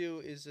we're gonna do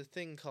is a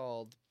thing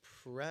called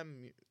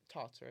Prem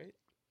Tots, right?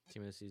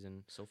 Team of the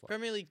season so far.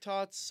 Premier League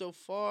Tots so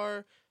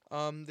far.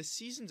 The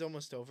season's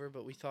almost over,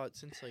 but we thought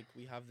since like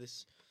we have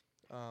this,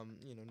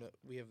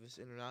 we have this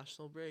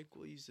international break,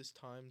 we'll use this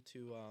time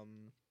to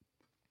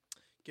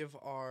give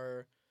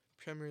our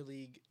Premier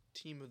League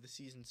team of the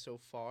season so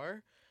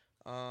far.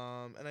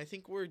 And I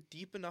think we're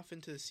deep enough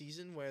into the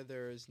season where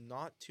there is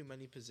not too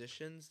many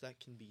positions that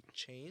can be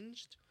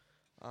changed.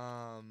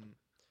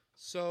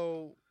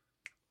 So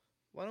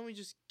why don't we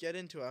just get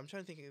into it? I'm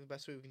trying to think of the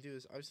best way we can do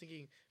this. I was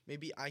thinking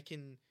maybe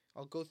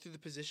I'll go through the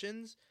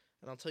positions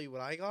and I'll tell you what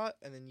I got,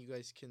 and then you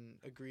guys can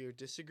agree or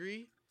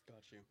disagree.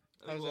 Got you.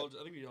 I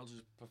think we all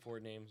just put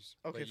forward names.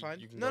 Okay, fine.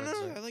 You can No, go no,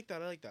 ahead no. and I like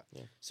that. I like that.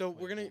 Yeah. So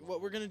what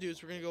we're gonna do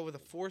is we're gonna go with a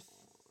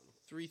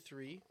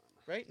 4-3-3,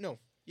 right? No,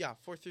 yeah,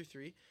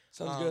 4-3-3.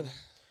 Sounds good.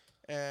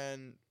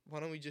 And why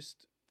don't we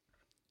just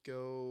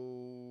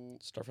go?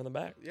 Start from the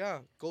back. Yeah,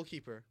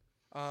 goalkeeper.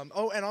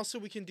 Oh, and also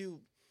we can do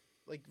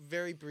like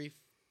very brief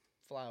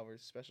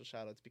flowers, special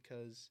shout outs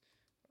because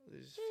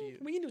there's a few.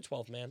 We can do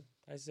 12th man,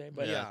 I say.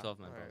 But Yeah, 12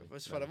 man all right, probably.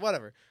 it's Better.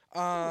 whatever.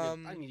 I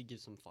need to give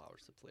some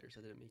flowers to players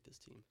that didn't make this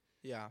team.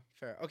 Yeah,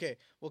 fair. Okay,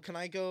 well, can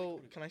I go?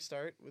 Can I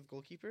start with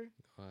goalkeeper?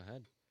 Go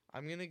ahead.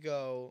 I'm gonna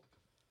go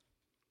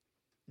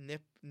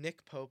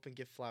Nick Pope and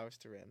give flowers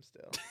to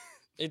Ramsdale.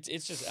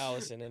 It's just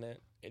Allison in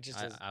it. It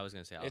just is. I was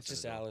gonna say Allison. It's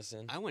just as well.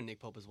 Allison. I went Nick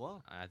Pope as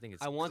well. I think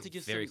it's. I want to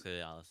give very some-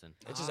 clearly Allison.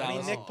 It's just I mean,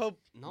 Allison. Nick Pope,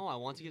 No, I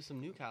want to give some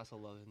Newcastle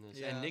love in this.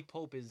 Yeah. And Nick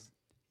Pope is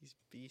he's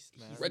beast,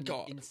 man. he's Red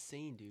card.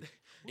 insane, dude. What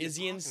are Is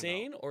you he talking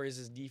insane about? or is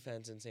his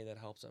defense insane that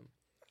helps him?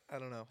 I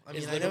don't know. I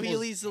Is mean, I know he Liverpool's-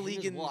 leads the Him league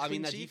as in well. I mean,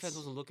 clean that sheets. defense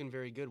wasn't looking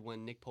very good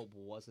when Nick Pope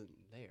wasn't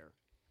there.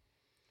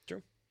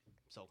 True.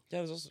 So Yeah,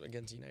 it was also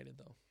against United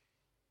though.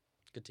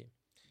 Good team.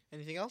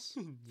 Anything else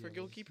for Yeah.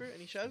 goalkeeper?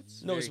 Any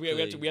shouts? No, Very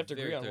because we have to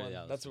clearly- agree on very one.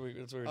 clearly That's what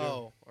Allison. we're doing.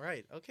 Oh, all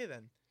right. Okay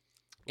then.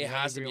 It We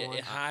has to agree be. on one?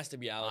 It has to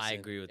be Allison. I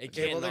agree with it. that.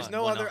 Okay, well, there's Cannot.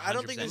 no other. I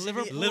don't think there's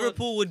gonna be.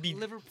 Liverpool would be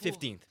Liverpool.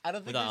 15th. I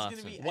don't think without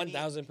there's gonna be. Allison. any-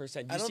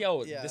 1000%. I You don't- see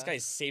how yeah. this guy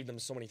saved them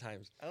so many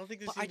times. I don't think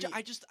there's. But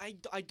gonna be,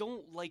 I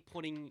don't like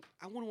putting.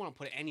 I wouldn't want to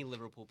put any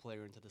Liverpool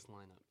player into this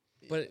lineup.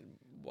 But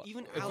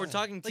Even If we're Allison.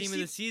 talking Like, team of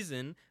Steve- the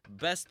season,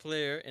 best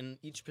player in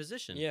each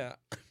position. yeah,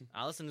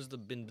 Allison has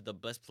been the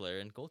best player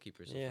and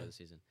goalkeeper so Yeah. far this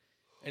season.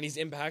 and he's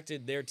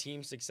impacted their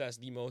team's success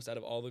the most out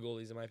of all the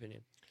goalies, in my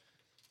opinion.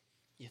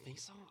 You think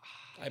so?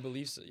 I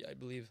believe so. I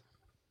believe.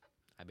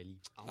 I believe.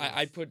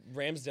 I'd put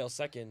Ramsdale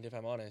second if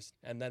I'm honest,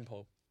 and then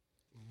Pope.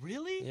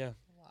 Really? Yeah,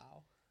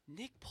 Wow.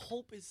 Nick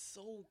Pope is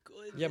so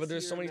good. yeah, but this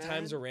there's so year, many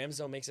times man. where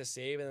Ramsdale makes a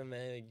save and then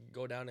they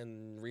go down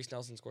and Reece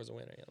Nelson scores a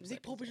winner. You know what I'm Nick saying?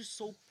 Pope is just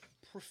so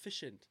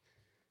proficient.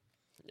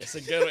 It's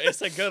a good.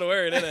 It's a good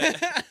word, isn't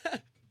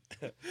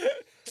it?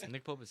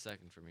 Nick Pope is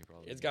second for me,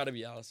 probably. It's got to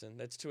be Allison.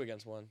 That's 2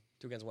 against 1.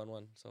 2 against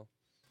 1-1. So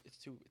It's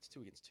two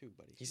against two,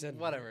 buddy. he said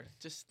Whatever.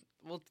 Just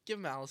we'll give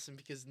him Allison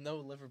because no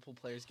Liverpool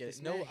players get This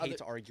it. No man other.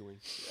 hates arguing.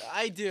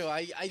 I do.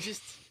 I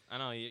just. I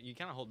know you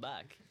kind of hold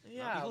back.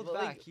 Yeah. He holds but,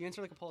 back. like, You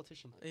answer like a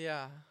politician.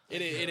 yeah.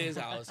 It is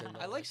Allison.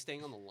 I like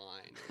staying on the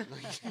line.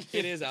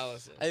 It is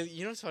Allison.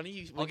 You know what's funny?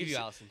 You, I'll when give you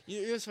said- Allison.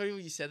 You know what's funny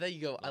when you said that?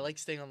 You go, I like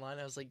staying online.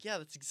 I was like, yeah,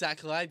 that's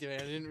exactly what I do.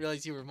 And I didn't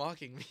realize you were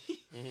mocking me.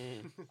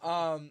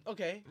 Mhm.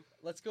 Okay,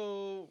 let's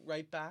go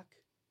right back.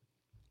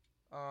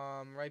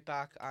 Right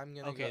back. I'm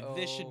gonna Okay, go.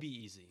 this should be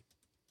easy.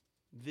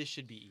 This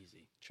should be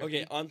easy.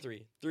 Okay, on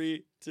 3.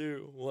 3,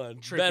 2, 1.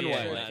 Trippier. Ben White.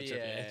 Trippier. Nah, Trippier.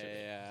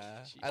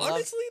 Yeah. Jeez. I love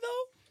Honestly,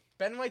 though.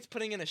 Ben White's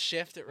putting in a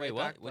shift at right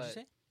Wait, back. what? What did you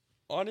say?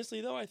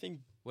 Honestly, though, I think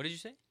What did you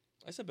say?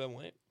 I said Ben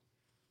White.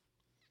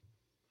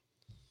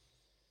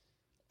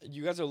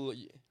 You guys are No,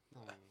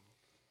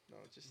 No,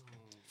 just.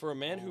 for a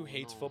man who No,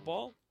 hates no.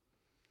 football.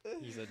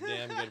 He's a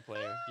damn good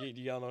player. Do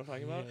y'all know what I'm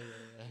talking about?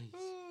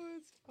 Oh,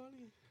 it's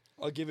funny.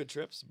 I'll give it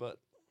trips, but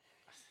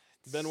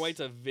Ben White's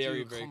a very,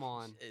 Dude, very come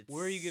on. It's-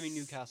 Where are you giving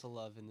Newcastle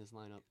love in this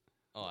lineup?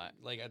 Oh,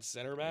 like at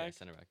center yeah, back.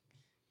 center back.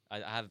 I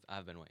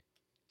have Ben White.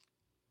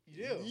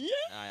 You do. Yeah.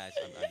 I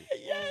do.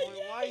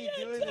 Why are you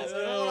doing this? I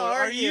don't Oh, wanna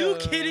Are you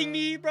argue. kidding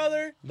me,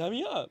 brother? Dab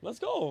me up. Let's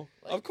go.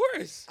 Like- Of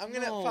course. I'm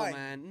gonna no, fine.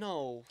 man.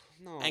 No.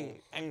 No.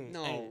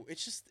 No.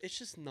 It's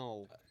just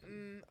no.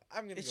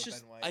 I'm gonna It's go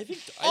just- Ben White. I think.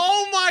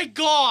 Oh my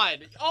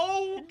god!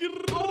 Oh,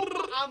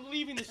 I'm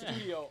leaving the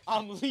studio.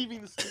 I'm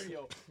leaving the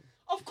studio.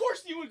 Of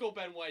course you would go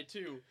Ben White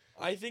too.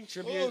 I think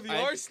Trippier. Oh, the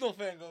I- Arsenal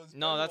fan goes.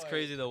 No, Ben that's White.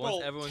 crazy though. Once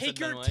Bro, everyone take said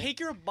your Ben White. take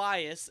your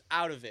bias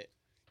out of it.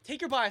 Take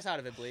your bias out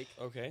of it, Blake.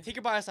 Okay. Take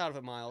your bias out of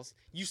it, Miles.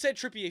 You said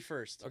Trippier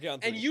first. Okay. On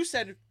And 3. you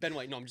said Ben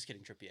White. No, I'm just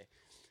kidding, Trippier.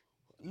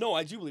 No,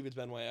 I do believe it's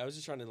Ben White. I was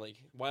just trying to like.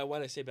 Why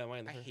did I say Ben White?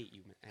 In the I first? hate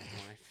you, man.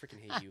 Antoine. I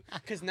freaking hate you.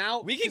 Because now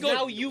We can 'cause go-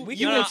 Now you we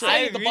you can go- incited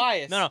I the agree.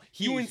 bias. No,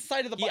 you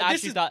incited the He bias. actually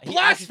This is thought he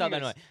actually thought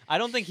Ben blasphemous. White. I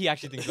don't think he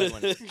actually thinks Ben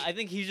White. I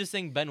think he's just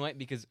saying Ben White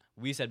because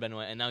we said Ben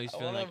White, and now he's I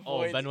feeling wanna like, oh,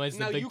 avoid- Ben White's the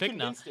Now big you pick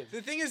now. convinced him.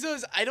 The thing is, though,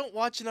 is I don't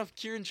watch enough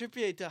Kieran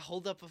Trippier to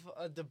hold up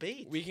a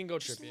debate. We can go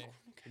Trippier.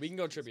 We can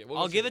go Trippier. We'll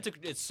I'll go give it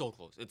Trippier. to. It's so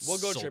close. It's We'll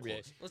go so Trippier.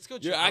 close. Let's go.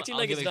 You're Trippier. acting I'll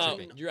like give it's it not.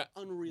 Trippier.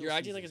 Unreal. You're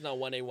acting like season. it's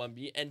not 1A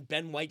 1B, and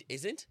Ben White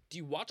isn't. Do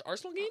you watch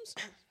Arsenal games?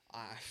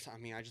 I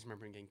mean, I just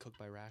remember him getting cooked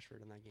by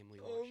Rashford in that game we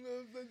Oh,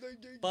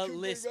 watched. But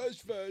listen,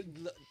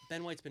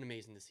 Ben White's been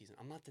amazing this season.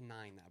 I'm not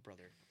denying that,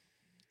 brother.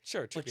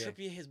 Sure, But Trippier.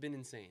 Trippier has been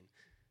insane.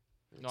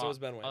 So is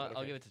Ben White. I'll, but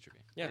I'll okay. give it to Trippier.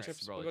 Yeah, It's-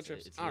 trips. bro, We'll go it's-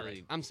 trips. it's All really-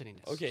 right, I'm sitting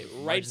this. Okay,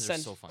 right Margins are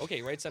center. so fun.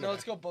 Okay, right center. No,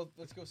 let's back. go both.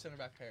 Let's go center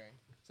back pairing.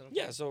 Is that okay?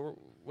 Yeah. So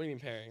what do you mean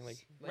pairing? Like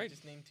right.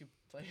 Just name two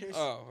players.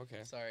 Oh,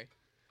 okay. Sorry.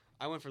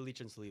 I went for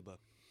Leach and Saliba.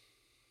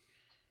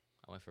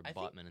 I went for I think-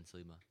 Botman and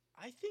Saliba.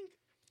 I think,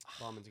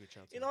 Bauman's a good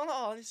shout. in all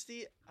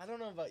honesty, I don't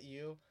know about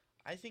you.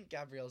 I think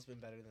Gabriel's been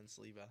better than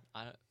Saliba.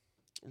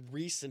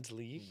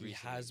 Recently, he Recently,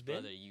 has been,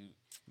 brother, you.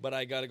 but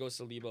I gotta go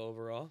Saliba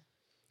overall.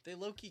 They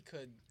low-key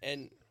could.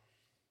 And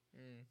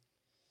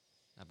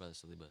That brother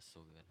Saliba is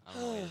so good. I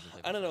don't know. Why he doesn't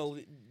play I don't for know.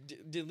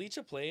 France. Did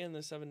Leacha play in the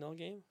 7-0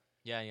 game?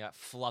 Yeah, he got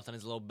flopped on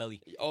his little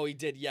belly. Oh, he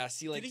did. Yeah.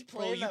 See, like Did he play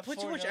Bro, in you that put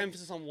too much 4-0?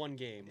 emphasis on one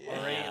game. Yeah.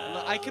 All right,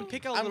 Look, I can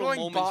pick out I'm little going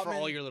moments for Botman-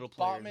 all your little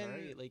players. Botman. all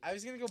right? Like, I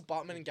was gonna go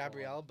Botman and Oh, God.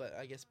 Gabriel, but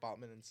I guess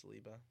Botman and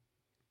Saliba.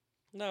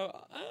 no,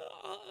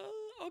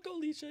 I'll go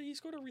Leacha. He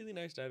scored a really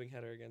nice diving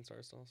header against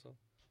Arsenal. So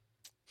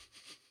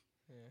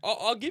Yeah.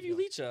 I'll give you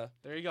Leacha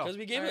there you go. because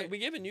we gave Alright. it. We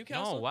gave it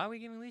Newcastle. No, why are we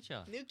giving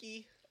Leacha?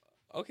 Nuki.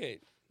 Okay.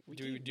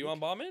 Do you want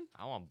Bauman?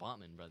 I want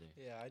Botman, brother.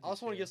 Yeah, I I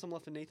also want to too. give some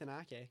love to Nathan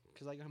Ake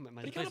because I got him at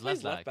my. But he plays kind of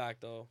plays left left back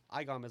though.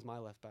 I got him as my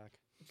left back.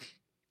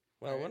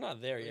 Well, we're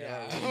not there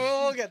yet.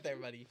 Yeah, we'll get there,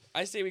 buddy.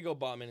 I say we go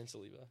Botman and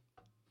Saliba.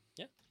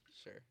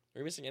 Sure. Are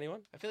we missing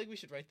anyone? I feel like we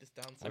should write this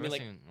down. I mean, like,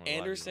 missing a lot of people.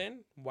 Anderson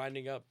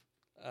winding up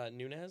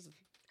Nunez.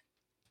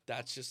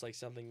 That's just like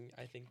something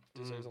I think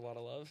deserves a lot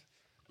of love.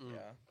 Mm. Yeah.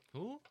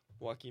 Who?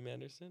 Joaquin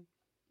Anderson.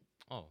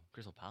 Oh,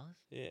 Crystal Palace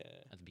Yeah.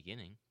 at the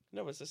beginning.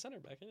 No, it's a center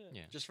back, isn't it?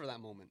 Yeah. Just for that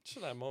moment. Just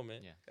for that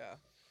moment. Yeah.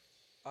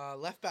 Yeah.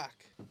 Left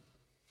back.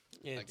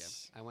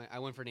 It's, I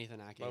went for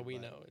Nathan Ake. but we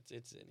know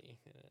it's Zinni.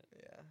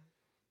 Yeah.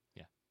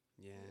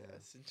 Yeah.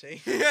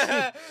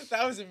 Zinchenko.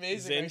 That was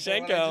amazing.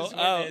 actually, what I Zinchenko. just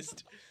Oh.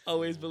 witnessed.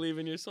 Always believe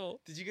in your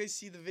soul. Did you guys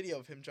see the video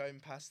of him driving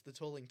past the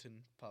Tollington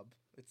pub?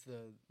 It's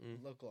the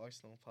local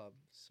Arsenal pub.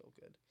 So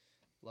good.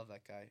 Love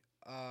that guy.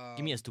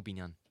 Give me a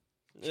Stupinian.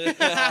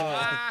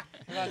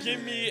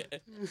 Give me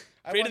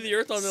fate of the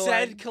earth on the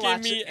line.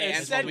 Give me a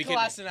said we can-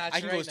 Kolasinac I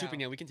can go right with now.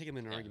 Stupinian. We can take him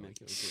in an argument.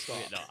 Stop.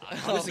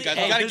 Listen, guys,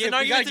 Hey, we gotta there's an give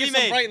argument to be some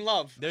made. Brighton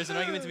love. There's an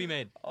argument to be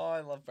made. Oh,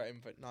 I love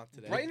Brighton, but not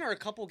today. Brighton are a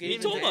couple You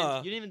games. didn't, In even Mitoma. hand.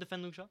 defend, you didn't even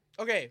defend Luke Shaw?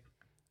 Okay.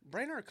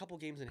 Brighton are a couple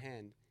games in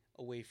hand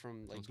away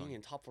from like Sounds being fine.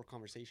 in top 4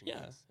 conversation. Yeah,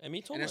 guys. and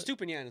And Mitoma.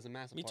 Stupinian is a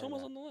massive part of Mitoma's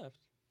that. on the left.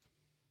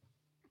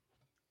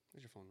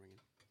 Where's your phone ringing?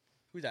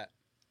 Who's that?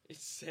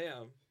 It's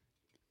Sam.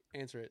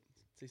 Answer it.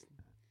 Say,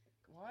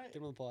 Why? get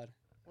him on the pod.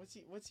 What's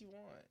he want?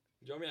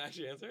 Do you want me to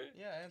actually answer it?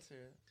 Yeah, answer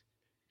it.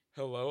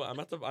 Hello,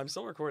 I'm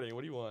still recording.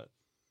 What do you want?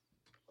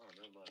 Oh,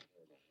 never mind.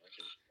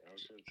 I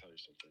was going to tell you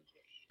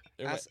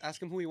something.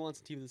 Ask him who he wants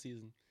in team of the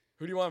season.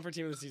 Who do you want for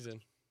team of the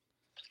season?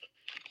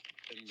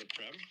 In the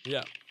Prem,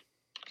 Yeah.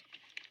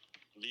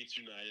 Leeds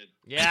United.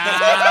 Yeah,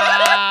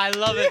 I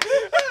love it.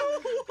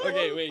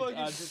 Okay, wait.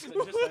 Just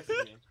text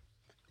me.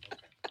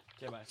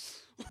 Okay, bye.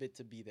 Bit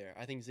to be there.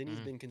 I think Zinni's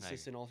Mhm. been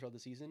consistent all throughout the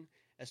season.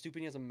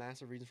 Estupinian has a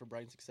massive reason for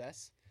Brighton's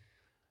success.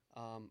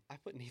 I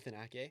put Nathan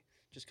Ake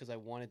just because I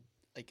wanted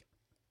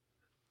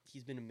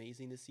he's been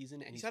amazing this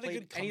season, and He's he's had a played,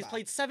 good and he's comeback.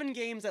 played 7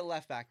 games at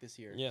left back this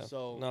year. Yeah.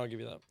 So, No, I'll give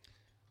you that.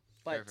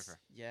 but fair.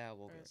 yeah,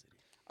 we'll go Fair.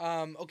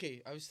 City.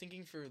 Okay, I was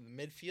thinking for the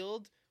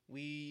midfield,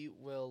 we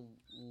will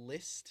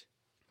list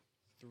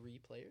 3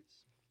 players.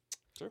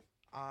 Sure.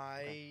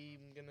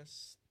 I'm gonna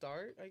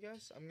start, I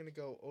guess. I'm gonna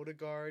go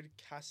Odegaard,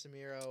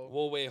 Casemiro.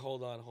 Well, wait.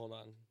 Hold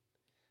on.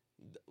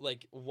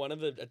 Like one of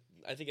the,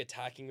 I think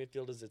attacking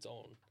midfield is its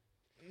own.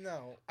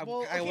 No. I Well,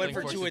 went okay,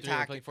 for Playing 4-2-3, 2 we're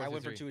attack. playing I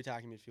went for 4-2-3. 2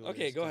 attacking midfielders.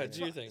 Okay, go ahead. to-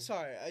 Do your thing.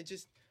 Sorry,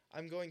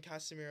 I'm going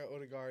Casemiro,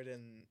 Odegaard,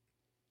 and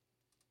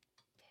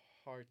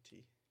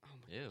Partey. Oh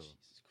my Ew.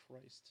 Jesus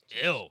Christ.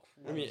 Ew.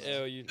 I mean,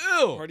 Gross. you.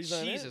 Ew. Party's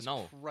not in it? Jesus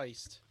No.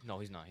 Christ. No,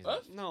 he's not. He's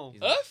Uff? not. No.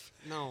 He's not. Uff?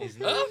 No. He's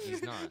not.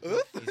 He's not.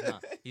 Oof. He's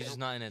not. He's just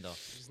not in it though.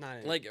 He's not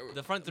in it. Like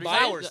The front three.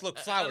 Flowers, look,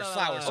 flowers, no, no,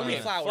 flowers. no, So no, many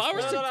no. flowers.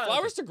 flowers to No, no, no.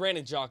 flowers to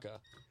Granit Xhaka.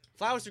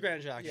 Flowers to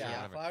Granit Xhaka. Yeah,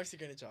 whatever. flowers to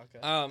Granit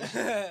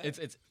Xhaka.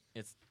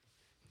 It's.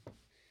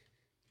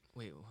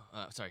 Wait.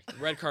 Sorry.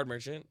 Red card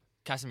merchant.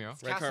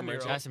 Casemiro. Red card Casemiro.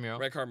 merchant. Casemiro.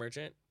 Red card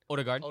merchant.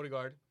 Odegaard.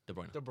 Odegaard. De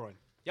Bruyne. De Bruyne.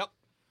 Yep.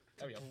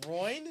 There we go.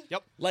 Groin?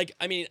 Like,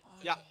 I mean,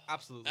 Yeah,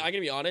 absolutely. I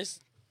gotta be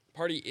honest.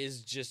 Party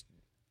is just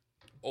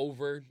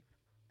over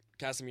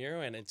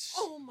Casemiro, and it's.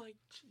 Oh my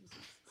Jesus.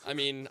 I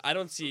mean, I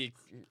don't see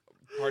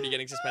Party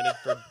getting suspended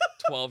for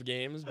 12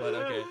 games, but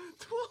okay.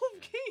 12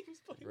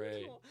 games, buddy.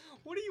 Right.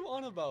 What are you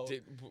on about?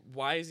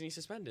 Why isn't he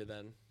suspended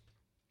then?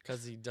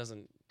 Because he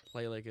doesn't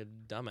play like a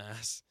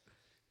dumbass.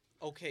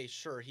 Okay,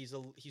 sure. He's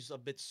a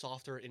bit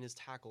softer in his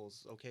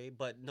tackles, okay?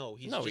 But no,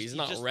 he's He's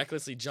not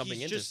recklessly jumping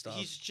he's into just, stuff.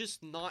 He's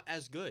just not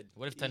as good.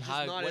 What if He's Ten just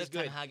Hag? not What as if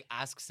Ten good. Hag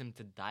asks him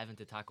to dive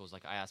into tackles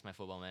like I asked my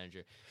football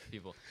manager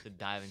people to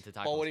dive into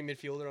tackles? Ball winning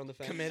midfielder on the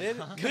fence. Committed?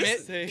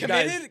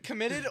 Say-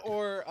 Committed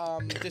or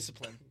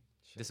discipline?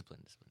 Discipline.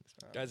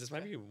 Guys, this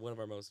might be one of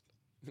our most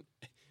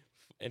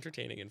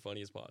entertaining and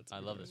funniest pods. I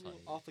love this one.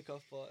 Off the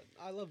cuff, but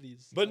I love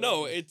these. But I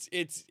no, love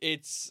these.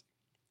 it's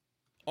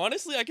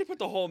honestly, I could put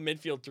the whole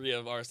midfield 3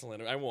 of Arsenal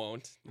in it. I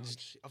won't. Oh,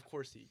 of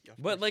course he. Of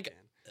But, course he like, can.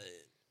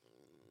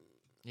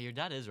 Yeah, your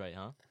dad is right,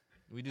 huh?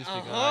 We do speak.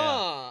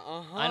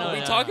 Uh-huh. I know, we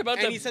yeah. talk about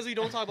And the he says we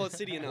don't talk about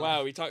City enough.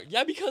 wow. We talk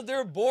because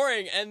they're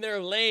boring and they're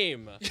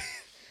lame That's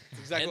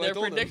exactly and what they're I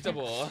told him.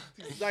 predictable.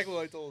 That's exactly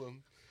what I told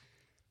him.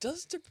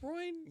 Does De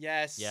Bruyne?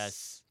 Yes.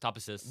 Yes. Top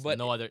assist. But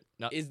no other.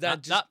 No, is that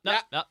no, just- no,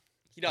 yeah. no,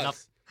 He does. Nope.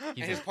 And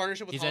He's his in.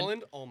 partnership with He's in.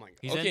 Holland. Oh my god.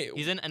 He's Okay. in.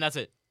 He's in, and that's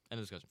it. End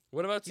of discussion.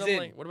 What about He's something?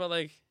 in. Like, what about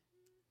like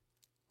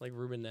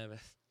Ruben Neves?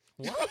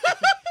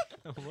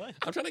 What?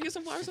 I'm trying to get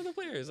some flowers on the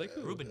players. Like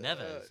who? Ruben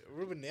Neves.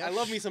 Ruben Neves. I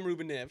love me some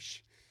Ruben Neves.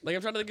 Like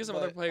I'm trying to think of some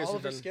other But players. who've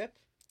Oliver done- Skip.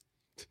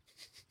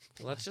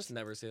 Let's just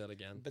never say that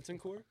again.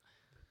 Betancourt.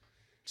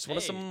 Just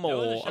want some Hey, more.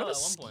 there was a What shot about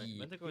at one point.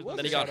 Ski? Bentancur He was was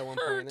Then a he got shot at one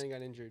point, hurt. and then he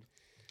got injured.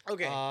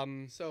 Okay.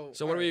 So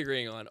So what are we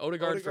agreeing on?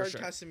 Odegaard for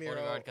sure. Casemiro,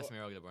 Odegaard,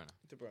 Casemiro, De Bruyne.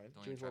 De Bruyne.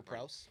 Don't even James try Party.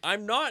 Ward-Prowse.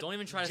 I'm not. Don't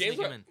even try to James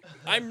sneak him in.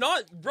 I'm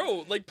not,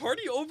 bro. Like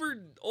Party over.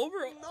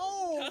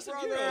 No,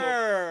 Casemiro.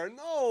 brother.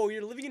 No,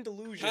 you're living in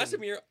delusion.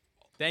 Casemiro.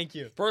 Thank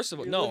you. First of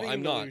all, You're no, living I'm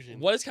in not. delusion.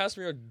 What does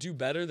Casemiro do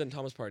better than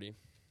Thomas Partey?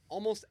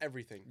 Almost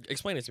everything.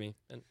 Explain it to me.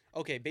 And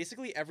Okay,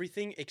 basically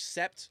everything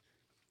except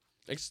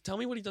tell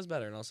me what he does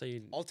better, and I'll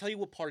say. I'll tell you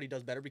what Party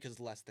does better because it's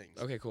less things.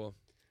 Okay, cool.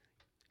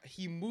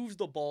 he moves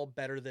the ball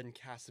better than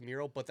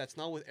Casemiro, but that's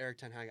not what Eric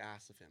Ten Hag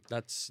asked of him.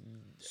 That's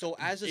So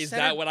as a is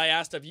center, that what I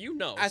asked of you?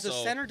 No. as a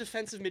So- center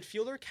defensive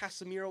midfielder,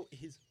 Casemiro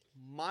is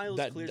miles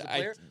That- clear as a I-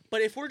 player.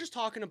 But if we're just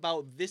talking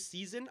about this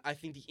season, I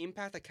think the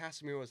impact that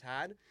Casemiro has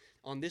had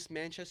on this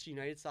Manchester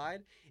United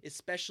side,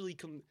 especially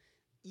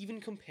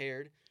even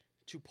compared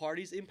to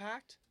Partey's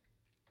impact,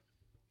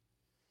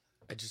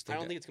 I just I think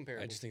don't think it's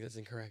comparable. I just think that's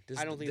incorrect. This,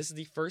 I don't think this is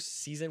the first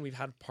season we've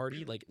had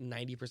Party like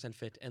 90%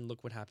 fit, and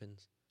look what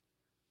happens.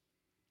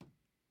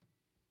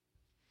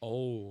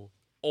 Oh,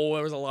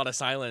 there was a lot of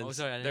silence. Oh,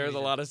 sorry, I didn't there was a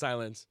hear you. lot of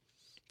silence.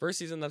 First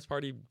season, that's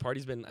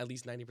Party's been at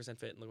least 90%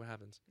 fit, and look what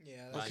happens. Yeah.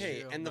 That's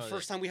Okay, true. and the No,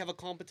 first time we have a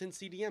competent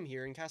CDM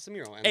here in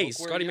Casemiro. And Hey, look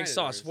where Scotty United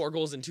McSauce, is. 4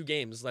 goals in 2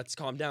 games. Let's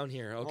calm down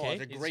here, Oh, okay?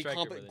 the He's a great,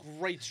 striker, brother.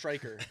 great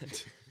striker.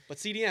 But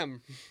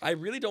CDM, I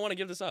really don't want to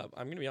give this up.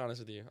 I'm gonna be honest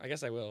with you. I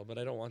guess I will, but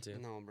I don't want to.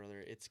 no, brother,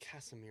 it's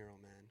Casemiro,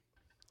 man.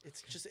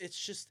 It's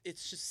just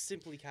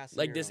simply Casemiro.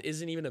 Like this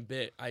isn't even a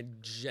bit. I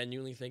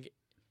genuinely think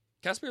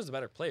Casemiro's a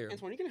better player.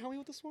 Antoine, you gonna help me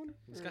with this one?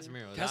 It's Or- Casemiro. I don't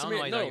know why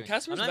Casemiro, he's no, arguing.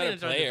 Casemiro's I'm a not better even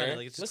trying to defend player. it,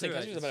 like, it's Listen,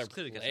 clear- Casemiro's a better it's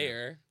clearly Casemiro.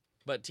 player,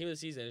 but team of the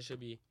season it should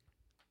be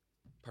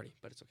Party,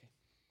 but it's okay.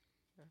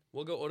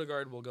 We'll go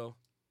Odegaard, we'll go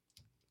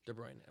De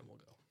Bruyne, and we'll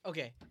go.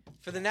 Okay,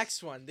 for the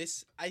next one,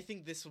 I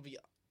think this will be.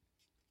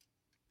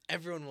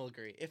 Everyone will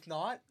agree. If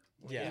not,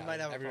 Yeah, we might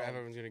have a problem.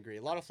 everyone's gonna agree.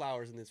 A lot of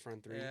flowers in this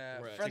front three. Yeah,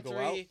 Right. front To go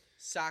three: out?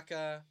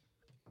 Saka,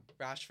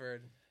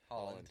 Rashford,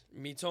 Holland.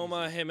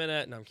 Mitoma,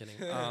 Jimenez. No, I'm kidding.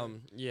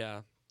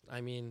 Yeah,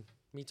 I mean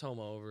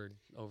Mitoma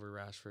over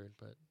Rashford,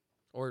 but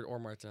or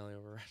Martinelli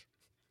over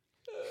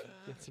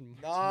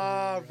Rashford.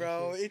 Nah,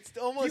 bro, it's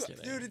almost,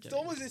 kidding, dude. I'm It's kidding.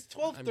 almost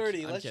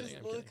 12:30. I'm Let's kidding, just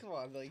I'm look. kidding. Come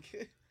on,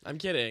 like. I'm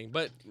kidding,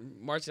 but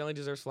Martinelli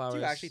deserves flowers. Do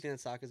you actually think that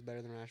Saka's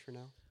better than Rashford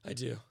now? I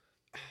do.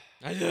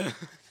 I do.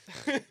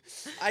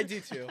 I do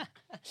too.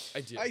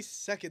 I do. I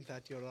second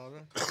that,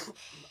 Yorana.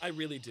 I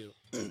really do.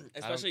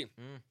 Especially,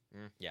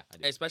 Yeah, I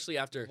do. especially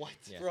after. What?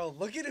 Yeah. Bro,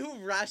 look at who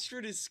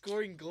Rashford is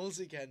scoring goals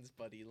against,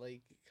 buddy.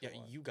 Like, Yeah,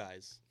 come on. you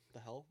guys. The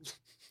hell?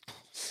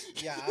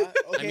 Yeah. Okay.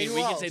 I mean, who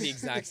we can else? say the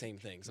exact same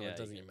thing, so Yeah, it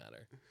doesn't you even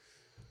matter.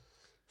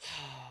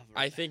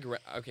 I think.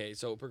 Okay,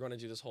 so if we're going to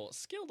do this whole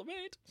skill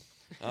debate.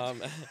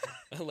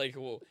 Like,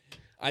 well,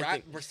 I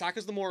think.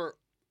 Saka's the more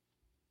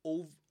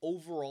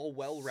overall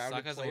well-rounded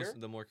Saka's player.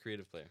 the more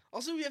creative player.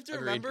 Also, we have to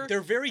Agreed. remember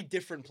They're very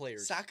different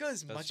players. Saka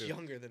is That's much true.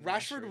 younger than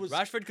Rashford was-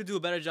 Rashford could do a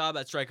better job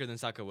at striker than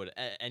Saka would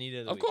any day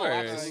of the Of week. course,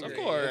 absolutely. of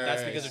But course. But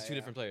that's because Yeah, they're two yeah.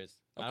 different players.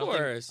 Of I don't think-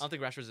 course. I don't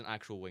think Rashford's an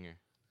actual winger.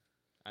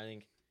 I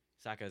think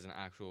Saka is an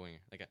actual winger,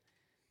 like a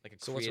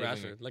So what's creative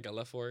Rashford? winger. Like a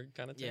left forward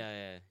kind of thing?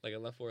 Yeah. Like a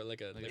left forward,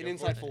 like a Like An a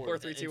inside four-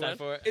 forward.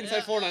 4-3-2-1.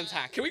 Inside forward on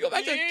attack. Can we go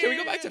back to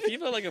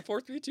FIFA like a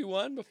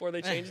 4-3-2-1 before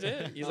they changed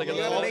it? He's like a You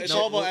gotta little. make it's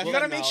sure- all about you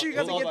gotta FM make now. sure you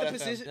It's gotta all get the about FM.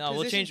 position. No,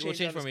 we'll change on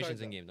his formations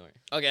card, in game. Don't worry.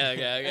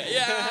 Okay.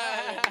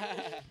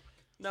 Yeah.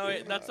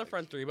 No, that's the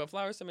front three, but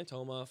flowers to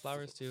Mitoma,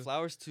 flowers to.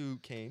 Flowers to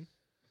Kane.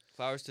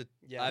 Flowers to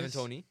Yes. Ivan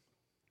Toney.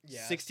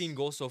 Yes. 16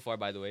 goals so far,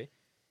 by the way.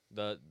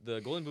 The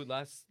Golden Boot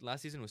last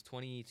season was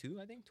 22,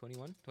 I think,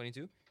 21,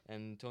 22,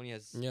 and Tony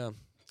has Yeah.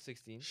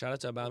 16. Shout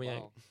out to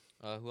Aubameyang.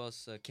 Wow. Who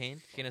else?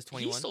 Kane. Kane has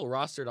 21. He's still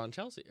rostered on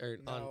Chelsea or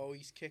on. No,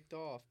 he's kicked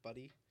off,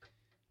 buddy.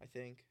 I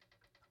think.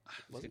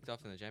 He's kicked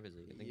off in the Champions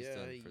League. I think Yeah, it's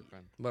still he- for the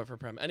Prem. But for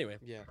Prem, anyway.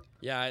 Yeah.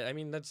 Yeah, I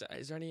mean that's.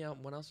 Is there any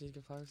one else we can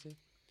give flowers to?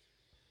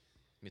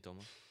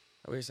 Mitoma.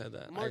 I already said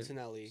that.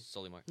 Martinelli.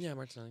 Solly March. Yeah,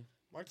 Martinelli.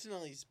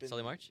 Martinelli's been.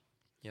 Solly March?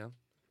 Yeah.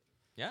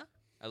 Yeah?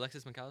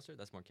 Alexis McAllister?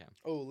 That's more Cam.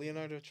 Oh,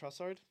 Leonardo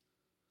Trossard.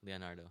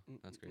 Leonardo.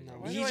 That's crazy. No.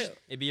 Why He do I- just-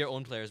 It'd be your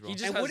own players, bro. He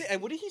just And has-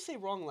 what did he say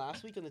wrong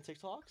last week on the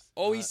TikToks?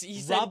 Oh, he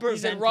said Robert he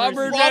said Van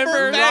Robert Persie. Van Robert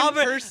Persie. Van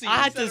Robert, Persie. I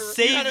had He to said-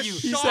 save you.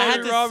 He I said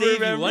had to Robert save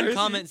Van you. One Persie.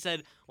 comment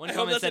said. One I hope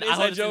comment that's said. an I hope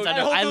inside it's joke. inside I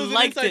joke. hope I it was an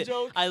liked inside it.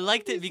 joke. I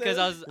liked it He because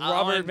said I was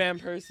Robert on Van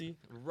Persie.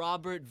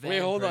 Robert Van. Wait,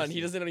 hold on. Persie.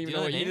 He doesn't Do even you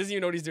know. the He name? doesn't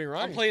even know what he's doing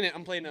wrong. I'm playing it.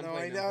 I'm playing it. No, I'm I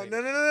playing it. know. I'm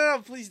playing it.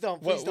 No. Please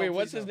don't. Please don't. Wait,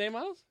 what's please his don't. name,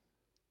 Miles?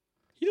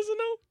 He doesn't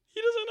know.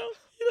 He doesn't know.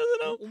 He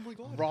doesn't know. Oh my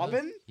god.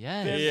 Robin?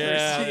 Yeah. Van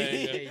Yeah.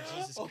 Persie. Hey,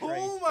 Jesus Oh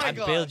Christ. my I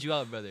god. bailed you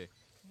out, brother.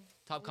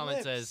 Top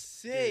comment Flip's says.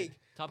 sake.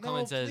 Top No,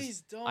 comment says.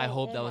 please don't. I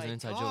hope Oh that was my an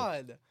inside joke.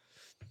 God.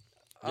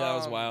 Yeah, that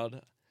was Um,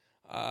 wild.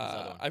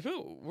 other one? I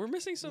feel we're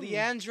missing some.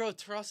 Leandro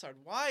Trossard.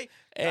 Why?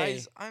 Hey,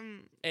 Guys,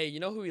 I'm hey, you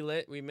know who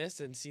we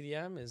missed in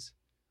CDM is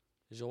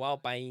Joao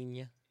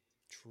Painha.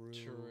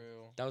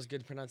 true. That was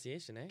good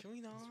pronunciation, eh? Can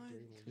we not? That's a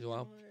great one. Can we Joao.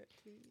 not?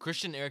 Please?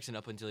 Christian Eriksen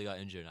up until he got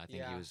injured. I think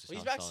Yeah. he was. Well,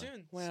 he's back solid.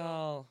 soon.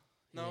 Well,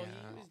 No, yeah. he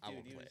was- I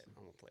won't Dude, he play was- it.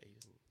 I won't play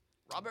it.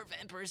 Robert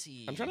Van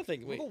Persie. I'm trying to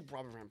think. Wait, We'll go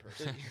Robert Van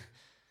Persie.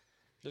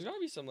 there's gotta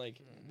be some like.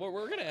 Well,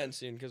 we're gonna end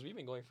soon because we've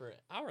been going for an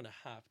hour and a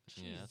half.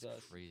 Yeah, that's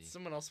Jesus. crazy.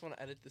 Someone else want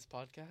to edit this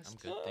podcast? I'm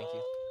good, thank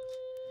you.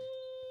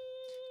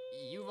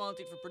 You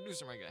volunteered for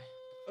producer, my guy.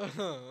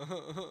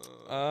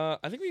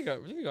 I think we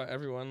got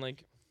everyone.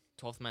 Like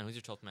 12th man. Who's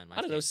your 12th man?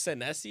 I don't know,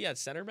 Senesi at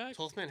center back.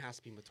 12th man has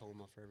to be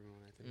Matoma for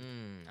everyone, I think.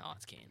 No,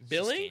 it's Kane. It's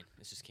Billing? Just Kane.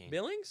 It's just Kane.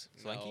 Billings,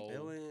 Swanky?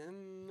 Billy,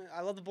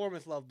 I love the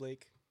Bournemouth love,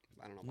 Blake.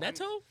 I don't know.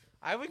 Neto.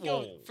 I would go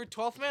Whoa. for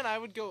 12th man. I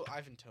would go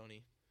Ivan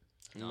Toney.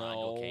 No, I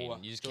go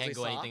Kane. You just can't Jose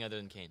go Sa? anything other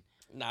than Kane.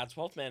 Nah,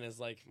 12th man is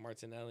like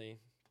Martinelli,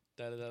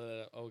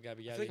 Oh,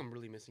 Gabby. I feel like I'm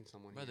really missing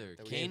someone. here Brother,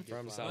 that we Kane didn't give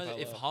from flowers. Sao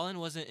If Paulo. Holland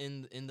wasn't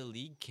in the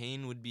league,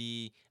 Kane would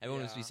be.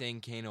 Everyone would be Yeah.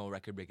 saying Kane, oh,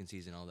 record-breaking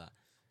season, all that.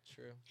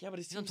 True. Yeah, but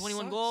his He's on team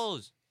 21 sucks.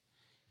 goals.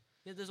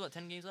 Yeah, there's what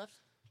 10 games left.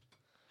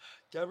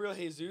 Gabriel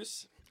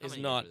Jesus How is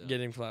many not games are there?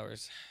 getting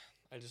flowers.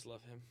 I just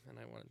love him, and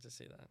I wanted to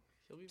say that.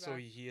 He'll be back. So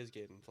he is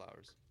getting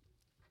flowers.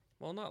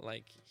 Well, not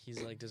like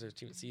he's like deserves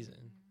team of the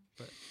season,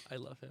 but I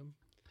love him.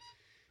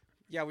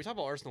 Yeah, we talk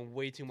about Arsenal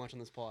way too much on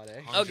this pod,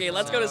 eh? Okay,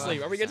 let's go to 100%.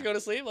 sleep. Are we good to go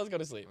to sleep? Let's go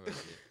to sleep.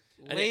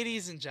 And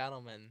Ladies and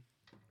gentlemen,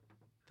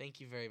 thank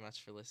you very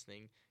much for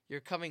listening.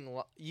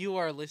 You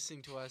are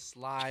listening to us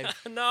live.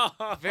 No.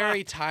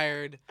 Very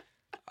tired.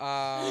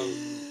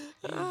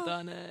 You've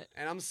done it.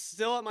 And I'm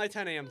still at my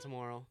 10 a.m.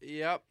 tomorrow.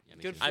 Yep. Yeah,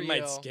 me Good too. for I you.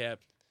 might skip.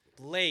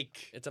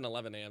 Blake. It's an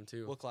 11 a.m.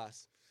 too. What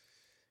class?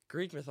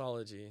 Greek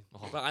mythology.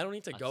 Oh, But I don't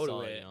need to That's go to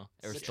solid, it. you know.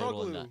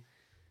 Aristotle and that.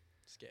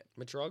 Skip.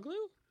 Metroglu?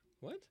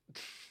 What?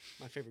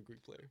 My favorite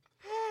Greek player.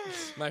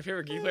 My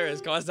favorite Greek player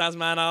is Kostas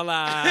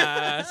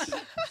Manolas.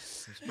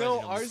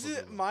 No, ours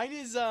is mine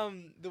is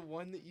the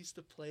one that used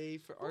to play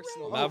for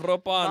Arsenal.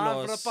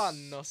 Mavropanos.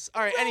 Mavropanos.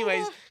 All right.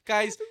 Anyways,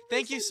 guys,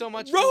 thank you so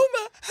much.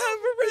 Roma have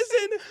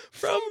arisen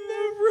from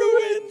the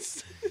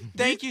ruins.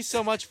 Thank you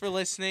so much for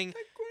listening.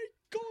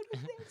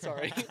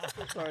 Sorry.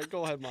 Sorry,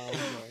 go ahead, Miles.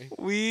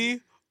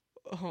 Sorry.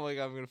 Oh my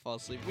God, I'm gonna fall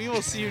asleep. We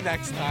will see you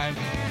next time.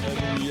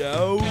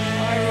 Yo. Bye,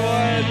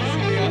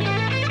 everyone.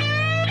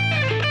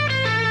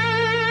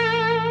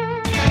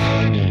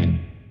 See ya.